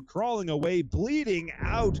not out, crawling away, bleeding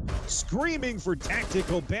out, screaming for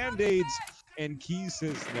tactical band-aids, and Keys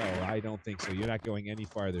says, no, I don't think so. You're not going any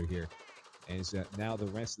farther here. As now the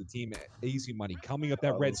rest of the team, Easy Money coming up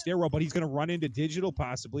that red stairwell, but he's going to run into Digital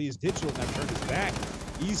possibly, as Digital now turned his back.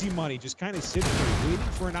 Easy Money just kind of sitting there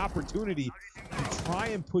waiting for an opportunity to try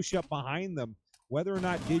and push up behind them. Whether or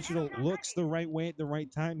not Digital looks the right way at the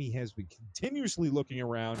right time, he has been continuously looking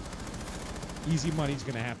around. Easy Money's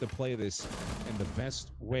going to have to play this in the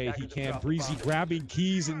best way he can. Breezy grabbing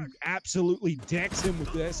Keys and absolutely decks him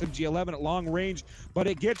with the SMG-11 at long range, but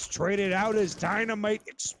it gets traded out as Dynamite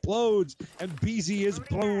explodes and BZ is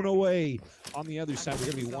blown away. On the other side,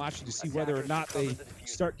 we're going to be watching to see whether or not they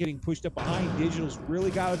start getting pushed up behind. Digital's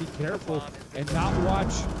really got to be careful and not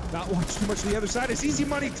watch too much to the other side as Easy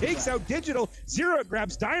Money takes out Digital. Zero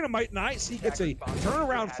grabs Dynamite, and IC gets a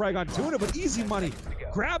turnaround frag on Tuna, but Easy Money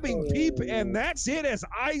grabbing Peep, and that's it as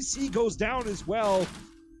IC goes down as well.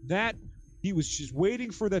 That he was just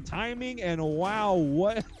waiting for the timing, and wow,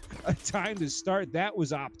 what a time to start. That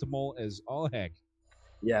was optimal as all heck.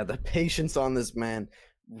 Yeah, the patience on this man.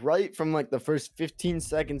 Right from like the first 15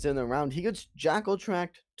 seconds in the round, he gets Jackal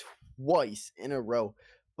tracked twice in a row.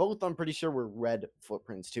 Both, I'm pretty sure, were red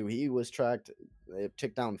footprints too. He was tracked, they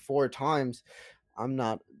ticked down 4 times. I'm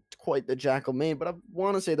not quite the Jackal main, but I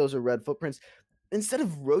want to say those are red footprints. Instead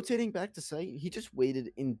of rotating back to site, he just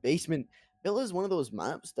waited in basement. Villa is one of those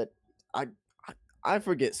maps that I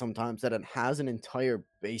forget sometimes that it has an entire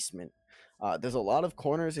basement. There's a lot of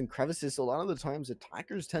corners and crevices, so a lot of the times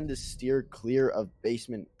attackers tend to steer clear of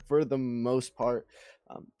basement for the most part.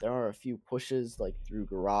 There are a few pushes like through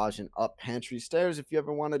garage and up pantry stairs if you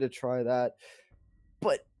ever wanted to try that.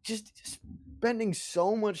 But just spending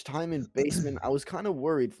so much time in basement, I was kind of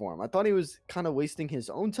worried for him. I thought he was kind of wasting his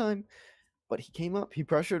own time. But he came up, he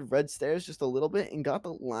pressured red stairs just a little bit and got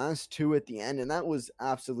the last 2 at the end, and that was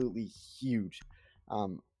absolutely huge.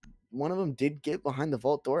 one of them did get behind the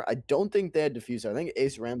vault door. I don't think they had diffuser. I think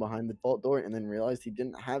Ace ran behind the vault door and then realized he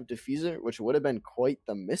didn't have diffuser, which would have been quite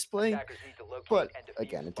the misplay. But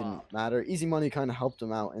again, it didn't matter. Easy Money kind of helped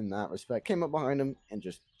him out in that respect. Came up behind him and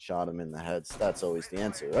just shot him in the head. So that's always the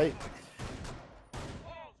answer, right?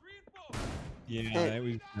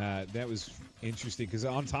 Yeah, that was interesting because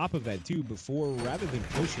on top of that too, before rather than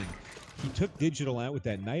pushing, he took Digital out with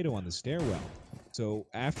that Naito on the stairwell. So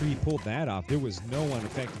after he pulled that off, there was no one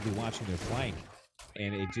effectively watching their flank,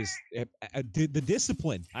 and it just the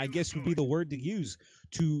discipline, I guess, would be the word to use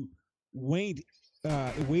to wait.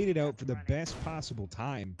 Waited out for the best possible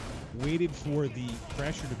time, waited for the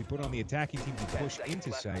pressure to be put on the attacking team to push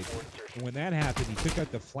into sight. And when that happened, he took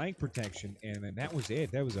out the flank protection, and then that was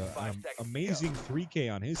it. That was an amazing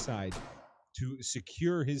 3K on his side to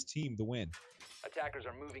secure his team the win. Attackers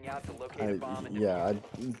are moving out to locate a bomb.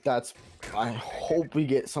 I hope we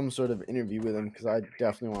get some sort of interview with him because I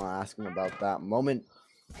definitely want to ask him about that moment.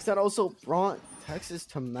 Because that also brought Texas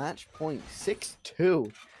to match point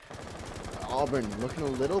 6-2. Auburn looking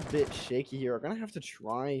a little bit shaky here. We're going to have to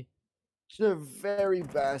try their very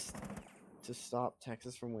best to stop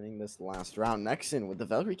Texas from winning this last round. Nexon with the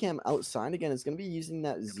Valkyrie Cam outside again is going to be using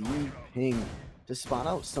that Z ping to spot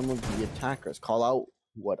out some of the attackers, call out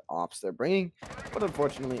what ops they're bringing. But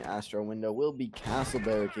unfortunately, Astro Window will be castle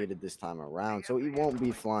barricaded this time around, so he won't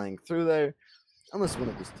be flying through there unless one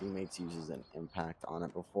of his teammates uses an impact on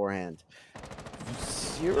it beforehand.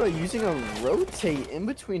 Zero using a rotate in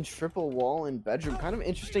between triple wall and bedroom. Kind of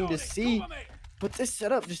interesting to see, but this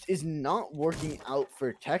setup just is not working out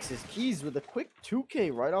for Texas. Keys with a quick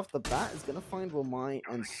 2K right off the bat is going to find Wamai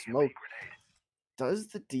and Smoke. Does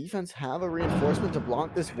the defense have a reinforcement to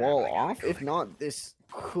block this wall off? If not, this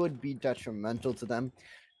could be detrimental to them.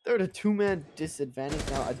 They're at a two-man disadvantage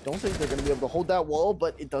now. I don't think they're going to be able to hold that wall,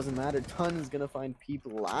 but it doesn't matter. Tun is going to find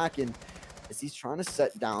people lacking as he's trying to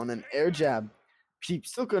set down an air jab. Sheep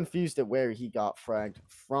still confused at where he got fragged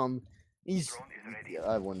from.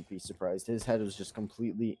 I wouldn't be surprised. His head was just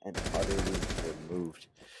completely and utterly removed.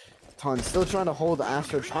 Ton still trying to hold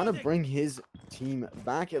Astro, trying to bring his team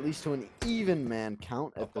back at least to an even man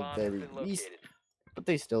count at the very least. But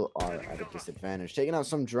they still are at a disadvantage. Taking out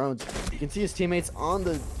some drones. You can see his teammates on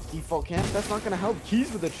the default camp. That's not going to help.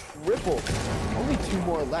 Keys with a triple. Only two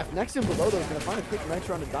more left. Next in below, though, is going to find a quick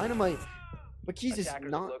nitro on a dynamite. But Keys is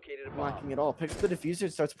not blocking at all. Picks up the diffuser,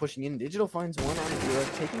 starts pushing in. Digital finds one on Zero,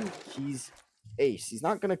 taking Keys ace. He's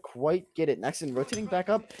not going to quite get it. Nexon rotating back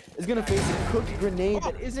up is going to face a cooked grenade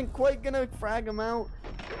that isn't quite going to frag him out,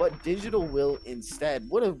 but Digital will instead.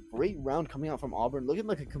 What a great round coming out from Auburn, looking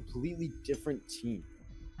like a completely different team.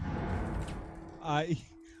 I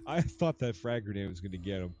thought that frag grenade was going to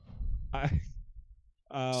get him.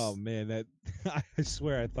 Oh man, that I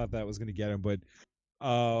swear I thought that was going to get him, but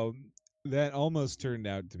that almost turned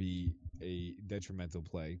out to be a detrimental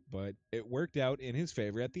play, but it worked out in his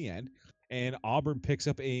favor at the end. And Auburn picks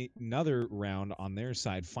up another round on their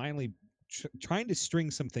side, finally trying to string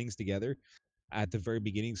some things together at the very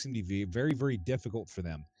beginning. Seemed to be very, very difficult for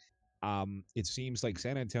them. It seems like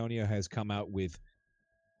San Antonio has come out with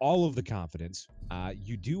all of the confidence.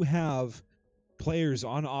 You do have players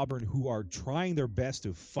on Auburn who are trying their best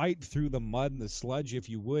to fight through the mud and the sludge, if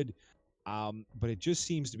you would. But it just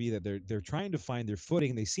seems to be that they're trying to find their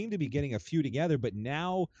footing. They seem to be getting a few together, but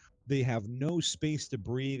now they have no space to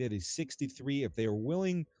breathe. It is 63. If they are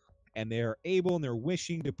willing and they are able and they're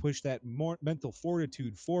wishing to push that more mental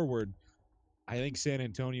fortitude forward, I think San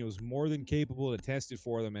Antonio is more than capable to test it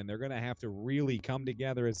for them, and they're going to have to really come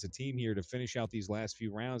together as a team here to finish out these last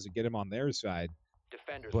few rounds and get them on their side.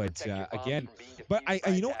 But again,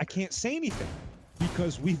 I can't say anything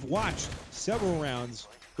because we've watched several rounds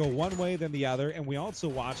go one way than the other, and we also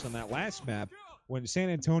watched on that last map when San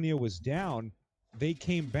Antonio was down, they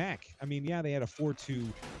came back. I mean, yeah, they had a 4-2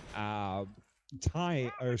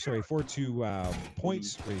 4-2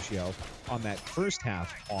 points ratio on that first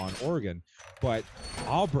half on Oregon, but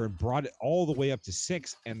Auburn brought it all the way up to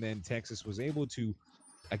 6, and then Texas was able to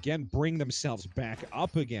again bring themselves back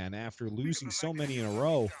up again after losing so many in a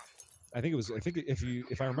row. I think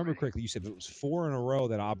if I remember correctly, you said it was 4 in a row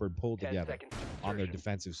that Auburn pulled together on their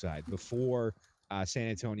defensive side before San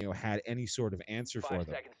Antonio had any sort of answer for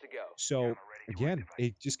them. So again,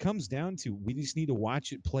 it just comes down to we just need to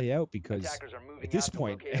watch it play out because at this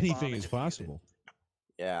point, anything is possible.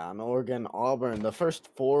 Yeah, on Oregon, Auburn, the first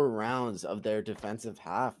 4 rounds of their defensive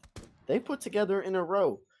half, they put together in a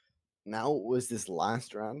row. Now was this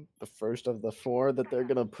last round, the first of the 4 that they're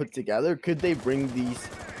going to put together. Could they bring these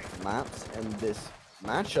maps and this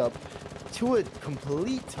matchup to a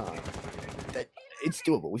complete time that it's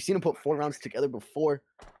doable? We've seen them put 4 rounds together before.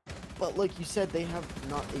 But like you said, they have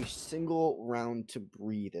not a single round to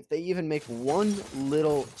breathe. If they even make one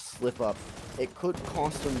little slip up, it could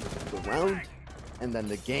cost them the round and then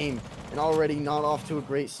the game. And already not off to a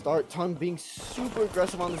great start. Ton being super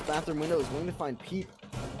aggressive on this bathroom window, is going to find Peep.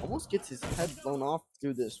 Almost gets his head blown off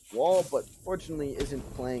through this wall, but fortunately isn't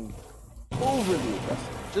playing overly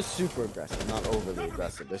aggressive. Just super aggressive, not overly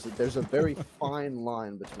aggressive. There's a very fine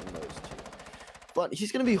line between those two. But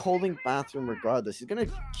he's going to be holding bathroom regardless. He's going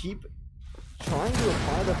to keep trying to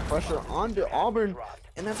apply the pressure onto Auburn,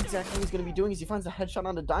 and that's exactly what he's going to be doing. As he finds a headshot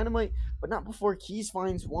onto Dynamite, but not before Keys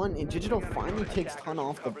finds one, and Digital finally takes Ton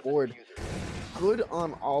off the board. Good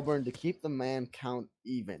on Auburn to keep the man count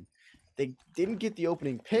even. They didn't get the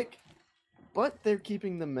opening pick, but they're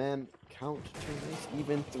keeping the man count to a nice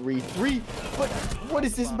even 3-3. But what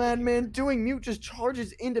is this madman doing? Mute just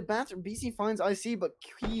charges into bathroom. BC finds IC, but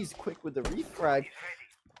Keys quick with the refrag.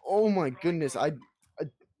 Oh my goodness, I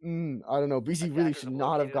don't know. BC really should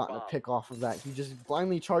not have gotten a pick off of that. He just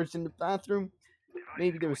blindly charged into bathroom.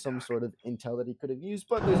 Maybe there was some sort of intel that he could have used,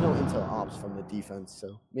 but there's no intel ops from the defense,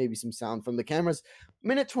 so maybe some sound from the cameras.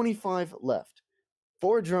 Minute 25 left.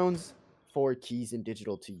 4 drones, 4 Keys and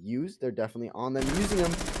Digital to use. They're definitely on them, using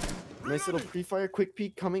them. Nice little pre-fire quick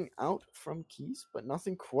peek coming out from Keys, but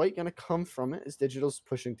nothing quite going to come from it as Digital's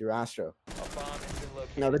pushing through Astro.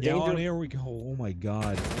 Now the danger... here we go. Oh my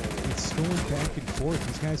god. It's going back and forth.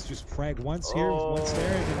 These guys just frag once here, once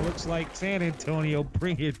there, and it looks like San Antonio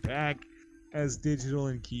bring it back as Digital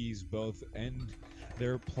and Keys both end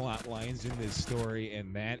their plot lines in this story,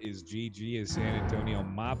 and that is GG as San Antonio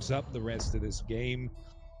mops up the rest of this game,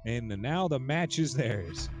 and now the match is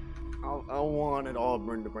theirs. I wanted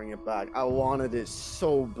Auburn to bring it back. I wanted it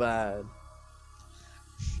so bad.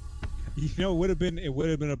 You know, it would have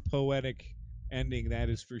been a poetic ending, that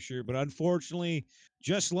is for sure. But unfortunately,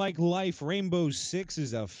 just like life, Rainbow Six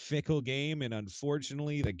is a fickle game, and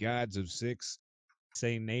unfortunately, the gods of six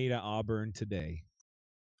say nay to Auburn today.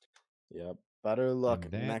 Yep. Better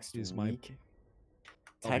luck next week.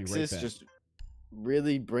 Texas just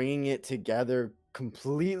really bringing it together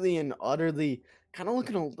completely and utterly. Kind of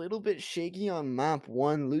looking a little bit shaky on map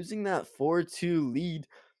 1, losing that 4-2 lead,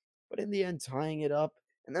 but in the end tying it up.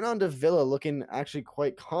 And then on to Villa, looking actually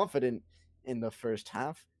quite confident in the first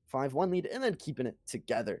half, 5-1 lead, and then keeping it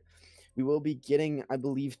together. We will be getting, I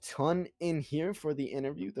believe, Ton in here for the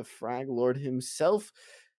interview, the Frag Lord himself.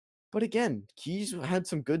 But again, Keys had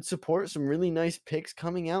some good support, some really nice picks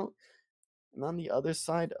coming out. And on the other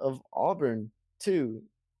side of Auburn, too,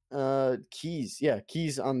 Keys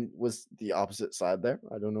was the opposite side there.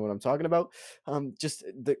 I don't know what I'm talking about. Just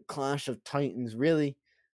the clash of titans, really.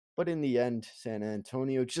 But in the end, San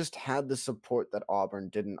Antonio just had the support that Auburn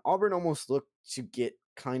didn't. Auburn almost looked to get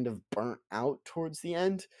kind of burnt out towards the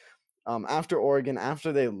end. After Oregon,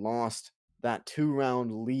 after they lost that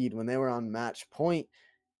 2-round lead when they were on match point,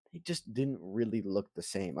 they just didn't really look the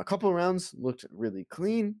same. A couple rounds looked really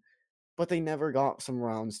clean, but they never got some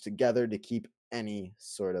rounds together to keep any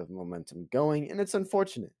sort of momentum going, and it's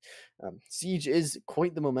unfortunate. Siege is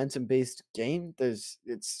quite the momentum-based game. It's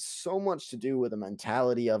so much to do with the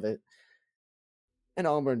mentality of it, and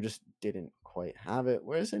Auburn just didn't quite have it,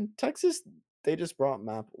 whereas in Texas, they just brought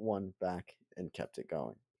map 1 back and kept it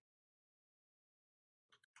going.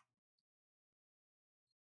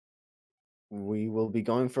 We will be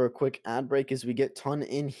going for a quick ad break as we get Ton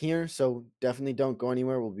in here, so definitely don't go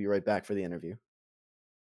anywhere. We'll be right back for the interview.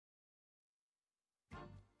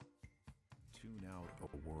 Tune out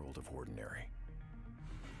a world of ordinary.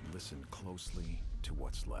 Listen closely to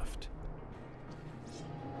what's left.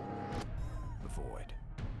 The void.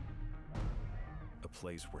 A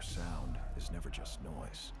place where sound is never just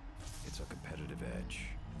noise. It's a competitive edge.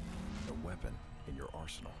 A weapon in your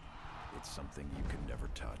arsenal. It's something you can never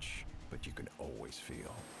touch, but you can always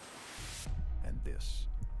feel. And this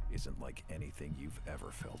isn't like anything you've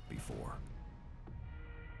ever felt before.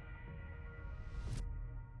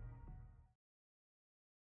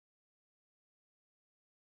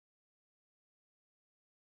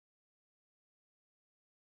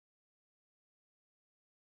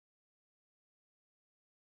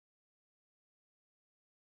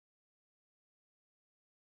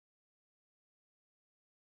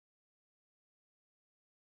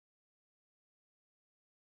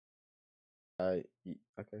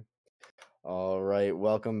 Okay. All right,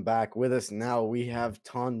 welcome back. With us now, we have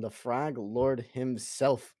Ton, the Frag Lord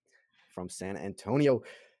himself from San Antonio.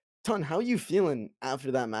 Ton, how are you feeling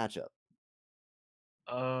after that matchup?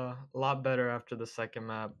 A lot better after the second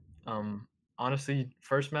map. Honestly,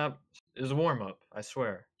 first map is a warm up, I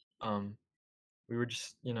swear. We were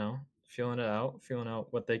just, feeling out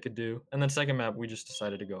what they could do. And then second map, we just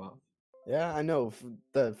decided to go off. Yeah, I know.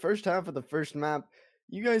 The first half of the first map,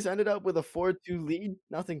 you guys ended up with a 4-2 lead,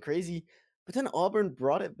 nothing crazy. But then Auburn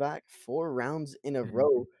brought it back 4 rounds in a Mhm.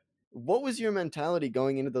 row. What was your mentality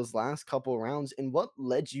going into those last couple rounds, and what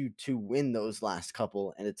led you to win those last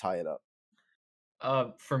couple and to tie it up?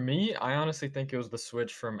 For me, I honestly think it was the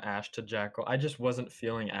switch from Ash to Jackal. I just wasn't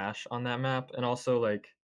feeling Ash on that map, and also like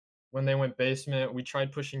when they went basement, we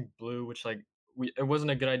tried pushing blue, which like it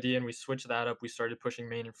wasn't a good idea, and we switched that up. We started pushing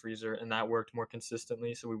main and freezer, and that worked more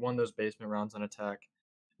consistently. So we won those basement rounds on attack.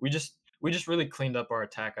 We just really cleaned up our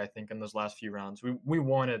attack, I think, in those last few rounds. We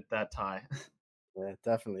wanted that tie. Yeah,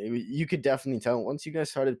 definitely. You could definitely tell once you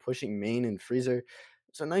guys started pushing main and freezer,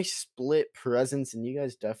 it's a nice split presence, and you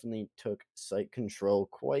guys definitely took site control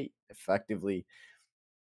quite effectively.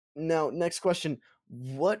 Now, next question.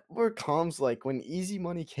 What were comms like when Easy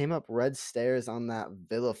Money came up red stairs on that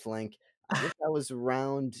Villa flank? I think that was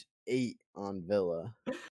round 8 on Villa.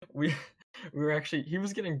 we we were actually he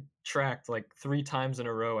was getting tracked like 3 times in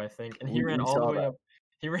a row, I think, and he ran We all the saw way that. up.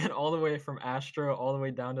 He ran all the way from Astro all the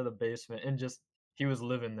way down to the basement, and just he was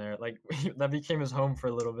living there. Like that became his home for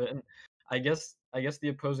a little bit, and I guess the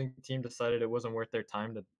opposing team decided it wasn't worth their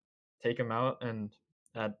time to take him out, and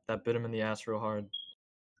that bit him in the ass real hard.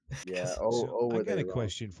 Yeah. 'Cause- So Oh, I were got they a wrong?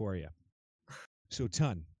 question for you. So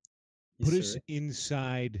Ton, yes, put us sir.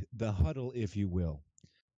 inside the huddle, if you will.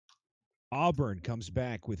 Auburn comes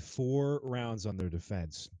back with 4 rounds on their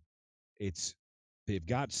defense. It's they've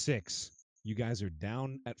got 6. You guys are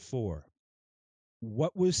down at 4.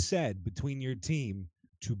 What was said between your team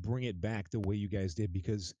to bring it back the way you guys did?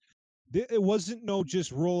 Because it wasn't no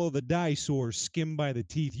just roll of the dice or skim by the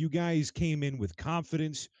teeth. You guys came in with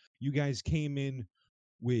confidence. You guys came in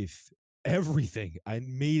with everything. I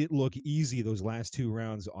made it look easy those last 2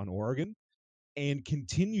 rounds on Oregon and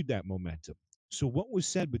continued that momentum. So what was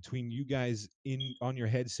said between you guys in on your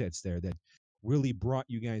headsets there that really brought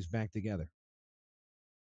you guys back together?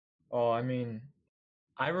 Oh, I mean,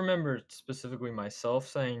 I remember specifically myself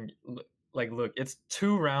saying, like, look, it's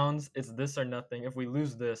 2 rounds. It's this or nothing. If we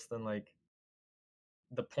lose this, then like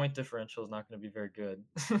the point differential is not going to be very good.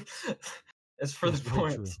 It's for That's the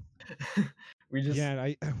very true. points. we just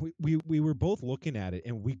Yeah, and we were both looking at it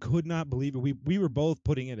and we could not believe it. We were both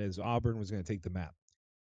putting it as Auburn was going to take the map.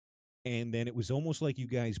 And then it was almost like you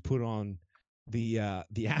guys put on the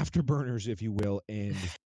afterburners, if you will, and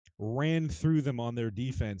ran through them on their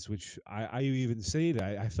defense, which I even said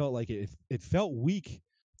I felt like it felt weak.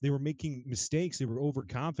 They were making mistakes. They were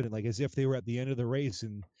overconfident, like as if they were at the end of the race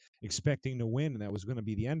and expecting to win, and that was going to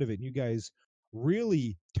be the end of it. And you guys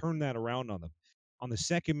really turned that around on them. On the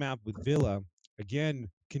second map with Villa, again,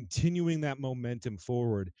 continuing that momentum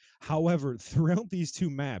forward. However, throughout these 2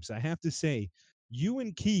 maps, I have to say, you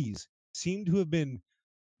and Keys seem to have been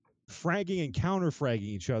fragging and counter fragging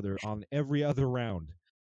each other on every other round.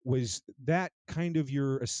 Was that kind of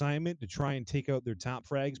your assignment to try and take out their top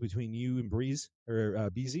frags between you and Breeze or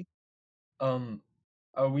Beezy? um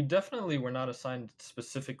we definitely were not assigned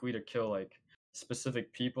specifically to kill like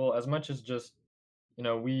specific people as much as just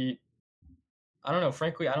we I don't know,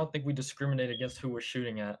 frankly, I don't think we discriminate against who we're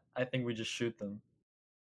shooting at. I think we just shoot them.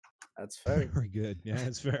 That's fair. Very good. Yeah,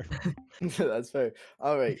 that's fair. That's fair.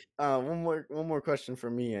 All right. One more question for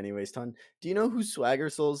me, anyways, Ton. Do you know who Swagger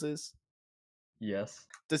Souls is? Yes.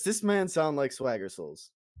 Does this man sound like Swagger Souls?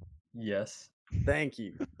 Yes. Thank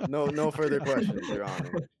you. No further questions, Your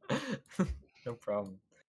Honor. No problem.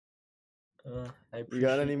 I You got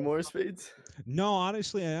appreciate any that. more spades? No,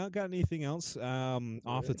 honestly, I don't got anything else off the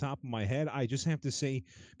Alright. top of my head. I just have to say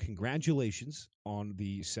congratulations on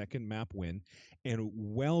the second map win, and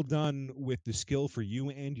well done with the skill for you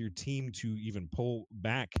and your team to even pull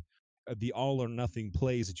back the all or nothing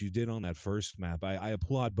plays that you did on that first map. I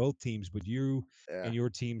applaud both teams, but you Yeah. and your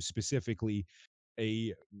team specifically,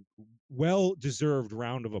 a well deserved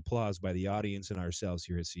round of applause by the audience and ourselves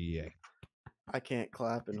here at CEA. I can't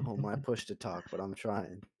clap and hold my push to talk, but I'm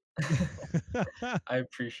trying. I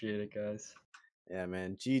appreciate it, guys. Yeah,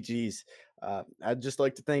 man. GG's. I'd just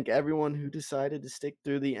like to thank everyone who decided to stick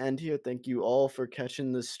through the end here. Thank you all for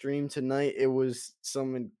catching the stream tonight. It was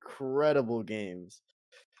some incredible games.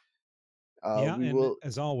 Yeah, We and will,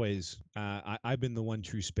 as always, I've been the one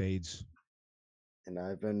true spades. and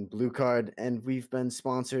I've been Blue Card, and we've been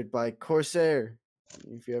sponsored by Corsair.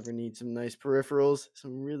 If you ever need some nice peripherals,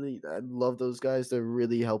 I love those guys. They're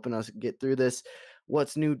really helping us get through this.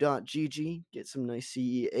 What's new.gg. Get some nice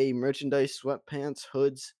CEA merchandise, sweatpants,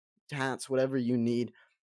 hoods, hats, whatever you need.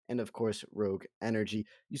 And of course, Rogue Energy.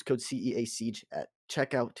 Use code CEA Siege at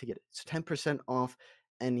checkout to get 10% off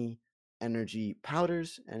any energy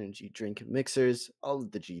powders, energy drink mixers, all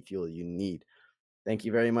of the G Fuel you need. Thank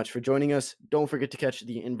you very much for joining us. Don't forget to catch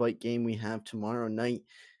the invite game we have tomorrow night.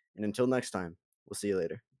 And until next time, we'll see you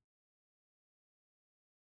later.